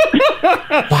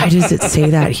 Why does it say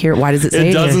that here? Why does it say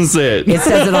It doesn't here? say it. It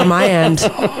says it on my end.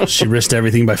 She risked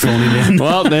everything by phoning in.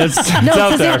 Well, it's No, out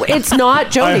 'cause there. it's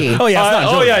not Jody. Oh, yeah, it's not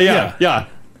Oh, Jody. yeah.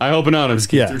 I hope Anonymous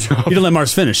keeps her job. You didn't let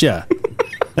Mars finish, yeah.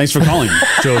 Thanks for calling,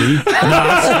 Jody.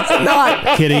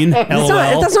 Not. Kidding.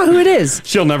 LOL. That's not who it is.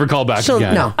 She'll never call back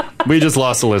again. No. We just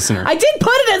lost a listener. I did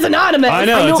put it as anonymous. I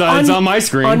know, it's on my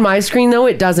screen. On my screen, though,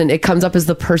 it doesn't. It comes up as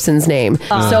the person's name.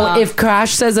 So if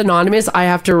Crash says anonymous, I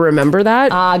have to remember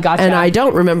that. Gotcha. And I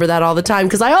don't remember that all the time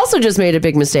because I also just made a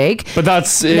big mistake. But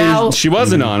that's Now- she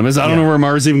was anonymous. I don't know where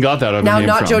Mars even got that other Now, name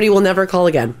not from. Jody will never call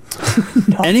again.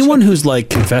 Anyone who's like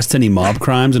confessed to any mob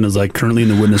crimes and is like currently in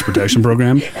the witness protection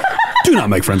program, do not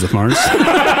make friends with Mars.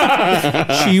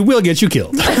 She will get you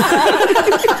killed.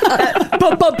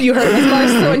 Bump, you heard it.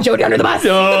 Mars throwing Jody under the bus.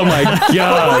 Oh my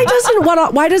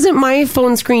god! Why doesn't my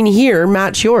phone screen here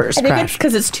match yours? I think Crash? it's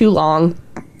because it's too long.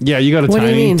 Yeah, you got a What do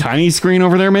you mean? tiny screen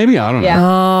over there, maybe? I don't know. Yeah.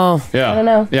 Oh. Yeah. I don't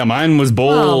know. Yeah, mine was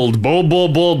bold.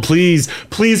 Bold. Please,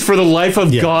 for the life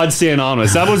of God, stay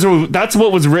anonymous. That's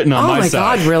what was written on my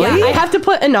side. Yeah, I have to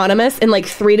put anonymous in like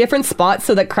 3 different spots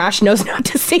so that Crash knows not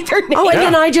to say their name. Oh, and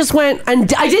then I just went,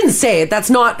 and I didn't say it. That's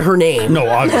not her name. No,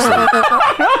 obviously.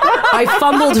 I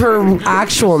fumbled her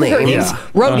actual name. Her name's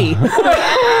Rhodey.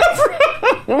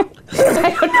 I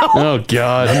don't know. Oh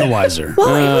God, I'm the wiser.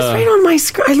 Well, it was right on my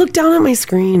screen. I looked down at my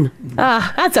screen.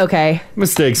 That's okay.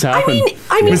 Mistakes happen.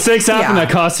 I mean, mistakes happen that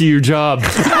cost you your job.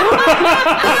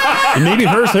 And maybe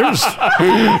hers.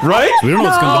 Right? We don't know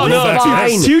what's going to no,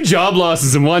 back. 2 job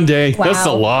losses in one day. Wow. That's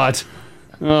a lot.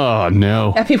 Oh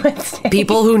no. Happy Wednesday.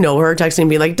 People who know her texting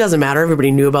me like, doesn't matter.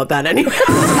 Everybody knew about that anyway.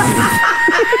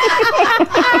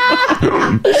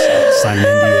 Sign an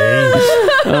NDA.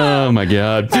 Oh my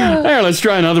God. Here, let's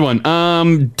try another one.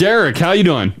 Derek, how you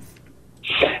doing?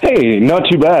 Hey, not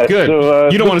too bad. Good. So,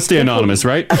 you don't want to stay anonymous,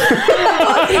 right? No,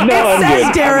 it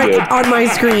says Derek on my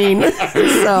screen.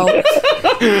 So,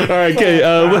 all right.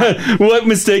 Okay. What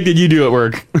mistake did you do at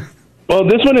work? Well,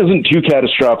 this one isn't too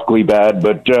catastrophically bad,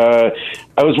 but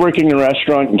I was working in a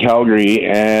restaurant in Calgary,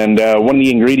 and one of the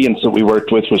ingredients that we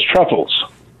worked with was truffles.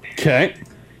 Okay.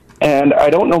 And I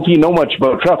don't know if you know much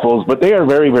about truffles, but they are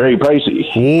very, very pricey.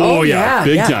 Oh, yeah.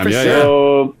 Big time. Yeah, yeah.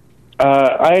 So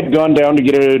I had gone down to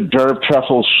get a jar of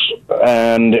truffles,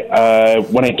 and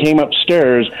when I came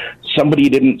upstairs, somebody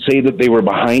didn't say that they were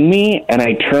behind me, and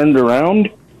I turned around,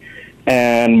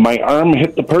 and my arm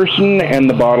hit the person, and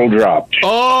the bottle dropped.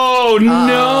 Oh,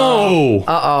 no.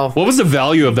 Uh-oh. What was the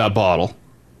value of that bottle?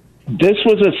 This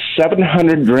was a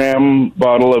 700-gram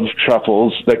bottle of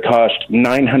truffles that cost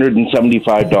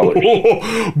 $975.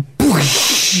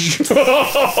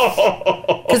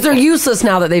 because they're useless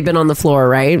now that they've been on the floor,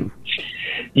 right?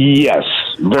 Yes,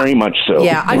 very much so.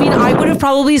 Yeah, I mean, I would have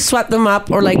probably swept them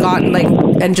up or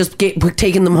and just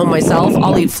taken them home myself.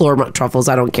 I'll eat floor truffles.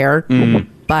 I don't care.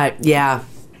 But yeah.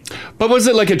 But was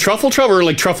it like a truffle or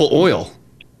like truffle oil?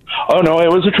 Oh no, it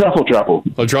was a truffle.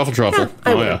 A truffle.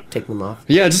 I Oh would yeah. take them off.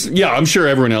 Yeah, I'm sure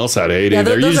everyone else had it. Yeah,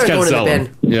 either. You those just are can't going to sell the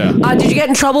them. bin. Yeah. Did you get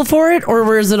in trouble for it, or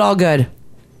was it all good?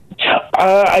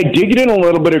 I did get in a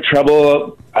little bit of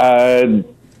trouble. It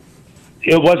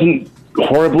wasn't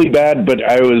horribly bad, but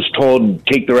I was told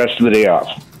take the rest of the day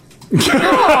off.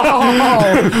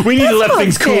 We need to let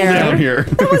things cool down here.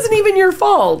 That wasn't even your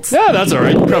fault. Yeah, that's all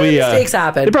right. Probably mistakes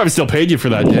happen. They probably still paid you for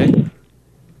that day.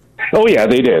 Oh yeah,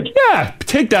 they did. Yeah,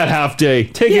 take that half day.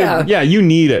 Take Yeah. it. Yeah, you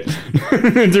need it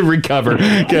to recover.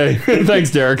 Okay,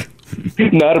 thanks, Derek.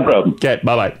 Not a problem. Okay,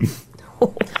 bye.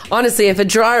 Honestly, if a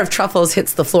jar of truffles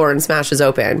hits the floor and smashes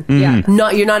open, Yeah.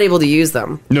 you're not able to use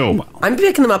them. No. I'm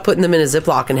picking them up, putting them in a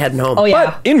Ziploc, and heading home. Oh, yeah.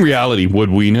 But in reality, would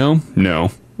we know? No.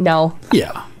 No.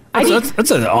 Yeah.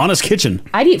 That's an honest kitchen.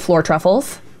 I'd eat floor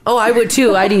truffles. Oh, I would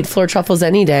too. I'd eat floor truffles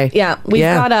any day. Yeah, we've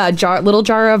got a little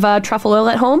jar of truffle oil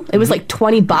at home. It was like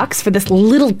 $20 for this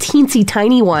little teensy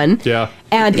tiny one. Yeah.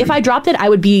 And if I dropped it, I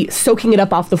would be soaking it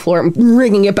up off the floor and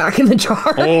bringing it back in the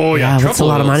jar. Oh yeah, that's a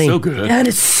lot of oil is money. So good. And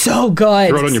it's so good.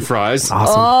 Throw it on your fries.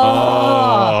 Awesome.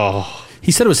 Oh.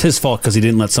 He said it was his fault because he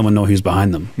didn't let someone know he was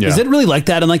behind them. Yeah. Is it really like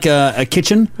that in like a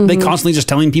kitchen? They constantly just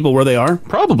telling people where they are?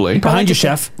 Probably. Behind you,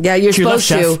 chef. Yeah, you're To your left,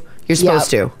 supposed to. chef. You're supposed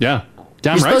to. Yeah.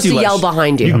 Damn You're right. supposed to yell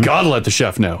behind you. You gotta let the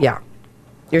chef know. Yeah.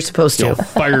 You're supposed to. You'll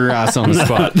fire your ass on the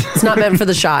spot. It's not meant for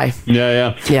the shy.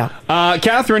 Yeah. Yeah.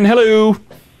 Catherine, hello.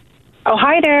 Oh,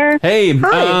 hi there. Hey,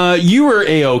 you were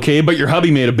A-okay, but your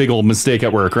hubby made a big old mistake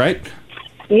at work, right?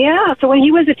 Yeah, so when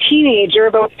he was a teenager,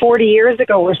 about 40 years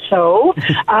ago or so,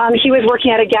 he was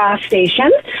working at a gas station,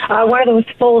 one of those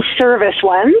full-service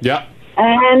ones. Yeah.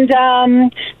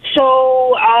 And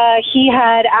so he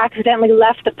had accidentally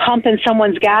left the pump in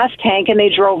someone's gas tank, and they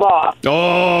drove off.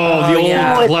 Oh, the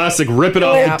old classic, rip it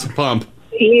off the pump.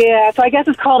 Yeah, so I guess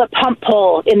it's called a pump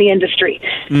pull in the industry.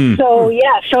 Mm. So,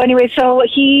 so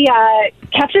he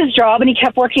kept his job and he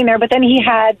kept working there, but then he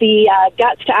had the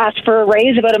guts to ask for a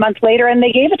raise about a month later, and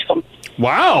they gave it to him.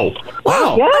 Wow. Yeah,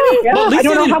 Well, at I least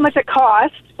don't know they- how much it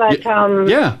cost, but...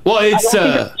 Yeah, well, it's... I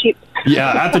don't think it's cheap.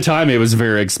 Yeah, at the time, it was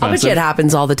very I bet expensive. you it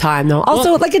happens all the time, though.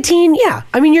 Also, like a teen, yeah.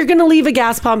 I mean, you're going to leave a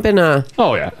gas pump in a...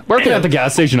 Oh, yeah. Working at the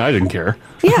gas station, I didn't care.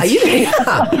 Yeah,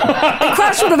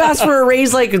 Crash would have asked for a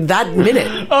raise like that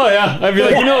minute. Oh, yeah. I'd be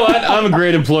like, you know what? I'm a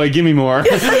great employee. Give me more.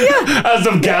 As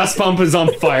the gas pump is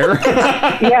on fire.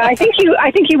 Yeah, I think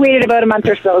he waited about a month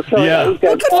or so. So Yeah. that was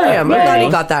good. Good for him. I'm There glad you he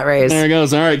go. got that raise. There it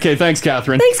goes. All right. Okay. Thanks,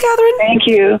 Catherine. Thanks, Catherine. Thank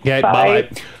you. Okay. Bye. Bye.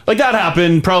 Like that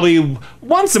happened probably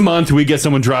once a month. We get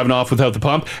someone driving off without the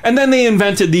pump, and then they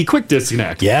invented the quick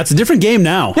disconnect. Yeah, it's a different game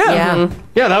now. Yeah.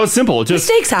 Yeah, that was simple. It just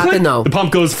Mistakes happen, click, though. The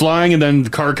pump goes flying, and then the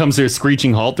car comes to a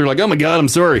screeching halt. They're like, "Oh my god, I'm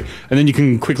sorry," and then you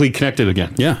can quickly connect it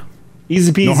again. Yeah.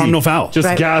 Easy peasy. No harm, no foul. Just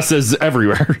Right. gases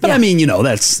everywhere. But I mean,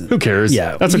 that's... Who cares?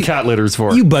 Yeah. That's what cat litter's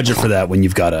for. You budget for that when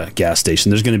you've got a gas station.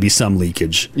 There's going to be some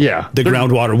leakage. Yeah. The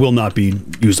groundwater will not be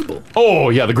usable. Oh,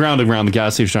 yeah. The ground around the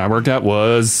gas station I worked at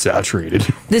was saturated.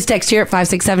 This text here at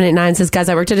 56789 says, guys,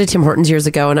 I worked at a Tim Hortons years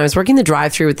ago, and I was working the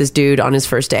drive-thru with this dude on his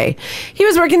first day. He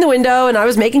was working the window, and I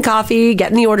was making coffee,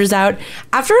 getting the orders out.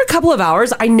 After a couple of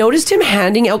hours, I noticed him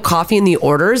handing out coffee in the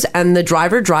orders and the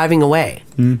driver driving away.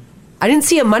 I didn't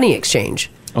see a money exchange.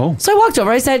 Oh. So I walked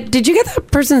over. I said, did you get that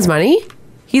person's money?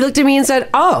 He looked at me and said,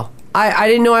 oh, I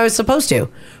didn't know I was supposed to.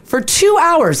 For 2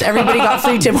 hours, everybody got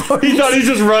free Tim Hortons. He thought he was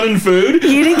just running food?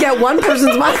 He didn't get one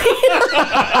person's money.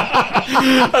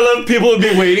 I love people would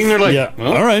be waiting. They're like, Yeah.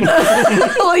 All right.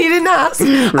 Well, he didn't ask.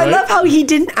 I Right. love how he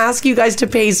didn't ask you guys to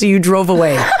pay, so you drove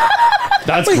away.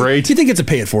 That's Wait, great. Do you think it's a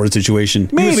pay it forward situation?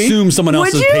 Maybe. You assume someone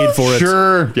else Would has you? paid for it.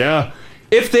 Sure. Yeah.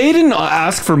 If they didn't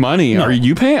ask for money, are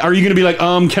you paying? Are you going to be like,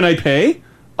 can I pay?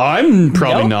 I'm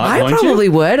probably not I going probably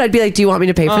would. I'd be like, do you want me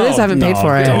to pay for this? I haven't paid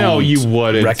for it. No, you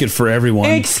wouldn't. Wreck it for everyone.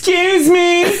 Excuse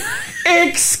me.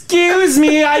 Excuse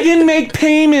me. I didn't make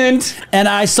payment. And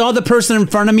I saw the person in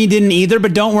front of me didn't either,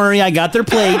 but don't worry, I got their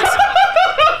plate.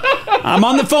 I'm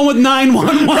on the phone with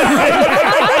 911 right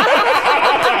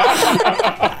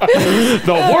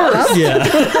The worst. Yeah.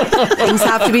 Things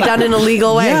have to be done in a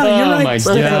legal way. Yeah, you're Oh right. my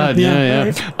Okay. god.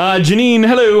 Yeah. Janine,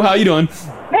 hello. How you doing?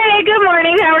 Hey, good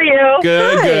morning. How are you?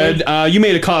 Good. Hi. Good. You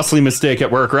made a costly mistake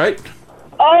at work, right?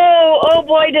 Oh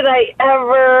boy, did I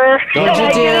ever. What'd you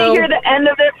I didn't do? hear the end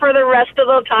of it for the rest of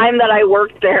the time that I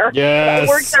worked there. Yes.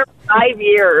 I worked there for 5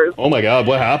 years. Oh my god.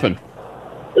 What happened?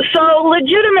 So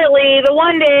legitimately, the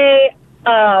one day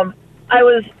I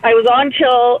was on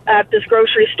till at this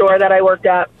grocery store that I worked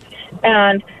at,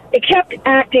 and it kept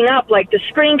acting up. Like the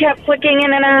screen kept flicking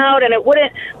in and out, and it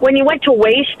wouldn't. When you went to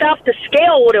weigh stuff, the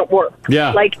scale wouldn't work.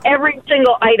 Yeah. Like every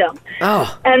single item.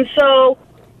 Oh. And so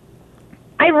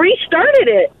I restarted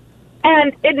it,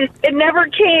 and it never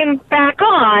came back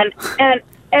on, and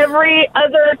every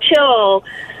other till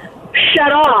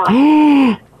shut off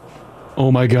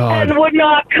Oh my god. and would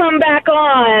not come back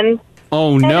on.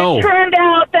 Oh And no. it turned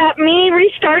out that me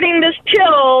restarting this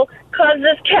till caused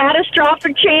this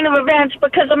catastrophic chain of events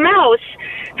because a mouse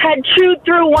had chewed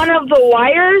through one of the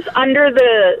wires under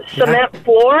the cement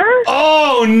floor.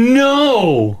 Oh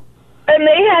no. And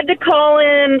they had to call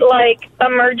in, like,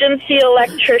 emergency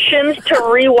electricians to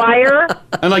rewire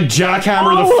And like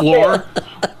jackhammer All the of floor.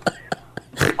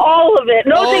 all of it.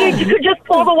 No, they could just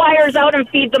pull the wires out and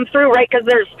feed them through, right? Because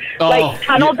there's, like,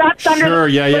 tunnel ducts under sure,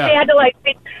 them. yeah, But yeah. they had to, like,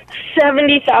 feed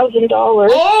 $70,000.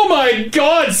 Oh my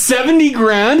god, 70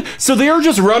 grand? So they were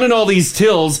just running all these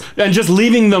tills and just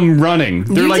leaving them running.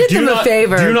 They're You like, did do them a not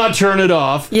favor. do not turn it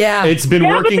off. Yeah. It's been Yeah,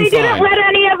 but working they didn't fine. let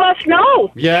any of us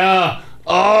know. Yeah.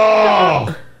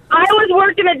 Oh. I was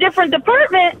working a different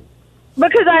department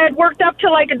because I had worked up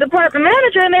to, like, a department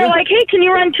manager, and they were like, hey, can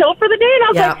you run till for the day? And I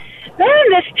was Yeah. like, man,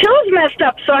 this till's messed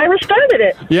up, so I restarted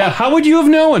it. Yeah, how would you have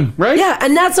known, right? Yeah,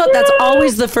 and that's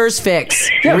always the first fix.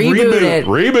 Yeah, Reboot it.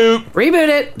 Reboot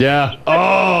it. Yeah.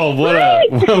 Oh, what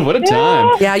a what a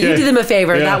time. Yeah, you Okay. did them a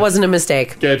favor. Yeah. That wasn't a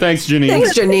mistake. Okay, thanks, Janine.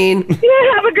 Thanks, Janine.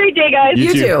 Yeah, have a great day, guys.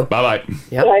 You too. Bye bye.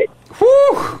 Yep. Bye.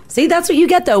 See, that's what you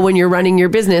get though when you're running your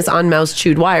business on mouse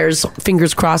chewed wires.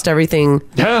 Fingers crossed, everything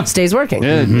stays working.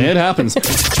 Yeah, it happens.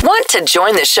 Want to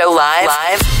join the show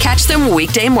live? Catch Catch them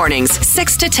weekday mornings,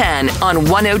 6 to 10 on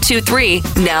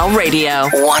 102.3 Now Radio.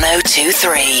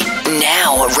 102.3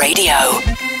 Now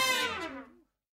Radio.